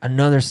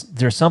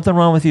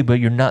wrong with you, but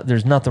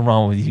there's nothing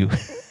wrong with you.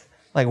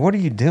 Like, what are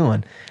you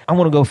doing? I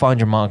want to go find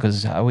your mom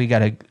because we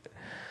gotta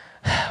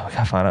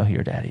find out who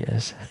your daddy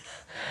is.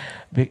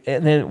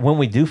 And then when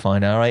we do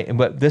find out, right?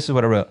 But this is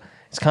what I wrote.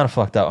 It's kind of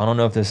fucked up. I don't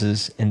know if this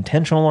is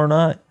intentional or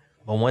not.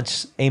 But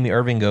once Amy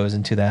Irving goes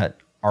into that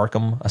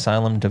Arkham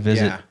Asylum to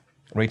visit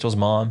Rachel's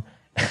mom,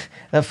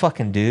 that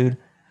fucking dude.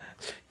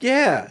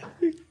 Yeah.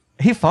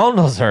 He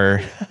fondles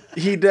her.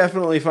 He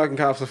definitely fucking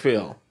cops a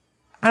feel.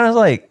 I was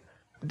like,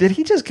 did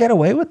he just get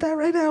away with that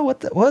right now?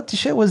 What the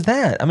shit was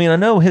that? I mean, I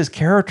know his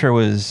character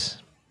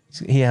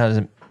he has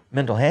a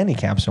mental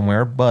handicap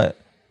somewhere, but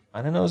I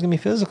didn't know it was going to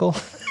be physical.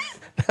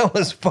 That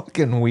was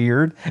fucking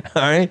weird.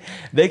 All right.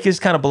 They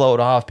just kind of blow it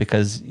off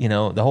because, you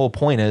know, the whole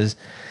point is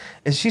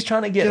she's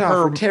trying to get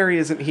her. Terry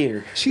isn't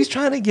here. She's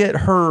trying to get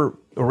her,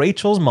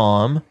 Rachel's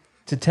mom,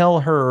 to tell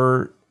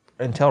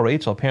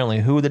Rachel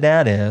apparently who the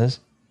dad is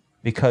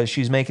because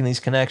she's making these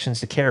connections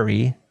to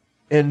Carrie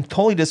and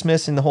totally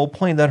dismissing the whole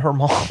point that her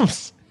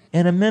mom's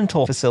in a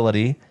mental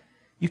facility.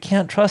 You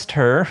can't trust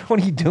her. What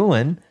are you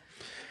doing?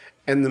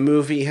 And the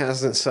movie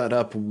hasn't set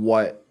up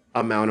what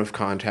amount of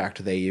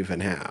contact they even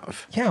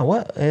have. Yeah,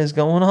 what is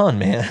going on,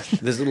 man?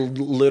 This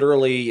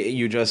literally,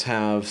 you just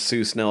have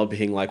Sue Snell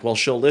being like, well,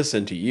 she'll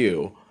listen to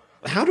you.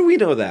 How do we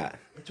know that?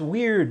 It's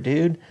weird,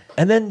 dude.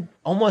 And then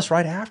almost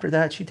right after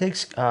that, she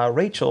takes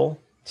Rachel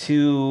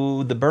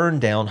to the burned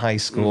down high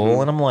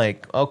school. And I'm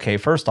like, okay,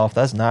 first off,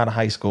 that's not a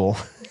high school.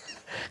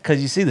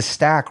 Because you see the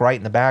stack right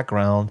in the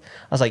background.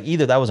 I was like,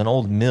 either that was an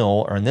old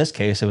mill, or in this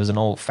case, it was an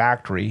old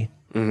factory,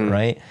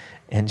 right?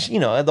 And,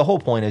 the whole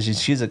point is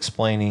she's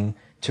explaining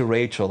to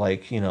Rachel,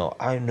 like,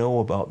 I know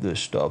about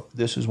this stuff.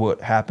 This is what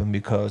happened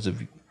because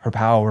of her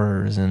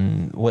powers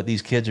and what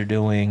these kids are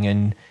doing.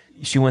 And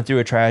she went through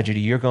a tragedy.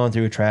 You're going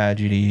through a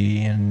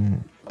tragedy.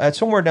 And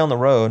somewhere down the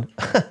road,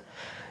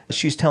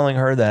 she's telling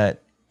her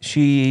that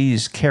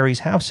she's Carrie's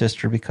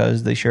half-sister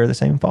because they share the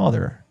same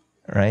father,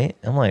 right?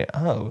 I'm like,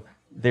 oh,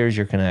 there's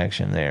your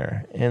connection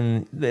there.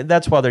 And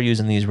that's why they're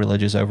using these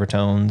religious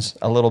overtones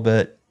a little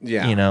bit,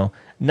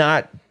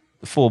 not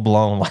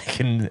full-blown like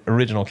in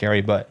original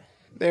Carrie, but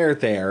they're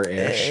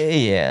there-ish.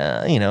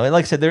 Yeah,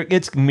 like I said,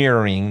 it's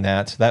mirroring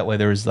that. So that way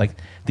there's like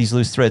these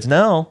loose threads.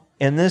 No,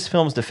 in this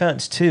film's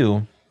defense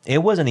too, it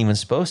wasn't even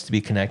supposed to be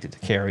connected to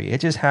Carrie.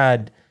 It just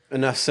had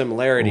enough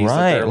similarities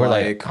that they're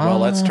like, well,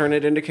 let's turn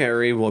it into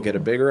Carrie. We'll get a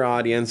bigger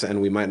audience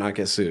and we might not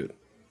get sued.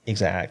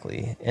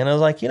 Exactly. And I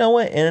was like, you know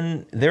what?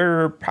 And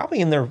they're probably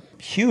in their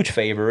huge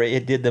favor.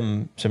 It did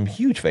them some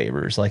huge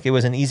favors. Like it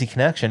was an easy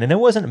connection and it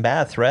wasn't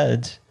bad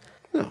threads.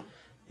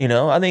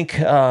 No. I think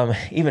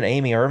even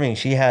Amy Irving,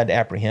 she had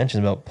apprehensions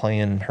about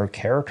playing her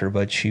character,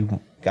 but she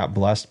got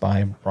blessed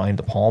by Brian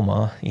De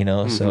Palma,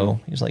 so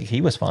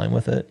he was fine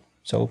with it.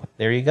 So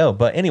there you go.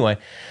 But anyway,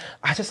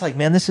 I just like,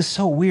 man, this is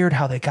so weird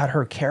how they got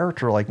her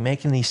character like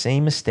making these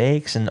same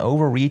mistakes and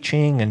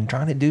overreaching and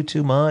trying to do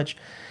too much.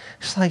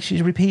 It's like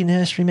she's repeating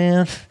history,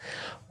 man.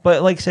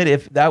 But like I said,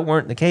 if that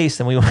weren't the case,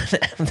 then we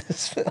wouldn't have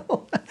this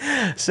film.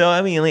 So,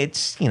 I mean,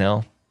 it's,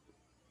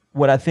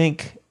 what I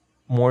think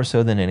more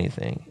so than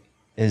anything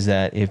is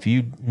that if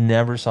you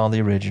never saw the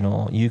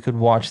original, you could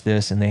watch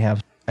this and they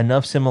have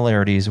enough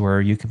similarities where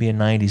you could be a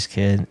 90s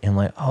kid and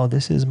like, oh,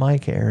 this is my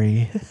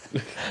Carrie.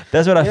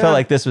 That's what I felt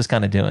like this was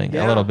kind of doing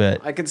a little bit.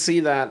 I could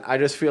see that. I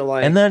just feel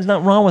like... And there's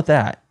nothing wrong with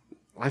that.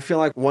 I feel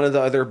like one of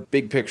the other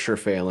big picture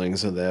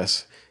failings of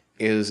this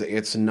is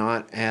it's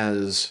not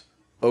as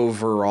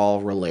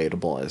overall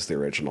relatable as the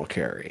original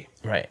Carrie.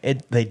 Right.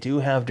 They do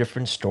have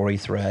different story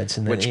threads.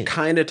 And which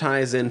kind of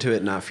ties into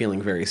it not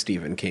feeling very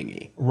Stephen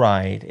King-y.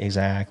 Right,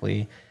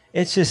 exactly.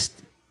 It's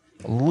just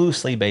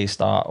loosely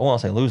based off... Well, I'll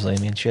say loosely. I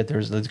mean, shit,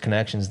 there's the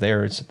connections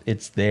there.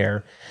 It's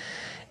there.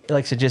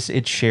 Like I said,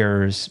 it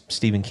shares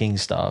Stephen King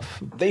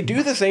stuff. They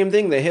do the same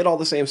thing. They hit all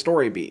the same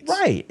story beats.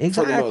 Right,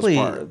 exactly.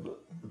 For the most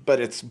part. But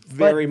it's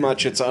very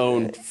much its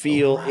own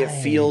feel. Right. It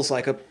feels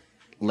like a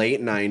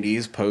late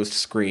 90s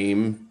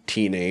post-Scream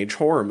teenage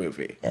horror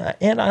movie.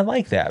 And I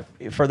like that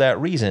for that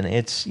reason.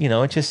 It's,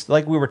 it's just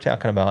like we were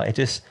talking about. It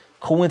just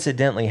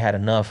coincidentally had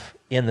enough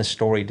in the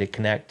story to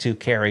connect to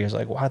Carrie. I was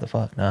like, why the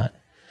fuck not?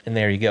 And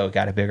there you go.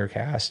 Got a bigger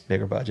cast,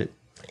 bigger budget.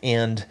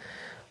 And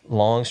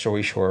long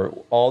story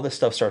short, all this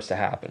stuff starts to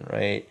happen,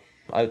 right?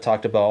 I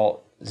talked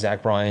about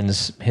Zach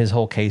Bryan's his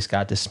whole case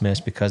got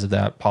dismissed because of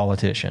that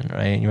politician,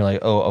 right? And you're like,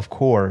 oh, of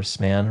course,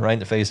 man, right in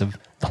the face of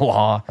the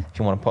law, if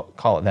you want to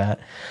call it that.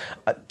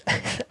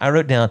 I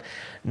wrote down,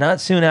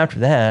 not soon after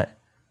that,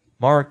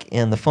 Mark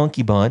and the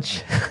Funky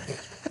Bunch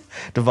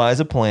devise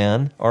a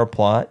plan or a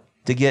plot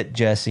to get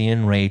Jesse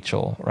and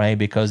Rachel, right?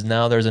 Because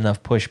now there's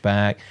enough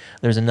pushback.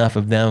 There's enough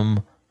of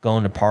them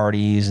going to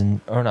parties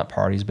or not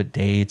parties, but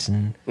dates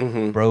and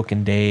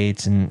broken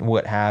dates and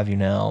what have you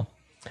now.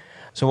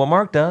 So what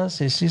Mark does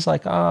is he's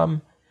like,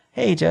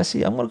 hey,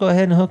 Jesse, I'm going to go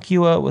ahead and hook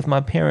you up with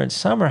my parents'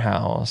 summer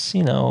house.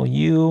 You know,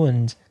 you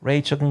and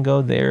Rachel can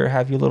go there,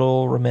 have your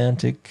little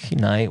romantic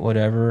night,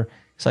 whatever.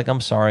 He's like, I'm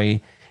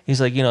sorry.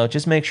 He's like,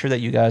 just make sure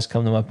that you guys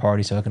come to my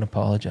party so I can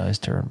apologize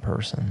to her in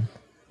person.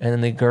 And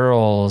then the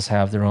girls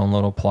have their own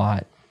little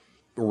plot.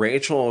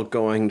 Rachel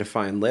going to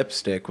find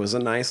lipstick was a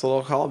nice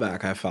little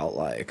callback, I felt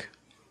like.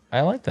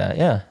 I like that,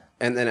 yeah.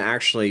 And then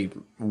actually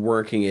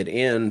working it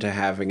into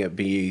having it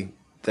be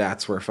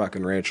that's where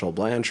fucking Rachel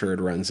Blanchard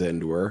runs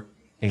into her.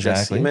 Exactly.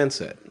 Just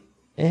cements it.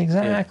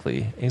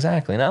 Exactly.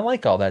 And I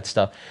like all that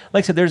stuff.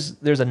 Like I said,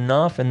 there's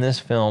enough in this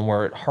film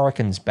where it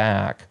harkens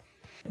back.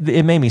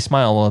 It made me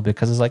smile a little bit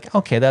because it's like,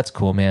 okay, that's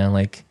cool, man.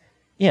 Like,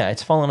 yeah,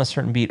 it's following a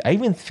certain beat. I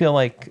even feel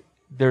like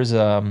there's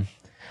I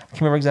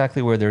can't remember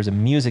exactly where there's a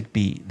music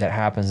beat that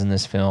happens in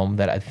this film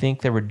that I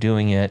think they were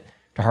doing it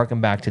to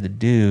harken back to the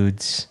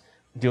dudes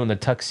doing the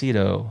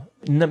tuxedo.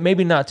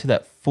 Maybe not to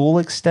that full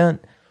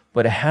extent,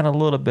 but it had a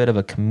little bit of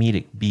a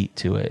comedic beat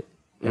to it.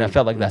 And I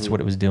felt like that's what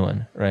it was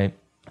doing, right?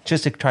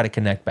 Just to try to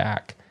connect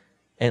back.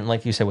 And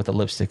like you said with the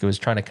lipstick, it was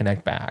trying to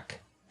connect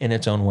back in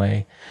its own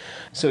way.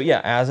 So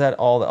yeah, as that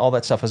all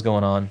that stuff is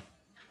going on,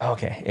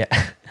 okay,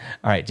 yeah.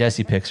 All right,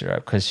 Jesse picks her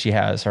up because she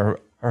has her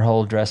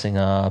whole dressing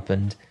up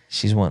and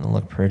she's wanting to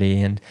look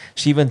pretty. And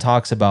she even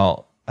talks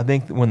about, I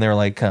think when they're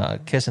like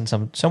kissing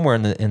somewhere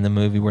in the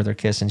movie where they're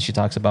kissing, she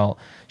talks about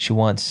she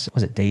wants,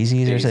 was it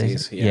daisies or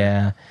something?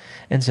 Yeah.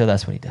 And so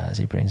that's what he does.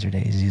 He brings her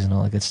daisies and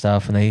all that good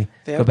stuff. And they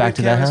go back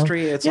to that house.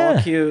 It's all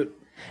cute.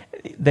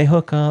 They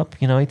hook up.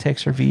 He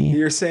takes her V.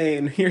 You're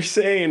sane.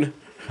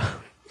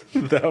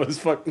 That was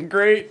fucking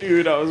great,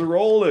 dude. I was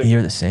rolling.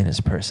 You're the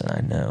sanest person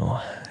I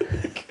know.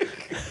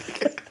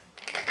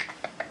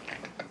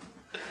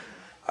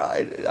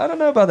 I don't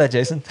know about that,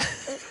 Jason.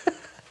 I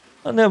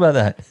don't know about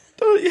that.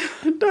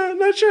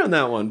 Not sure on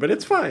that one, but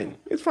it's fine.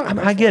 It's fine.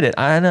 I get it.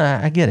 I know.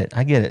 I get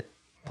it.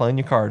 Playing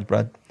your cards,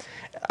 bud.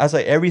 I was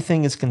like,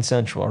 everything is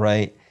consensual,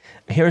 right?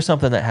 Here's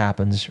something that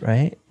happens,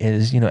 right?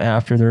 Is,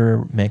 after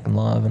they're making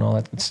love and all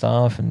that good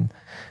stuff, and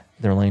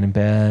they're laying in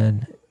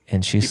bed,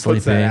 and she's sleeping. He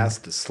puts that ass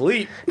to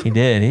sleep. He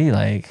did.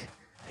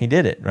 He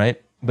did it,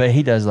 right? But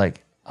he does I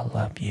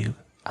love you,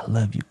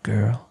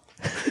 girl.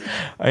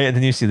 And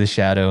then you see the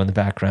shadow in the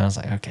background. It's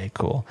like, okay,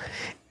 cool.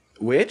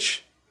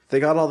 Which they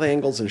got all the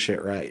angles and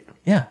shit right.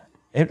 Yeah,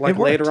 it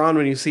later on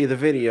when you see the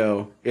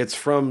video, it's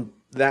from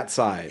that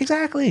side.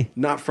 Exactly.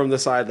 Not from the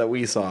side that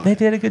we saw. They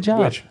did a good job.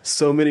 Which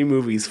so many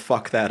movies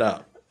fuck that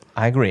up.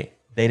 I agree.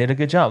 They did a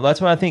good job.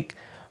 That's why I think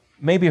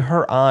maybe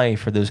her eye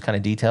for those kind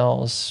of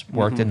details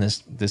worked in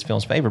this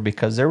film's favor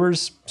because there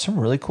was some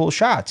really cool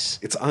shots.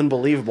 It's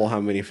unbelievable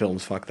how many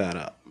films fuck that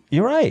up.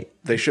 You're right.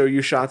 They show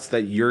you shots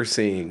that you're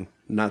seeing,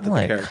 not that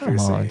the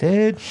character's seeing. Come on,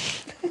 dude.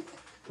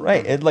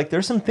 Right.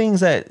 There's some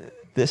things that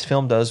this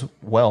film does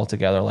well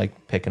together,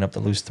 like picking up the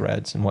loose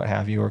threads and what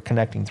have you, or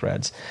connecting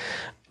threads.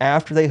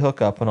 After they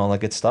hook up and all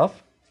that good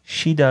stuff,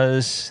 she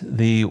does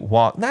the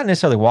walk, not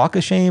necessarily walk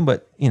of shame,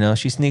 but,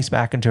 she sneaks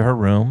back into her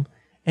room,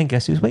 and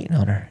guess who's waiting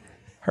on her?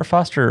 Her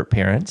foster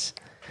parents.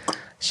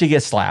 She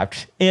gets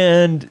slapped.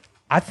 And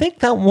I think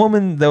that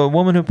woman, the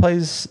woman who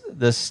plays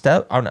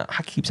the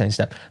I keep saying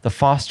the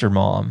foster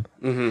mom,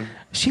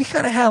 she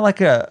kind of had like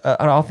an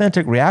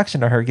authentic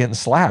reaction to her getting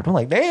slapped. I'm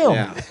like, damn.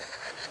 Yeah.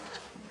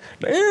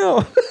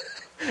 Damn.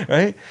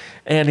 Right?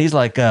 And he's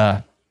like,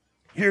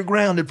 you're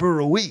grounded for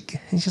a week.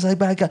 And she's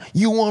like,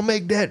 you want to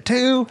make that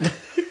too?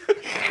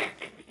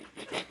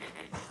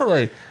 I'm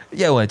like,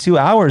 yeah, 2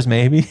 hours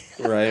maybe.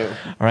 Right.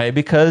 All right,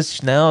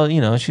 because now,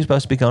 she's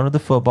supposed to be going to the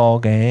football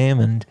game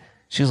and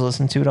she's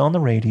listening to it on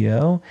the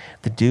radio.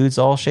 The dudes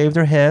all shave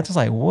their heads. It's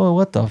like, whoa,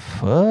 what the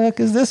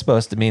fuck is this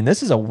supposed to mean?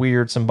 This is a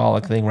weird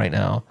symbolic thing right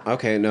now.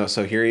 Okay, no,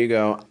 so here you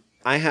go.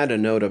 I had a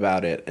note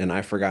about it and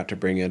I forgot to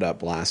bring it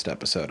up last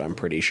episode, I'm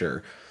pretty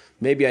sure.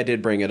 Maybe I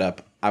did bring it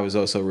up. I was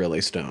also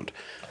really stoned.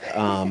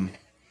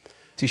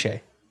 Touche.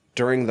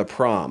 During the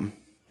prom,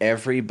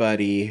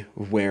 everybody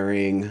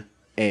wearing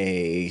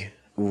a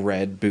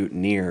red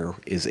boutonniere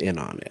is in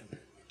on it.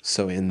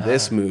 So in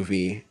this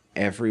movie,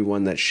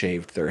 everyone that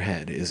shaved their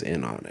head is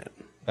in on it.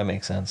 That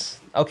makes sense.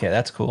 Okay,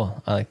 that's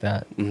cool. I like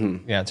that.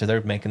 Mm-hmm. Yeah, so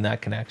they're making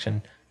that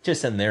connection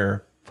just in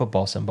their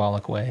football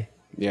symbolic way.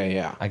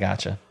 Yeah. I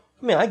gotcha.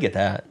 I mean, I get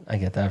that.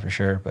 For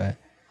sure. But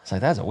it's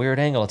like, that's a weird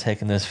angle to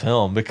take in this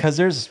film because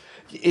it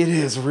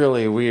is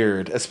really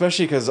weird,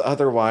 especially because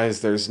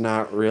otherwise there's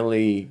not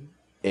really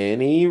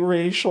any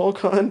racial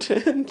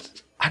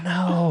content. I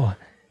know.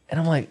 And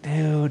I'm like,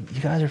 dude,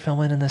 you guys are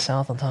filming in the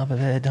South on top of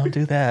it. Don't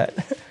do that.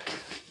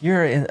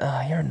 You're in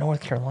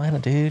North Carolina,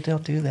 dude.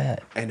 Don't do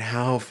that. And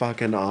how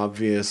fucking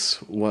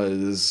obvious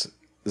was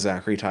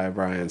Zachary Ty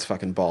Bryan's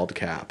fucking bald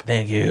cap?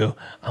 Thank you.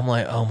 I'm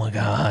like, oh my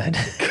God.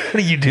 What are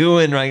you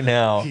doing right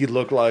now? He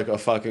looked like a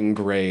fucking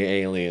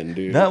gray alien,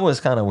 dude. That was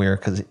kind of weird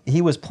because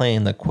he was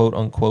playing the quote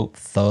unquote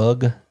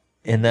thug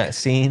in that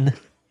scene.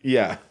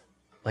 Yeah.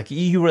 Like,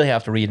 you really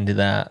have to read into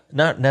that.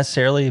 Not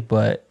necessarily,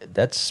 but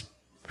that's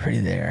pretty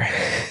there.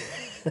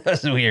 That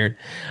was weird.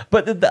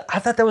 But I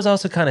thought that was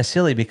also kind of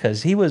silly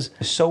because he was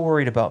so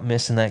worried about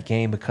missing that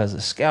game because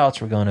the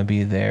scouts were going to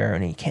be there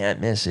and he can't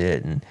miss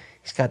it. And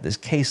he's got this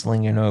case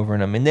lingering over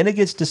him. And then it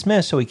gets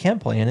dismissed, so he can't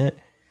play in it.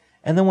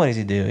 And then what does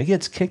he do? He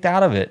gets kicked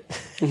out of it.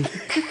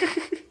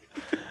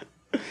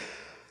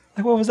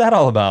 Like, what was that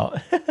all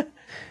about?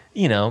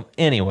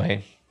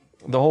 Anyway,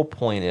 the whole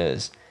point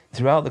is,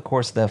 throughout the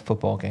course of that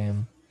football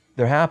game,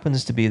 there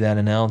happens to be that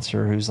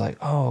announcer who's like,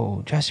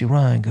 oh, Jesse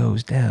Ryan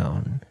goes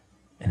down,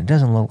 and it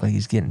doesn't look like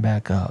he's getting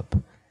back up.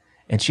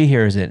 And she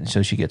hears it, and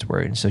so she gets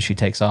worried, and so she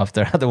takes off.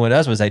 The other one,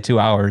 us was like 2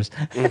 hours.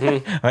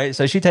 Mm-hmm. Right?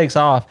 So she takes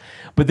off,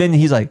 but then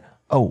he's like,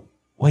 oh,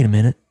 wait a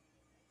minute.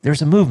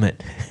 There's a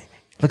movement.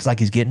 Looks like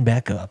he's getting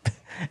back up.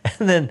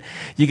 And then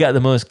you got the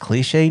most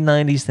cliche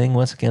 90s thing,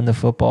 once again, the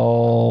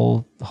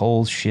football,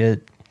 whole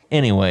shit.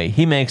 Anyway,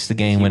 he makes the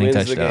game-winning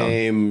touchdown. The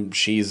game.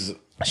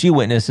 She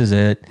witnesses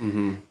it.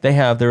 Mm-hmm. They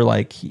have their,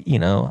 like,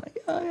 oh,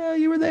 yeah,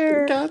 you were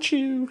there. Got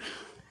you.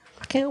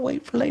 I can't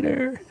wait for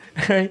later.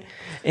 Right?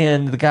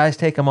 And the guys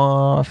take him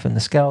off, and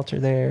the scouts are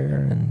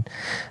there. And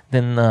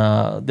then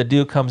the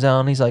dude comes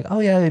out, and he's like, oh,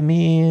 yeah,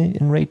 me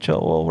and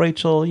Rachel. Well,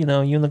 Rachel, you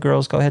and the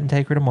girls go ahead and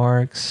take her to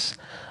Mark's.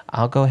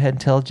 I'll go ahead and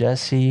tell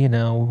Jesse,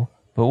 But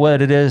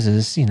what it is,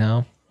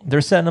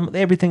 they're setting them.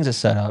 Everything's a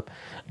setup.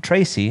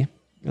 Tracy,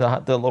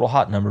 the little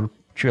hot number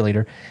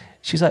cheerleader,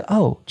 she's like,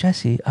 oh,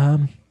 Jesse,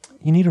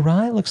 you need a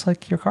ride? Looks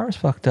like your car's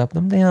fucked up.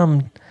 Them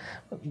damn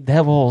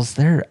devils,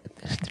 they're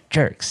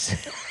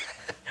jerks.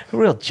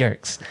 Real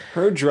jerks.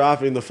 Her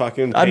dropping the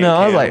fucking I know,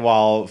 I was like,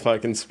 while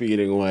fucking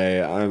speeding away.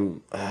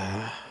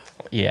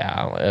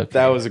 Yeah. Okay.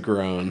 That was a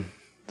groan.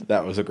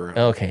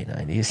 Okay,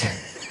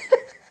 90s.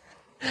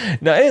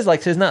 No,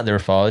 it's not their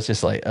fault. It's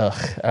just like,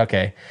 ugh,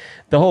 okay.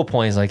 The whole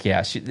point is like,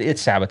 yeah,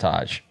 it's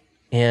sabotage.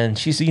 And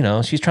she's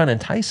trying to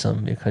entice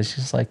him because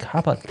she's like, how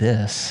about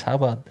this? How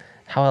about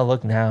how I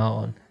look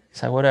now? And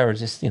he's like, whatever,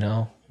 just, need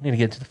to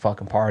get to the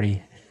fucking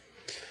party.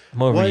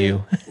 I'm over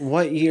you.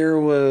 What year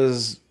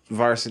was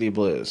Varsity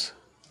Blues?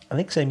 I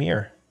think same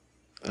year.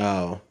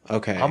 Oh,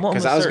 okay.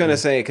 Because I was going to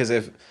say, because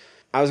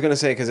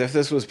if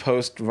this was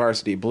post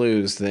Varsity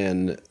Blues,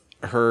 then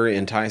her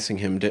enticing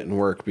him didn't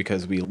work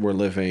because we were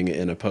living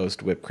in a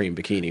post whipped cream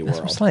bikini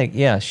world. It's like,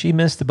 yeah, she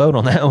missed the boat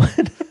on that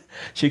one.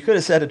 She could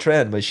have set a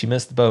trend, but she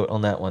missed the boat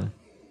on that one.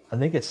 I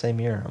think it's same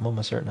year. I'm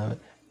almost certain of it.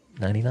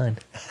 99.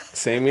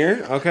 Same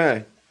year?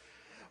 Okay.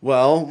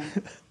 Well,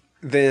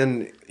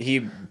 then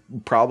he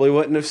probably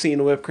wouldn't have seen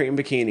a whipped cream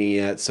bikini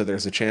yet, so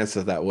there's a chance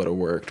that would have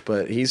worked.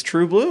 But he's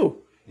true blue.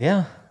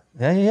 Yeah.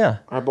 Yeah.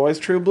 Our boy's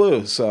true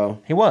blue,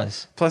 so. He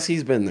was. Plus,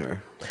 he's been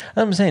there.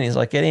 I'm saying, he's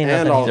like, it ain't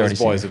and nothing all he's already his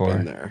boys seen have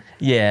before. been there.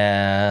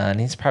 Yeah, and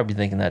he's probably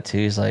thinking that too.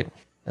 He's like,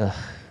 ugh,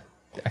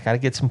 I got to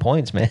get some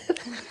points, man.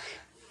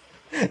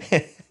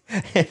 Anyway.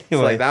 It's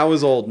like, that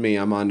was old me.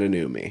 I'm on to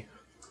new me.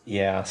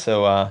 Yeah,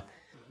 so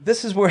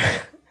this is where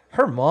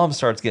her mom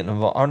starts getting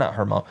involved. Or not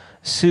her mom.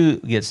 Sue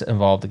gets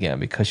involved again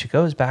because she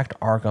goes back to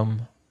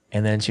Arkham,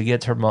 and then she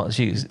gets her mom.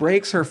 She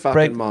breaks her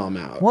fucking mom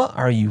out. What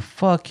are you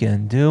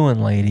fucking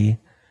doing, lady?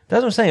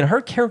 That's what I'm saying.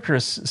 Her character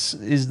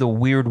is the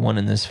weird one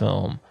in this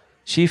film.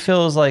 She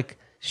feels like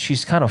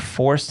she's kind of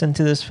forced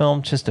into this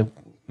film just to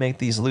make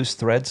these loose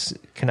threads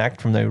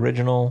connect from the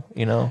original,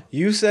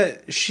 You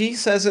said she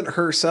says it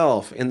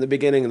herself in the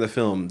beginning of the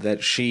film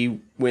that she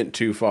went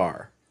too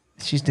far.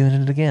 She's doing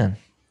it again.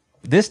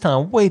 This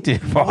time, way too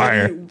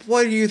far.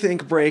 What do you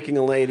think breaking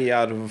a lady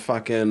out of a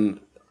fucking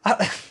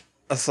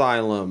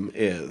asylum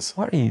is?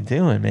 What are you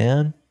doing,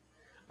 man?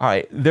 All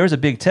right, there's a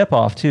big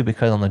tip-off, too,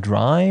 because on the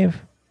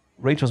drive,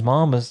 Rachel's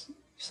mom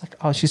she's like,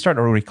 oh, she's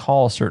starting to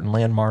recall certain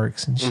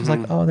landmarks, and she's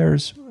like, oh,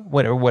 there's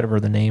whatever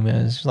the name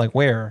is. She's like,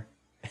 where?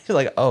 She's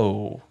like,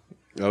 oh.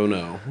 Oh,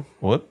 no.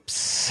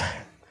 Whoops.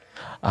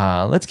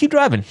 Let's keep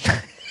driving.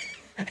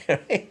 All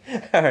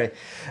right.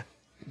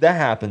 That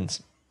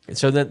happens.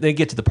 So they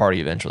get to the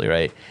party eventually,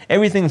 right?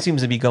 Everything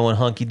seems to be going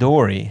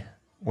hunky-dory.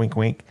 Wink,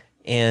 wink.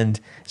 And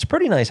it's a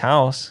pretty nice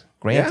house,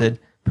 granted.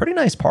 Yeah. Pretty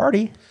nice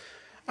party.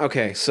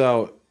 Okay,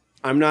 so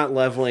I'm not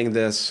leveling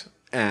this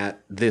at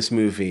this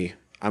movie.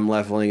 I'm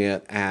leveling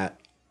it at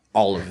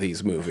all of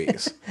these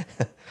movies.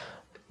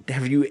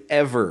 Have you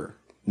ever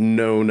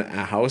known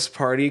a house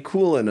party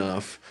cool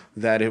enough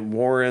that it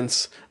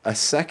warrants a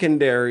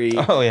secondary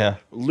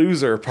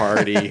loser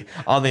party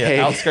on the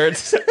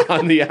outskirts?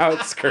 On the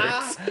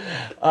outskirts.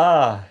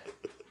 Now,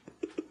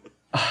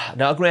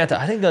 granted,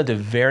 I didn't go to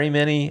very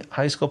many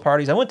high school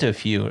parties. I went to a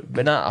few,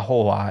 but not a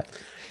whole lot.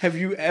 Have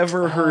you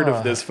ever heard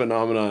of this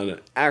phenomenon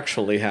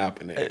actually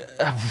happening?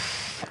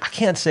 I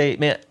can't say,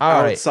 man.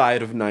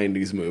 Outside of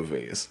 90s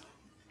movies.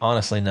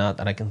 Honestly, not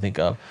that I can think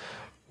of.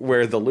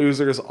 where the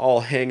losers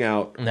all hang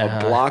out Nah. a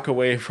block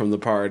away from the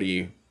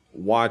party,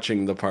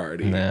 watching the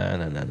party.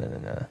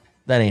 No.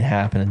 That ain't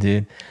happening,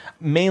 dude.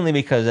 Mainly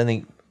because I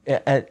think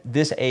at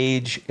this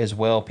age as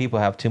well, people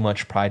have too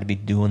much pride to be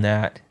doing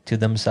that to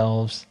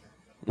themselves.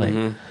 Like,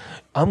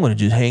 I'm going to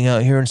just hang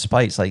out here in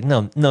spite. It's like,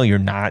 no, you're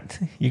not.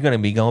 You're going to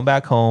be going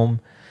back home,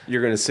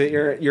 You're gonna sit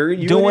here. You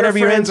doing and whatever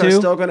your you're friends into, are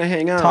still gonna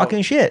hang out,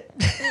 talking shit.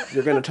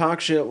 You're gonna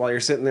talk shit while you're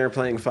sitting there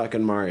playing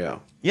fucking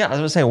Mario. Yeah, I was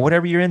going to say,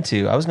 whatever you're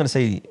into. I was going to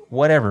say,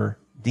 whatever.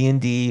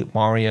 D&D,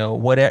 Mario,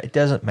 whatever. It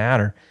doesn't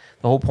matter.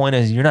 The whole point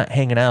is you're not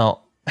hanging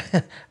out,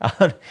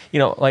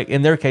 like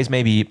in their case,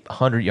 maybe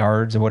 100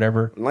 yards or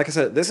whatever. And like I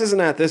said, this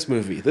isn't at this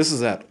movie. This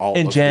is at all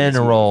In of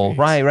general, these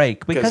movies.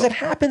 right. Because it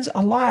happens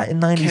a lot in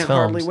 90s Can't films.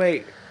 hardly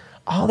wait.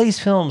 All these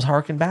films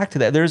harken back to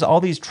that. There's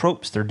all these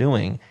tropes they're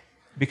doing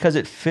because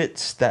it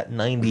fits that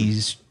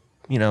 90s,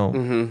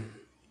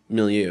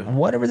 Milieu.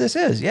 whatever this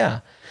is. Yeah.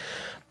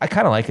 I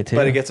kind of like it too.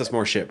 But it gets us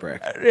more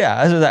shipwreck. Yeah,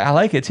 I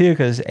like it too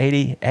because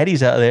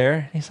Eddie's out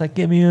there. He's like,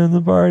 "Get me in the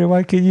party.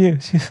 Why can't you?"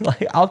 She's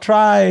like, "I'll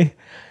try."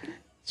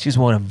 She's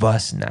one of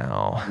us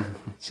now.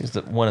 She's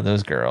one of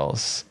those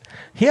girls.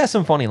 He has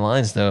some funny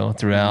lines though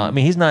throughout. I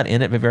mean, he's not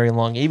in it for very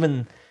long.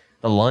 Even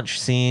the lunch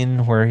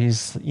scene where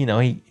he's,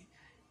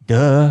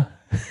 duh.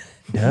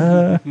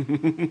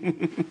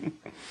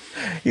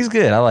 He's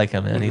good. I like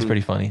him, man. He's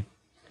pretty funny.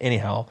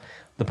 Anyhow,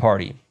 the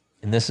party,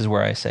 and this is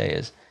where I say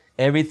is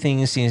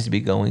everything seems to be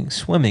going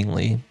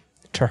swimmingly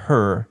to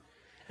her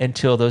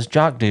until those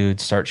jock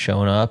dudes start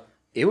showing up.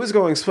 It was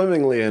going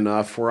swimmingly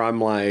enough where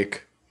I'm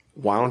like,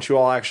 why don't you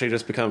all actually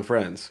just become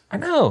friends? I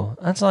know.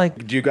 That's like,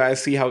 Did you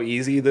guys see how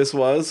easy this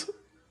was?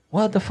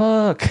 what the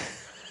fuck?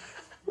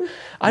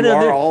 I You know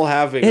are they're- all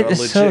having it a is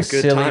legit so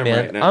good silly, time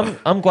man. right now.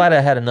 I'm glad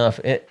I had enough,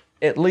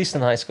 at least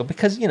in high school,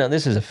 because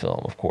this is a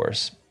film, of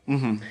course.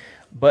 Mm-hmm.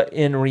 But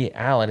in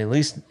reality, at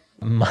least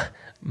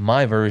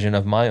my version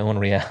of my own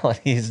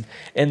realities,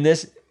 and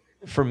this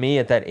for me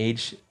at that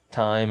age,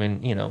 time,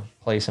 and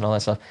place and all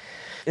that stuff,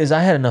 is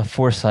I had enough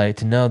foresight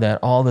to know that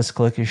all this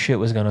cliquish shit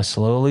was going to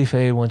slowly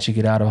fade once you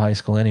get out of high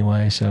school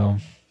anyway. So,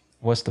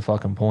 what's the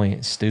fucking point?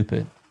 It's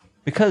stupid.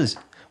 Because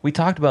we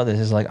talked about this.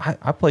 Is like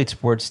I played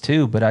sports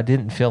too, but I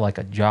didn't feel like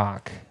a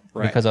jock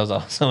because I was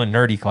also in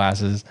nerdy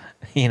classes.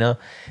 I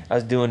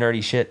was doing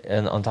nerdy shit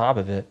and on top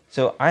of it.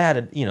 So I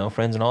had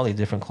friends in all these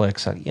different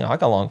cliques. I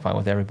got along fine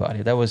with everybody.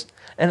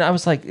 And I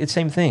was like, it's the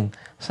same thing.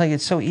 It's like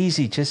it's so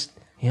easy. Just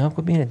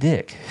quit being a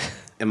dick.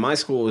 And my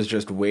school was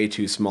just way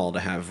too small to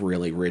have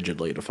really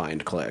rigidly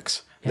defined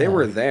cliques. They Yeah.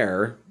 were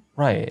there,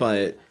 Right.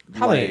 but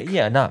Probably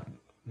not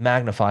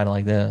magnified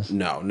like this.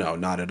 no,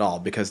 not at all.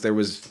 Because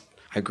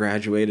I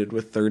graduated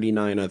with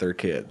 39 other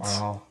kids.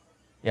 Wow.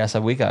 Yeah, so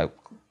we got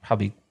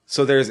probably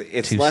So it's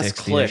less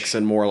 260-ish. cliques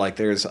and more like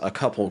there's a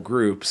couple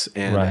groups,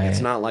 and Right. it's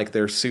not like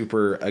they're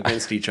super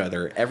against each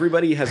other.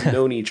 Everybody has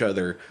known each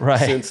other Right.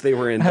 since they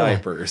were in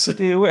diapers.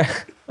 dude, what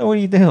are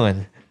you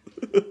doing?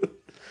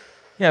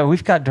 Yeah,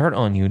 we've got dirt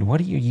on you. What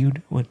are you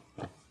doing?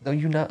 Do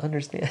you not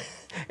understand?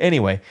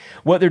 Anyway,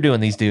 what they're doing,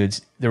 these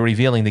dudes, they're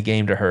revealing the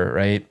game to her,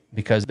 right?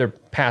 Because they're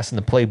passing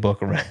the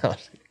playbook around,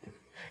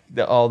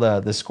 all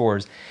the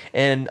scores.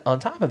 And on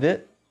top of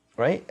it,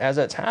 right, as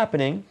that's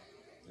happening,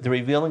 they're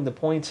revealing the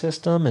point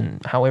system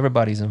and how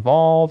everybody's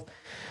involved.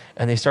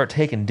 And they start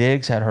taking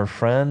digs at her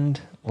friend,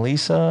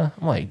 Lisa.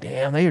 I'm like,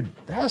 damn,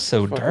 that's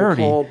so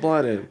dirty.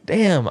 Cold-blooded.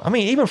 Damn. I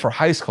mean, even for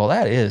high school,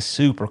 that is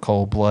super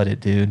cold-blooded,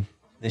 dude.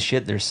 The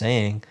shit they're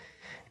saying.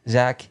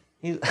 Zach,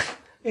 he's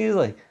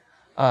like,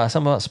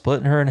 something about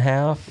splitting her in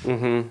half.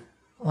 Mm-hmm.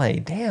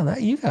 Like, damn,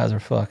 you guys are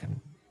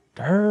fucking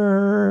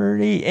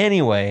dirty.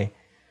 Anyway,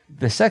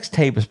 the sex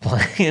tape is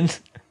playing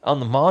on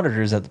the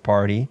monitors at the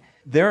party.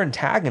 They're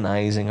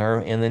antagonizing her,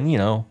 and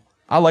then,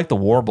 I like the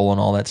warble and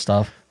all that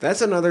stuff.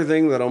 That's another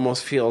thing that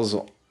almost feels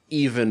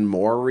even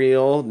more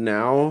real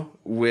now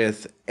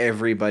with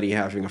everybody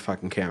having a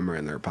fucking camera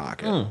in their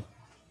pocket.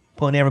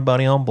 Putting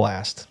everybody on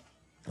blast.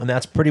 And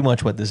that's pretty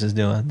much what this is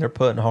doing. They're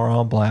putting her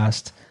on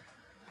blast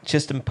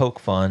just to poke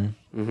fun,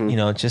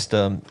 just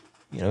to,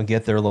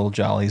 get their little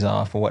jollies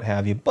off or what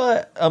have you.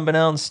 But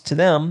unbeknownst to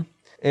them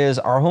is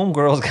our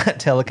homegirls got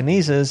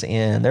telekinesis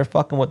and they're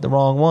fucking with the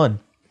wrong one.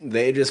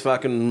 They just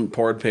fucking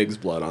poured pig's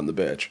blood on the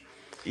bitch.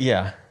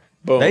 Yeah.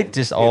 Boom. They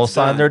just all It's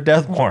signed done. their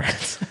death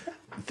warrants.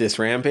 This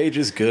rampage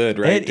is good,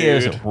 right, It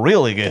is dude?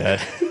 really good.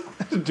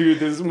 Dude,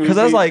 this movie... 'Cause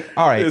I was like,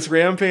 all right. This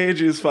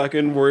rampage is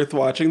fucking worth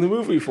watching the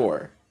movie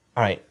for.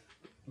 All right.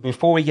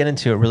 Before we get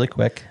into it really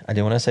quick, I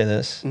do want to say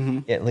this,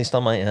 at least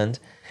on my end,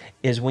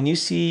 is when you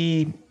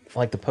see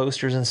like the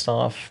posters and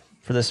stuff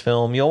for this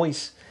film, you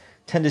always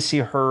tend to see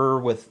her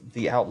with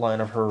the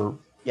outline of her, right?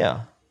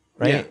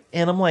 Yeah.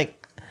 And I'm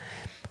like,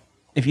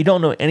 if you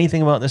don't know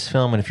anything about this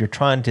film, and if you're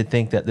trying to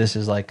think that this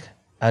is like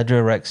a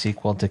direct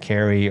sequel to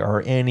Carrie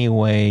or any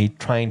way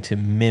trying to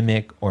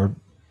mimic, or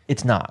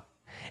it's not.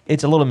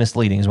 It's a little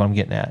misleading is what I'm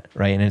getting at,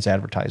 right? And it's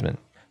advertisement.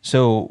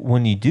 So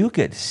when you do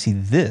get to see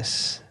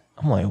this,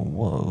 I'm like,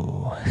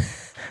 whoa,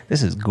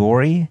 this is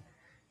gory.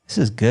 This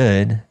is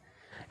good.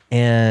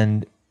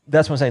 And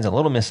that's what I'm saying. It's a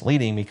little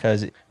misleading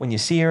because when you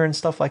see her and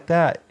stuff like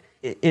that,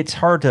 it's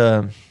hard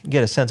to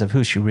get a sense of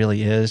who she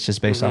really is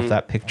just based off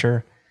that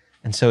picture.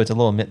 And so it's a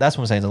little, that's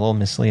what I'm saying. It's a little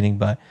misleading,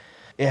 but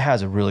it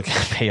has a really good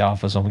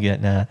payoff is what I'm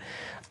getting at.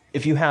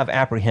 If you have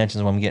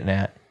apprehensions, what I'm getting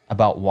at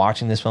about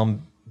watching this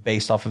film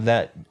based off of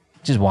that,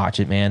 just watch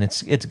it, man.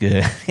 It's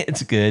good.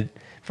 It's good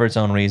for its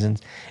own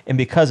reasons. And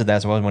because of that,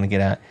 that's what I want to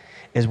get at,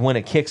 is when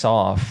it kicks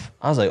off,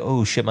 I was like,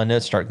 oh shit, my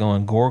nuts start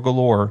going gore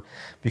galore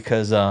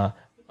because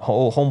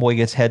homeboy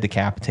gets head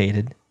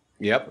decapitated.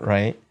 Yep.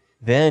 Right?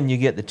 Then you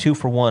get the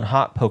 2-for-1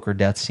 hot poker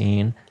death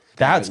scene.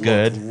 That's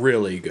good.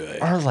 Really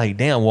good. I was like,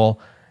 damn, well,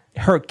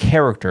 her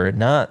character,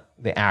 not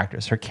the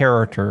actress, her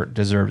character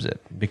deserves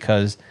it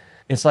because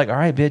it's like, all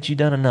right, bitch, you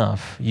done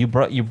enough. You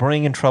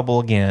bring in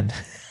trouble again.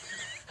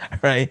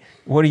 Right?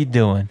 What are you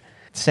doing?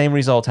 Same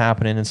results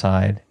happening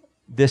inside.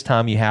 This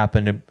time you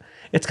happen to...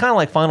 It's kind of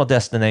like Final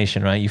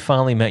Destination, right? You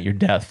finally met your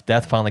death.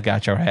 Death finally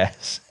got your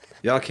ass.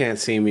 Y'all can't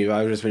see me, but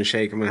I've just been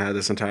shaking my head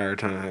this entire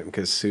time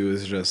because Sue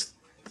is just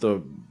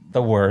the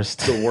worst.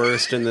 The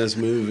worst in this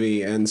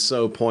movie and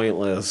so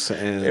pointless.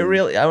 And it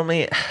really, I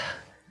mean,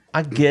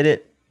 I get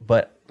it,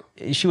 but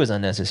she was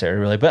unnecessary,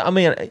 really. But I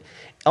mean,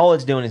 all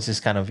it's doing is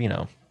just kind of,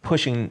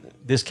 pushing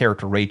this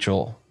character,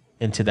 Rachel,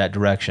 into that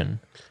direction.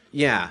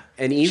 Yeah.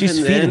 And even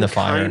she's then, feeding the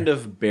fire. Kind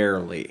of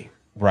barely.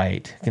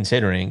 Right.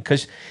 Considering,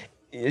 because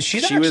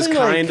she was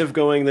kind of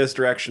going this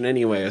direction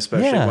anyway,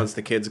 especially once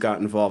the kids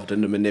got involved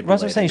into manipulating her.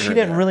 That's what I'm saying. She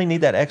didn't really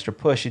need that extra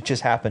push. It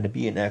just happened to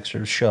be an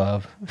extra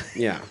shove.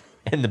 Yeah.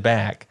 In the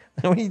back.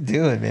 What are you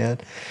doing, man?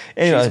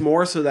 Anyway, she's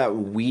more so that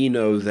we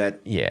know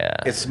that. Yeah.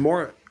 It's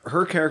more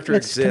her character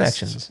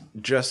exists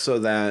just so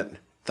that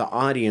the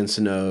audience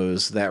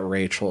knows that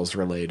Rachel's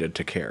related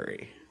to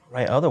Carrie.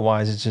 Right.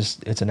 Otherwise,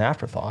 it's an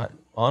afterthought.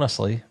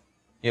 Honestly,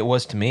 it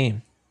was to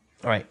me.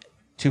 All right,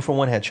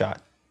 2-for-1 headshot.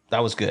 That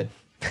was good.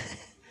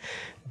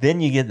 Then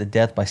you get the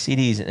death by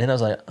CDs, and I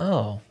was like,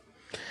 oh.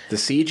 The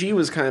CG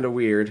was kind of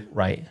weird.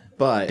 Right.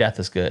 But death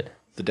is good.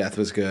 The death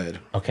was good.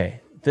 Okay.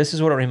 This is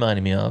what it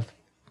reminded me of.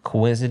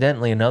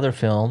 Coincidentally, another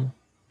film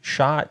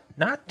shot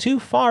not too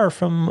far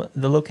from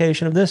the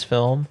location of this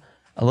film,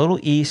 a little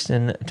east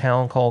in a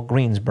town called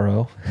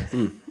Greensboro.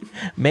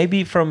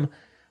 Maybe from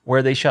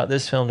where they shot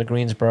this film to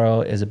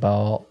Greensboro is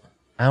about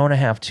an hour and a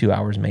half, 2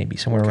 hours maybe,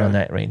 somewhere around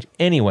that range.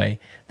 Anyway,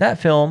 that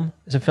film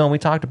is a film we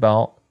talked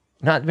about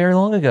not very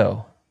long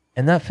ago.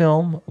 And that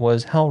film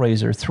was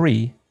Hellraiser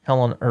 3, Hell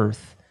on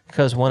Earth,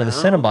 because one of the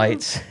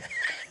Cenobites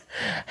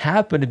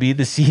happened to be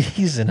the CD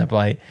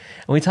Cenobite.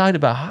 And we talked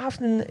about how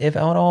often, if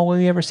at all, will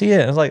you ever see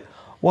it? I was like,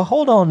 well,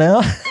 hold on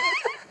now.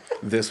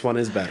 This one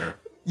is better.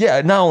 Yeah,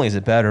 not only is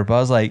it better, but I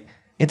was like,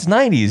 it's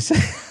 90s.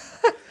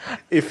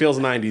 It feels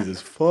 90s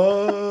as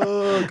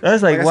fuck. I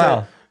was like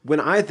wow. When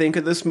I think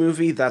of this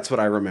movie, that's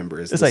what I remember.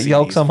 It's like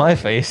yolks on my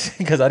face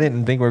because I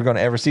didn't think we were going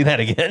to ever see that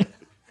again.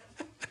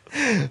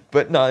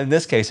 But no, in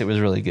this case, it was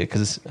really good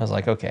because I was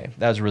like, okay,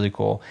 that was really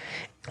cool.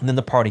 And then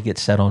the party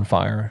gets set on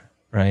fire,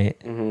 right?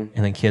 Mm-hmm.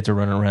 And then kids are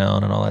running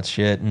around and all that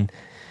shit. And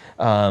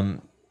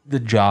the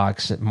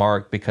jocks,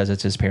 Mark, because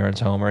it's his parents'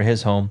 home or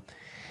his home,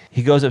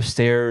 he goes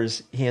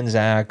upstairs. He and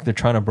Zach, they're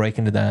trying to break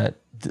into that,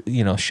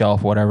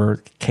 shelf,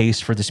 whatever,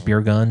 case for the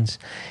spear guns.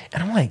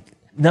 And I'm like,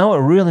 now it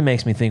really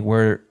makes me think,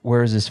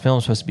 where is this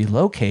film supposed to be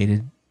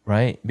located,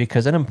 right?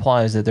 Because it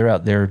implies that they're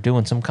out there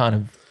doing some kind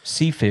of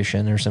sea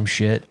fishing or some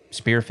shit,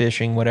 spear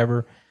fishing,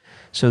 whatever.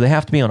 So they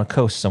have to be on a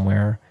coast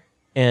somewhere.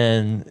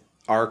 And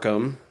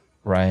Arkham.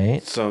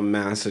 Right. So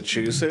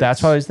Massachusetts.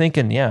 That's what I was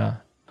thinking, yeah.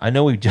 I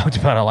know we joked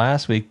about it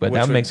last week, but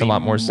that makes a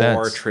lot more sense.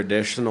 More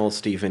traditional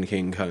Stephen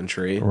King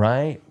country.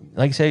 Right.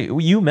 Like I say,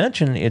 you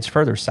mentioned it's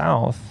further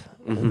south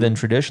than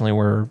traditionally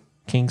where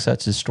King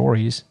sets his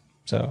stories.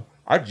 So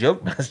I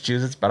joked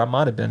Massachusetts, but I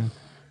might have been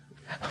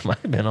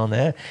on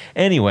that.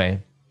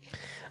 Anyway,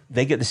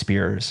 they get the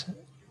spears.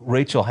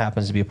 Rachel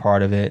happens to be a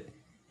part of it,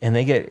 and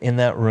they get in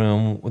that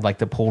room, like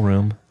the pool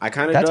room. I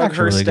kind of dug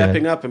her really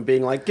stepping up and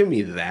being like, give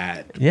me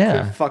that.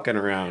 Yeah. Quit fucking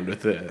around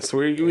with this.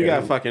 We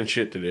got fucking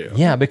shit to do.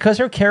 Yeah, because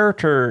her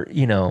character,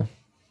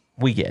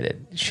 we get it.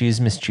 She's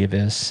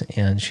mischievous,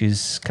 and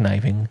she's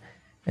conniving,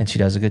 and she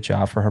does a good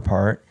job for her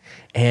part.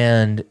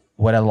 And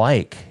what I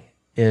like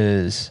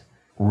is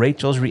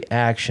Rachel's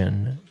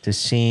reaction to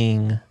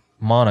seeing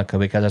Monica,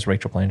 because that's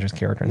Rachel Blanchard's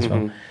character in this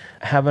film,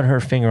 having her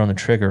finger on the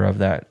trigger of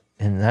that.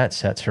 And that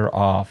sets her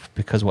off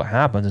because what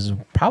happens is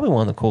probably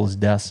one of the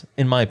coolest deaths,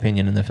 in my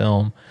opinion, in the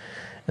film,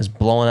 is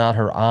blowing out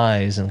her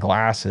eyes and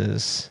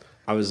glasses.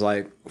 I was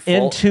like,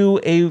 into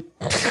a...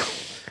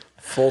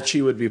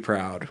 Fulci would be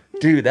proud.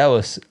 Dude, that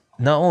was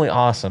not only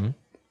awesome,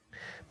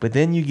 but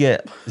then you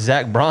get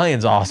Zach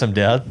Bryan's awesome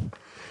death.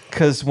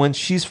 Because when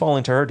she's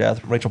falling to her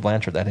death, Rachel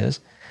Blanchard, that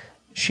is,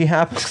 she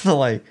happens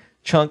to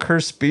chunk her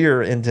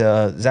spear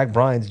into Zach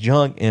Bryan's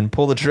junk and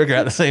pull the trigger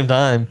at the same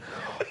time,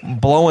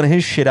 blowing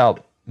his shit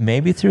out.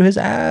 Maybe through his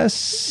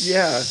ass.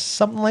 Yeah.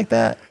 Something like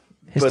that.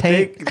 His but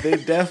tank. They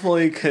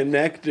definitely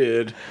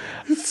connected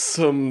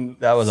some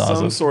that was awesome.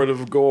 Some sort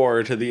of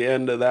gore to the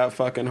end of that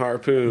fucking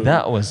harpoon.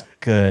 That was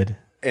good.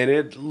 And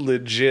it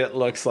legit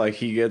looks like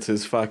he gets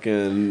his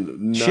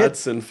fucking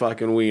nuts and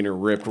fucking wiener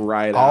ripped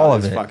right All out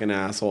of his it. fucking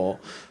asshole.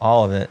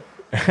 All of it.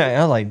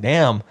 I was like,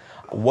 damn,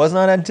 was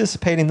not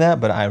anticipating that,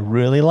 but I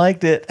really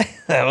liked it.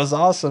 That was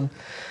awesome.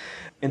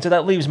 And so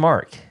that leaves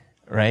Mark,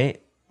 right?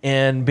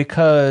 And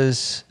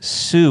because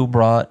Sue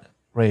brought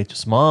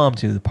Rachel's mom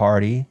to the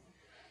party,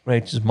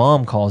 Rachel's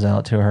mom calls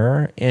out to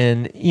her,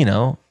 and, you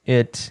know,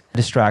 it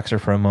distracts her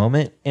for a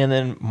moment. And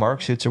then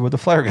Mark shoots her with a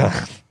flare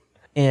gun.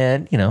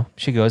 And, you know,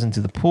 she goes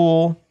into the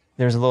pool.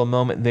 There's a little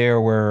moment there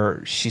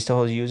where she's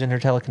still using her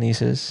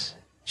telekinesis.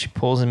 She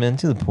pulls him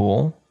into the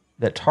pool.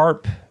 That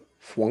tarp,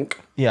 Flunk.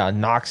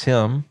 knocks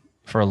him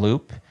for a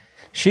loop.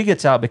 She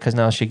gets out because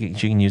now she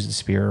can use the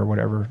spear or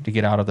whatever to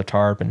get out of the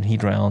tarp, and he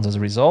drowns as a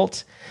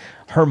result.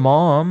 Her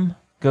mom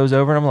goes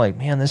over, and I'm like,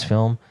 man, this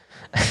film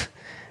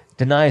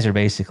denies her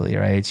basically,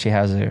 right? She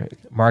has a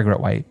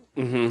Margaret White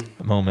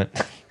moment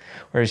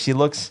where she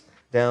looks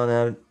down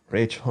at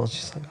Rachel, and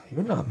she's like,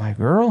 you're not my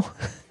girl.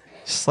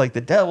 Just like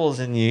the devil's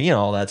in you, you know,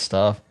 all that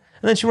stuff.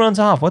 And then she runs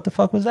off. What the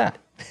fuck was that?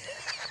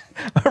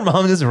 Her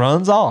mom just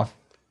runs off.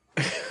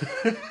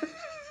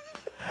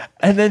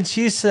 And then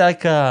she's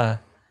like, God,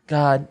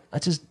 I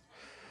just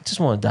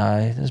want to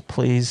die. Just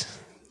please,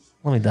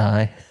 let me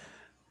die.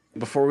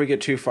 Before we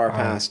get too far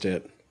past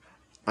it,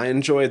 I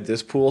enjoyed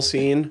this pool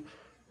scene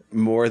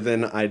more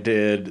than I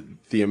did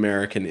the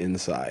American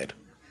Inside.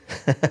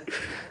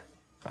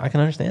 I can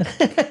understand.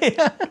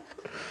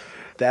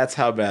 That's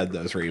how bad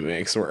those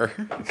remakes were.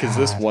 Because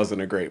this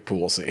wasn't a great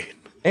pool scene.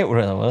 It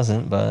really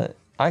wasn't, but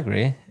I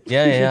agree.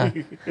 Yeah.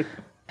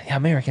 Yeah,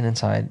 American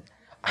Inside.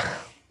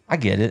 I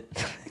get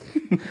it.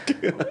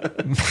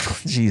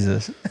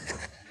 Jesus.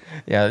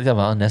 Yeah, it's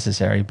about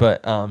unnecessary.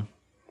 But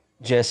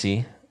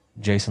Jesse,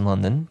 Jason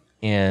London,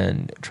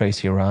 and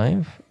Tracy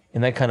arrive,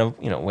 and that kind of,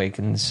 you know,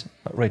 wakens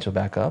Rachel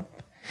back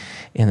up.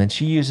 And then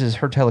she uses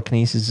her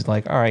telekinesis,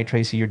 like, all right,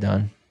 Tracy, you're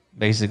done.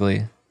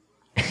 Basically.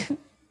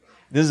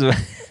 This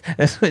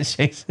is what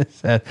Jason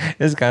said.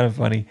 It's kind of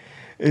funny.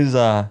 Is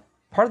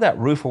part of that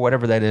roof or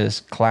whatever that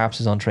is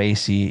collapses on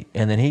Tracy,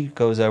 and then he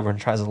goes over and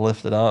tries to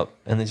lift it up,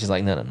 and then she's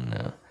like,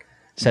 no.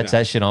 Sets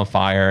that shit on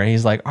fire, and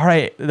he's like, all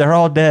right, they're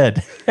all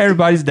dead.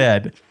 Everybody's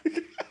dead.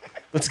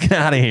 Let's get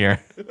out of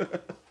here.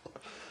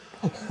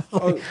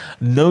 Like,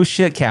 no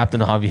shit,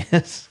 Captain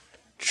Obvious.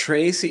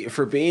 Tracy,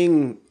 for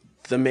being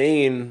the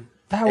main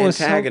That was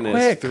so antagonist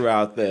quick.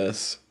 throughout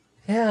this,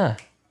 Yeah.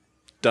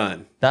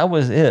 done. That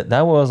was it.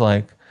 That was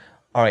like,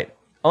 all right.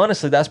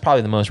 Honestly, that's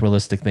probably the most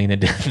realistic thing they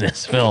did in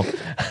this film.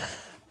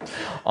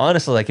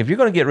 Honestly, like, if you're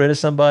going to get rid of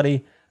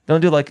somebody,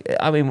 don't do like,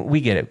 I mean, we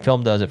get it.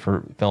 Film does it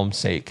for film's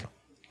sake.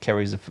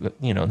 Carries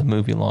the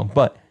movie along.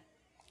 But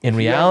in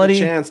reality, you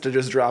have the chance to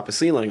just drop a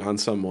ceiling on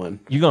someone.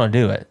 you're going to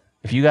do it.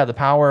 If you got the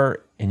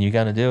power and you're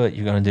going to do it,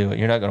 you're going to do it.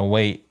 You're not going to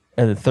wait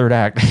at the third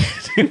act.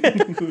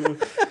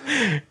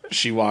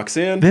 She walks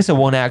in. This is a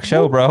one-act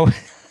show, bro.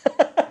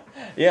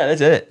 Yeah,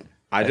 that's it.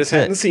 I just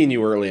That's hadn't seen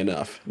you early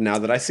enough. Now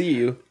that I see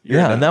you, you're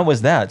Yeah, done. and that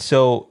was that.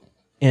 So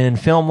in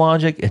film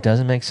logic, it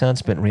doesn't make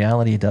sense, but in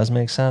reality, it does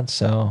make sense.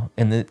 So,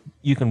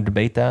 you can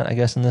debate that, I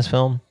guess, in this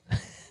film.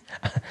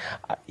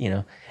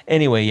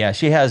 Anyway, yeah,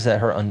 she has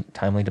her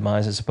untimely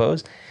demise, I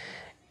suppose.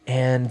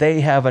 And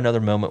they have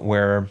another moment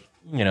where,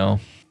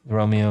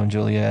 Romeo and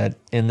Juliet,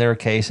 in their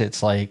case,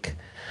 it's like,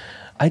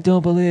 I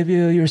don't believe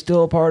you. You're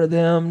still a part of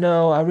them.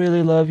 No, I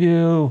really love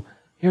you.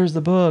 Here's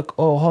the book.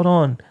 Oh, hold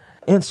on.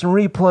 Instant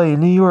replay in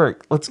New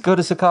York. Let's go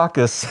to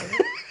Secaucus.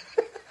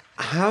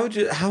 How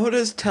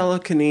does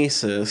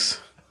telekinesis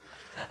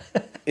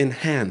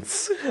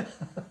enhance?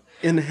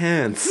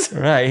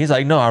 Right. He's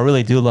like, no, I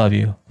really do love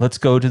you. Let's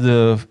go to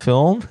the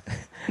film.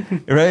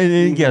 Right?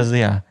 And he goes,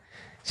 yeah.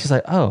 She's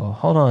like, oh,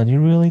 hold on.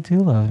 You really do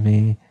love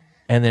me.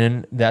 And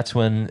then that's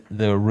when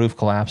the roof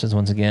collapses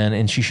once again,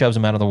 and she shoves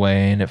him out of the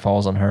way, and it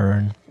falls on her.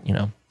 And,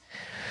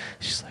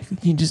 she's like,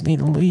 you just need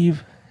to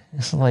leave.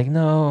 It's like,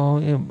 no,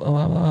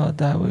 I'll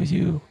die with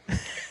you.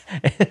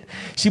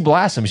 She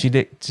blasts him. She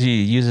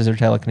uses her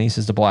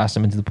telekinesis to blast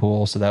him into the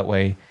pool, so that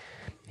way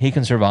he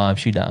can survive.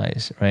 She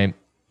dies, right? A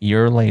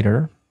year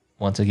later,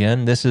 once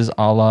again, this is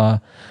a la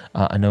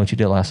I Know What You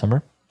Did Last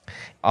Summer,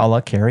 a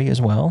la Carrie as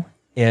well.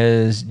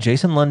 Is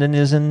Jason London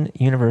is in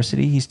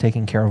university. He's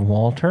taking care of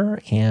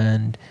Walter,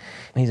 and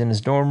he's in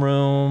his dorm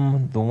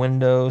room. The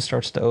window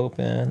starts to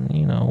open,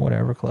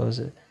 whatever, close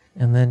it.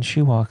 And then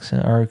she walks in,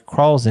 or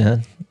crawls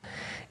in,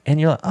 and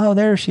you're like, oh,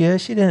 there she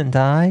is. She didn't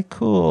die.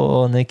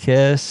 Cool. And they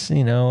kiss,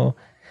 and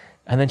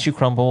then she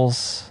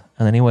crumbles,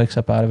 and then he wakes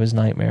up out of his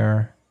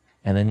nightmare.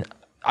 And then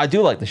I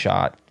do like the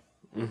shot,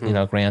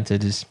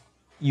 granted, is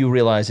you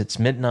realize it's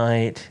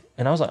midnight.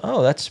 And I was like,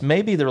 oh, that's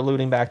maybe they're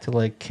alluding back to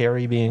like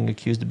Carrie being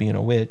accused of being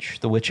a witch,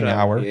 the witching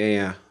hour.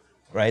 Yeah.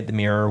 Right? The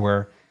mirror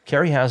where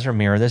Carrie has her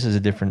mirror. This is a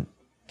different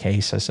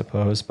case, I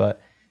suppose.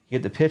 But you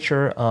get the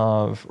picture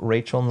of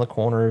Rachel in the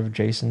corner of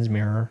Jason's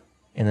mirror.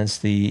 And it's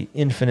the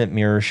infinite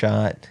mirror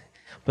shot.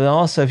 But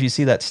also, if you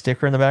see that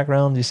sticker in the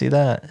background, do you see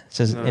that? It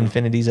says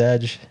Infinity's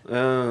Edge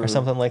or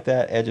something like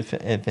that. Edge of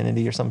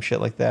Infinity or some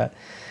shit like that.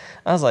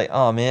 I was like,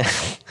 oh, man,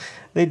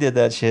 they did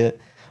that shit.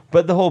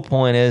 But the whole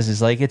point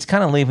is like it's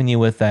kind of leaving you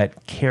with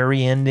that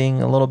Carrie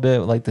ending a little bit,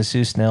 like the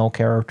Sue Snell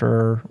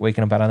character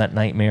waking up out of that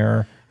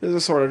nightmare. This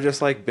is sort of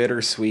just like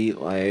bittersweet,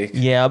 like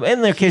Yeah, but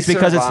in their case,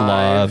 because it's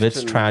love, it's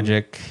and-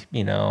 tragic,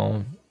 you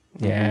know.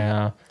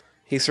 Yeah.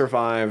 he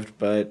survived,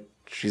 but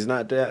she's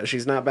not dead.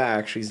 She's not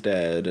back. She's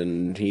dead,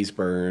 and he's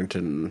burnt,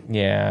 and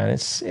Yeah,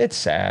 it's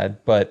sad,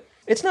 but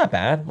it's not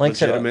bad. Like I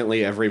said,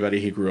 legitimately everybody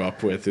he grew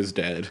up with is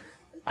dead.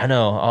 I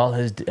know all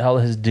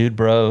his dude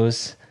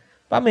bros.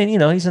 I mean, you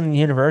know, he's in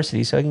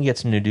university, so he can get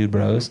some new dude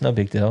bros. No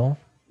big deal.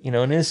 You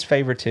know, in his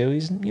favor too,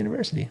 he's in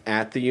university.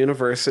 At the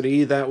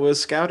university that was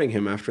scouting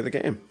him after the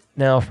game.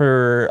 Now,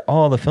 for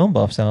all the film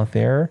buffs out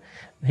there,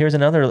 here's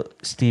another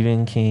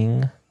Stephen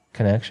King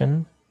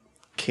connection.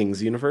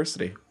 King's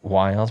University.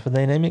 Why else would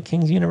they name it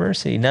King's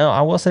University? Now,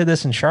 I will say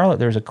this: in Charlotte,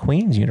 there's a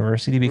Queen's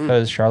University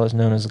because Charlotte's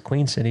known as a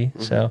Queen City.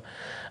 So,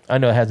 I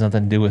know it has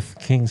nothing to do with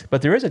King's,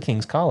 but there is a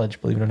King's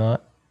College, believe it or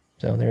not.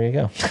 So there you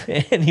go.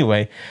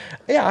 Anyway,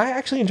 yeah, I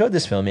actually enjoyed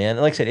this film, man.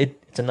 Like I said,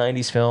 it's a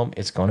 90s film.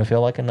 It's going to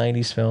feel like a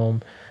 90s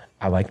film.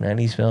 I like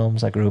 90s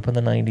films. I grew up in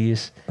the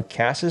 90s. The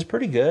cast is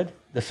pretty good.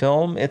 The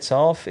film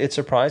itself, it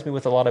surprised me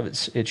with a lot of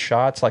its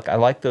shots. Like, I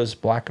like those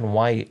black and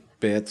white.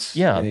 Bits.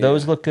 Yeah,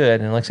 those look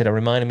good. And like I said, it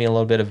reminded me a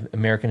little bit of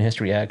American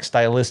History X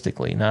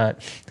stylistically. Not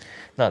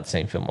the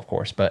same film, of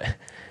course, but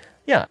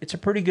yeah, it's a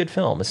pretty good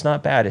film. It's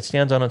not bad. It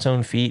stands on its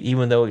own feet,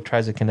 even though it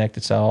tries to connect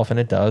itself, and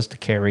it does, to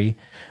Carrie.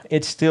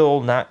 It's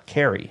still not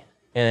Carrie,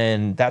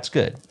 and that's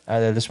good.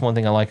 That's one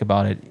thing I like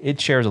about it.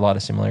 It shares a lot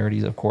of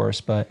similarities, of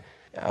course, but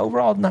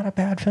overall, not a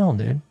bad film,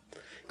 dude.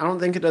 I don't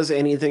think it does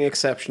anything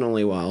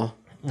exceptionally well,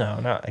 No,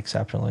 not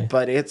exceptionally.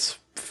 but it's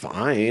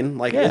fine.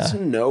 Like, Yeah. it's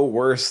no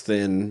worse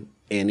than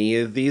any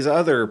of these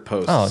other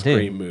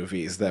post-Scream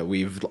movies that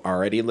we've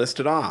already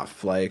listed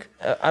off. Like,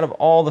 Out of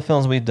all the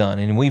films we've done,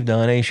 and we've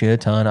done a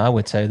shit ton, I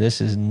would say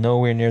this is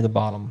nowhere near the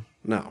bottom.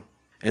 no.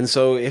 And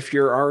so if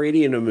you're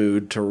already in a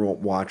mood to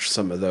watch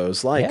some of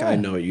those, like Yeah. I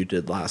Know What You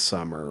Did Last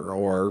Summer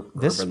or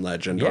Urban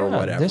Legend or Yeah,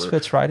 whatever, this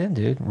fits right in,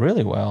 dude.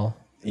 Really well.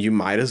 you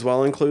might as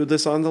well include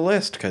this on the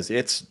list because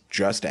it's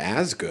just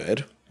as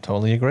good.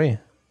 Totally agree.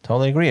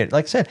 Totally agree.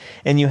 Like I said,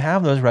 and you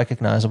have those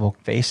recognizable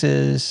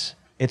faces.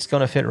 It's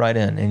going to fit right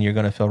in, and you're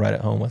going to feel right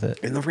at home with it.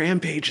 And the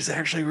Rampage is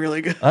actually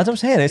really good. That's what I'm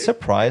saying. It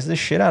surprised the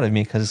shit out of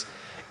me because,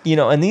 you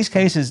know, in these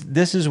cases,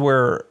 this is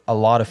where a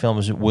lot of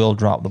films will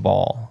drop the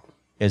ball,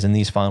 is in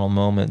these final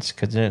moments,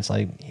 because then it's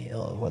like, "Ew,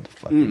 what the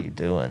fuck are you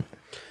doing?"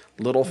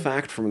 Little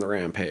fact from the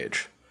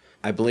Rampage.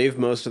 I believe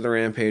most of the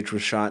Rampage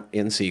was shot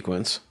in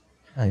sequence.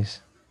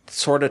 Nice.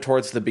 Sort of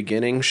towards the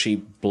beginning, she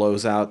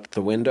blows out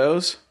the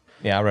windows.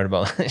 Yeah, I read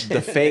about it.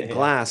 The fake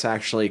glass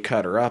actually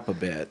cut her up a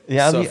bit.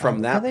 Yeah, so I from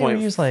thought that they point,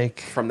 used, like-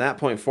 from that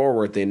point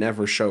forward, they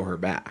never show her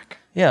back.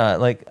 Yeah,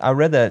 like I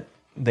read that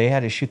they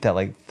had to shoot that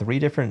like 3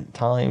 different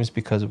times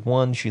because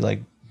one she like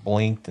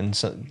blinked and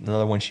so,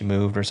 another one she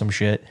moved or some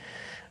shit.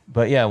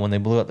 But yeah, when they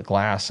blew out the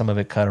glass, some of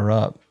it cut her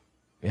up.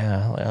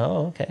 Yeah, like,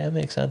 oh, okay, that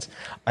makes sense.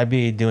 I'd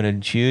be doing a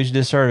huge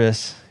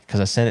disservice because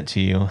I sent it to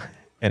you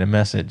in a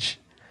message.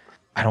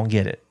 I don't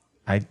get it.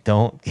 I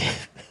don't.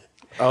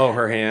 Oh,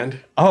 her hand.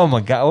 Oh my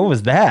god, what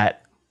was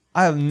that?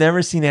 I've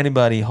never seen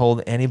anybody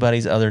hold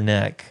anybody's other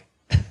neck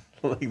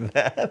like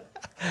that.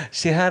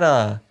 She had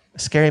a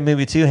Scary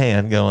Movie 2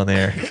 hand going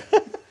there.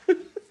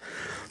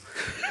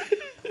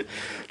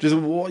 Just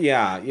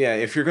yeah.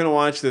 If you're gonna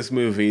watch this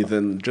movie,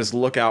 then just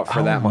look out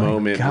for that my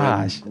moment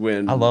gosh,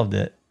 when I loved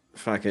it.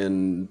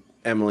 fucking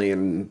Emily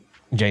and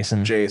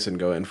Jason. Jason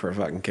go in for a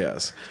fucking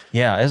kiss.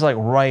 Yeah, it's like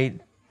right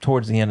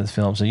towards the end of the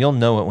film, so you'll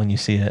know it when you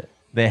see it.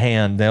 The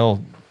hand,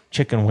 they'll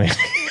chicken wing.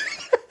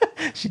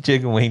 She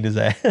chicken winged his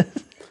ass.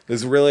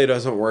 This really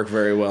doesn't work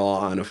very well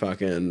on a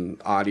fucking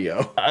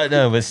audio. I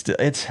know, but still,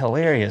 it's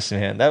hilarious,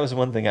 man. That was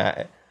one thing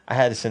I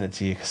had to send it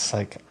to you because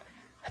like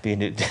I'd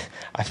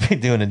be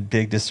doing a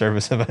big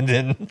disservice if I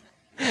didn't.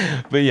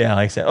 But yeah,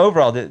 like I said,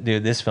 overall,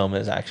 dude, this film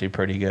is actually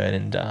pretty good,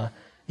 and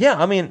yeah,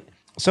 I mean,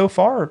 so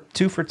far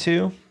 2 for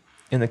 2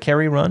 in the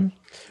Carrie run.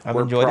 I've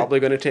We're enjoyed probably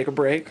it. going to take a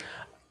break.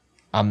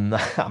 I'm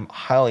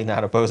highly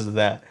not opposed to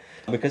that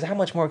because how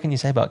much more can you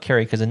say about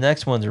Carrie? Because the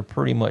next ones are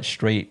pretty much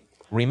straight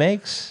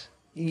remakes.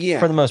 Yeah,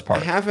 For the most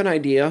part. I have an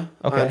idea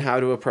Okay. on how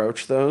to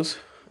approach those.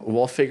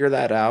 We'll figure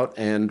that out,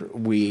 and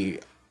we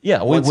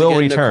Yeah, we once will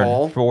again, return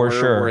Nicole, for we're,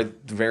 sure. We're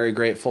very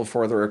grateful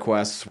for the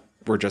requests.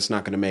 We're just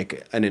not going to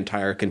make an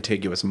entire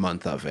contiguous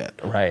month of it.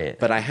 Right.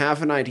 But I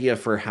have an idea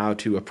for how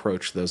to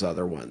approach those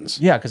other ones.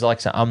 Yeah, because like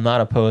I said, I'm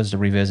not opposed to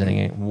revisiting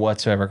it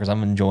whatsoever because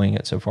I'm enjoying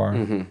it so far.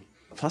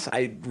 Plus,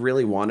 I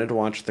really wanted to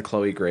watch the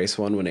Chloe Grace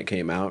one when it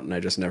came out, and I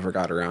just never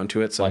got around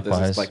to it. So this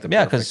Likewise. is like the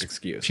Yeah, perfect 'cause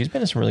excuse. she's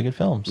been in some really good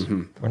films.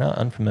 We're not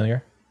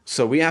unfamiliar.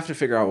 So we have to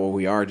figure out what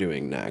we are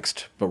doing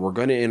next, but we're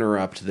going to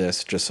interrupt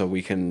this just so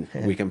we can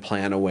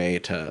plan a way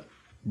to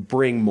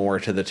bring more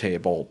to the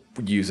table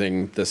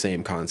using the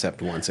same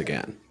concept once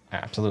again.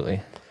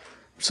 Absolutely.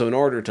 So in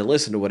order to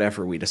listen to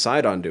whatever we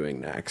decide on doing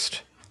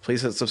next,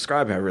 please hit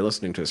subscribe however you're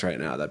listening to us right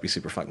now. That'd be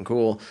super fucking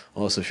cool.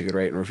 Also, if you could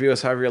rate and review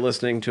us however you're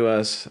listening to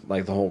us,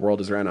 like the whole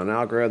world is ran on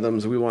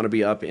algorithms, we want to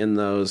be up in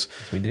those.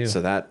 we do.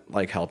 So that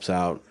like helps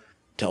out.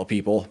 Tell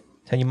people.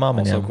 Tell your mom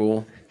and Also them.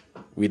 cool.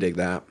 We dig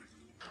that.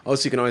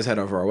 Also, you can always head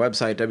over our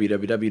website,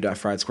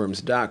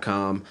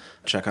 www.friedsquirms.com.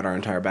 Check out our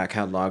entire back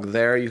catalog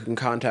there. You can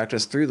contact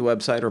us through the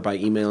website or by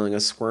emailing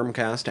us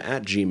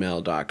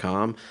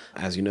squirmcast@gmail.com.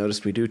 As you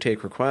noticed, we do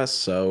take requests,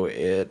 so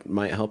it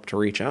might help to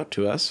reach out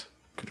to us.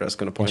 Just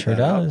going to point Sure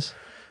that out. does.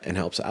 And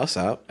helps us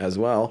out as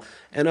well.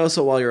 And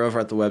also, while you're over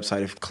at the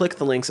website, if you click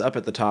the links up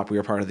at the top, we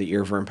are part of the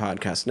Earworm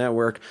Podcast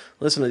Network.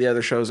 Listen to the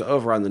other shows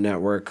over on the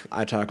network.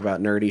 I talk about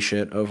nerdy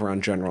shit over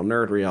on General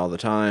Nerdery all the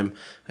time.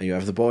 And you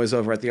have the boys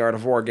over at the Art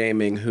of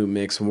Wargaming who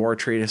makes war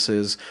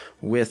treatises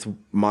with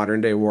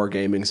modern-day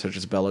wargaming, such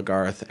as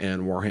Belagarth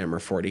and Warhammer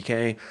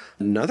 40k.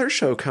 Another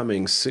show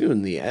coming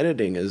soon. The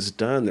editing is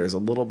done. There's a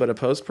little bit of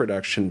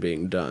post-production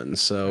being done.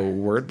 So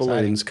word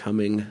balloons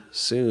coming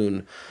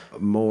soon.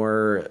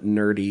 More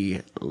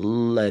nerdy,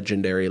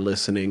 legendary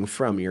listening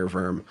from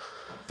Earworm.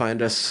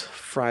 Find us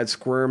Fried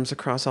Squirms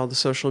across all the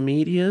social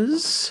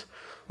medias.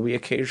 We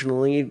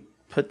occasionally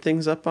put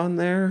things up on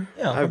there.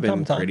 Yeah, I've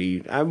from time been to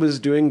time. I was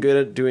doing good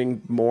at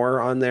doing more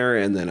on there,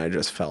 and then I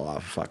just fell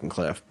off a fucking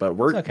cliff. But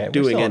we're It's okay. We're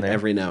doing still it on there.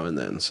 every now and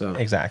then. So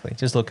Exactly.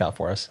 Just look out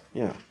for us.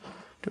 yeah.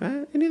 Do I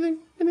have anything?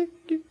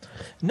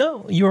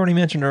 No, you already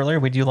mentioned earlier,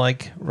 we do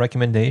like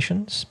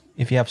recommendations.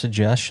 If you have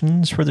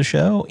suggestions for the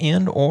show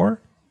and or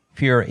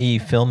if you're a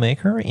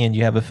filmmaker and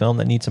you have a film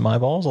that needs some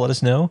eyeballs, let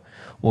us know.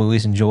 We'll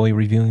always enjoy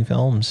reviewing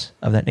films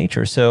of that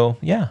nature. So,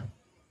 yeah,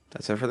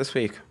 That's it for this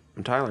week.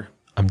 I'm Tyler.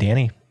 I'm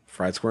Danny.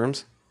 Fried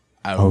Squirms.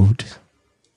 Out.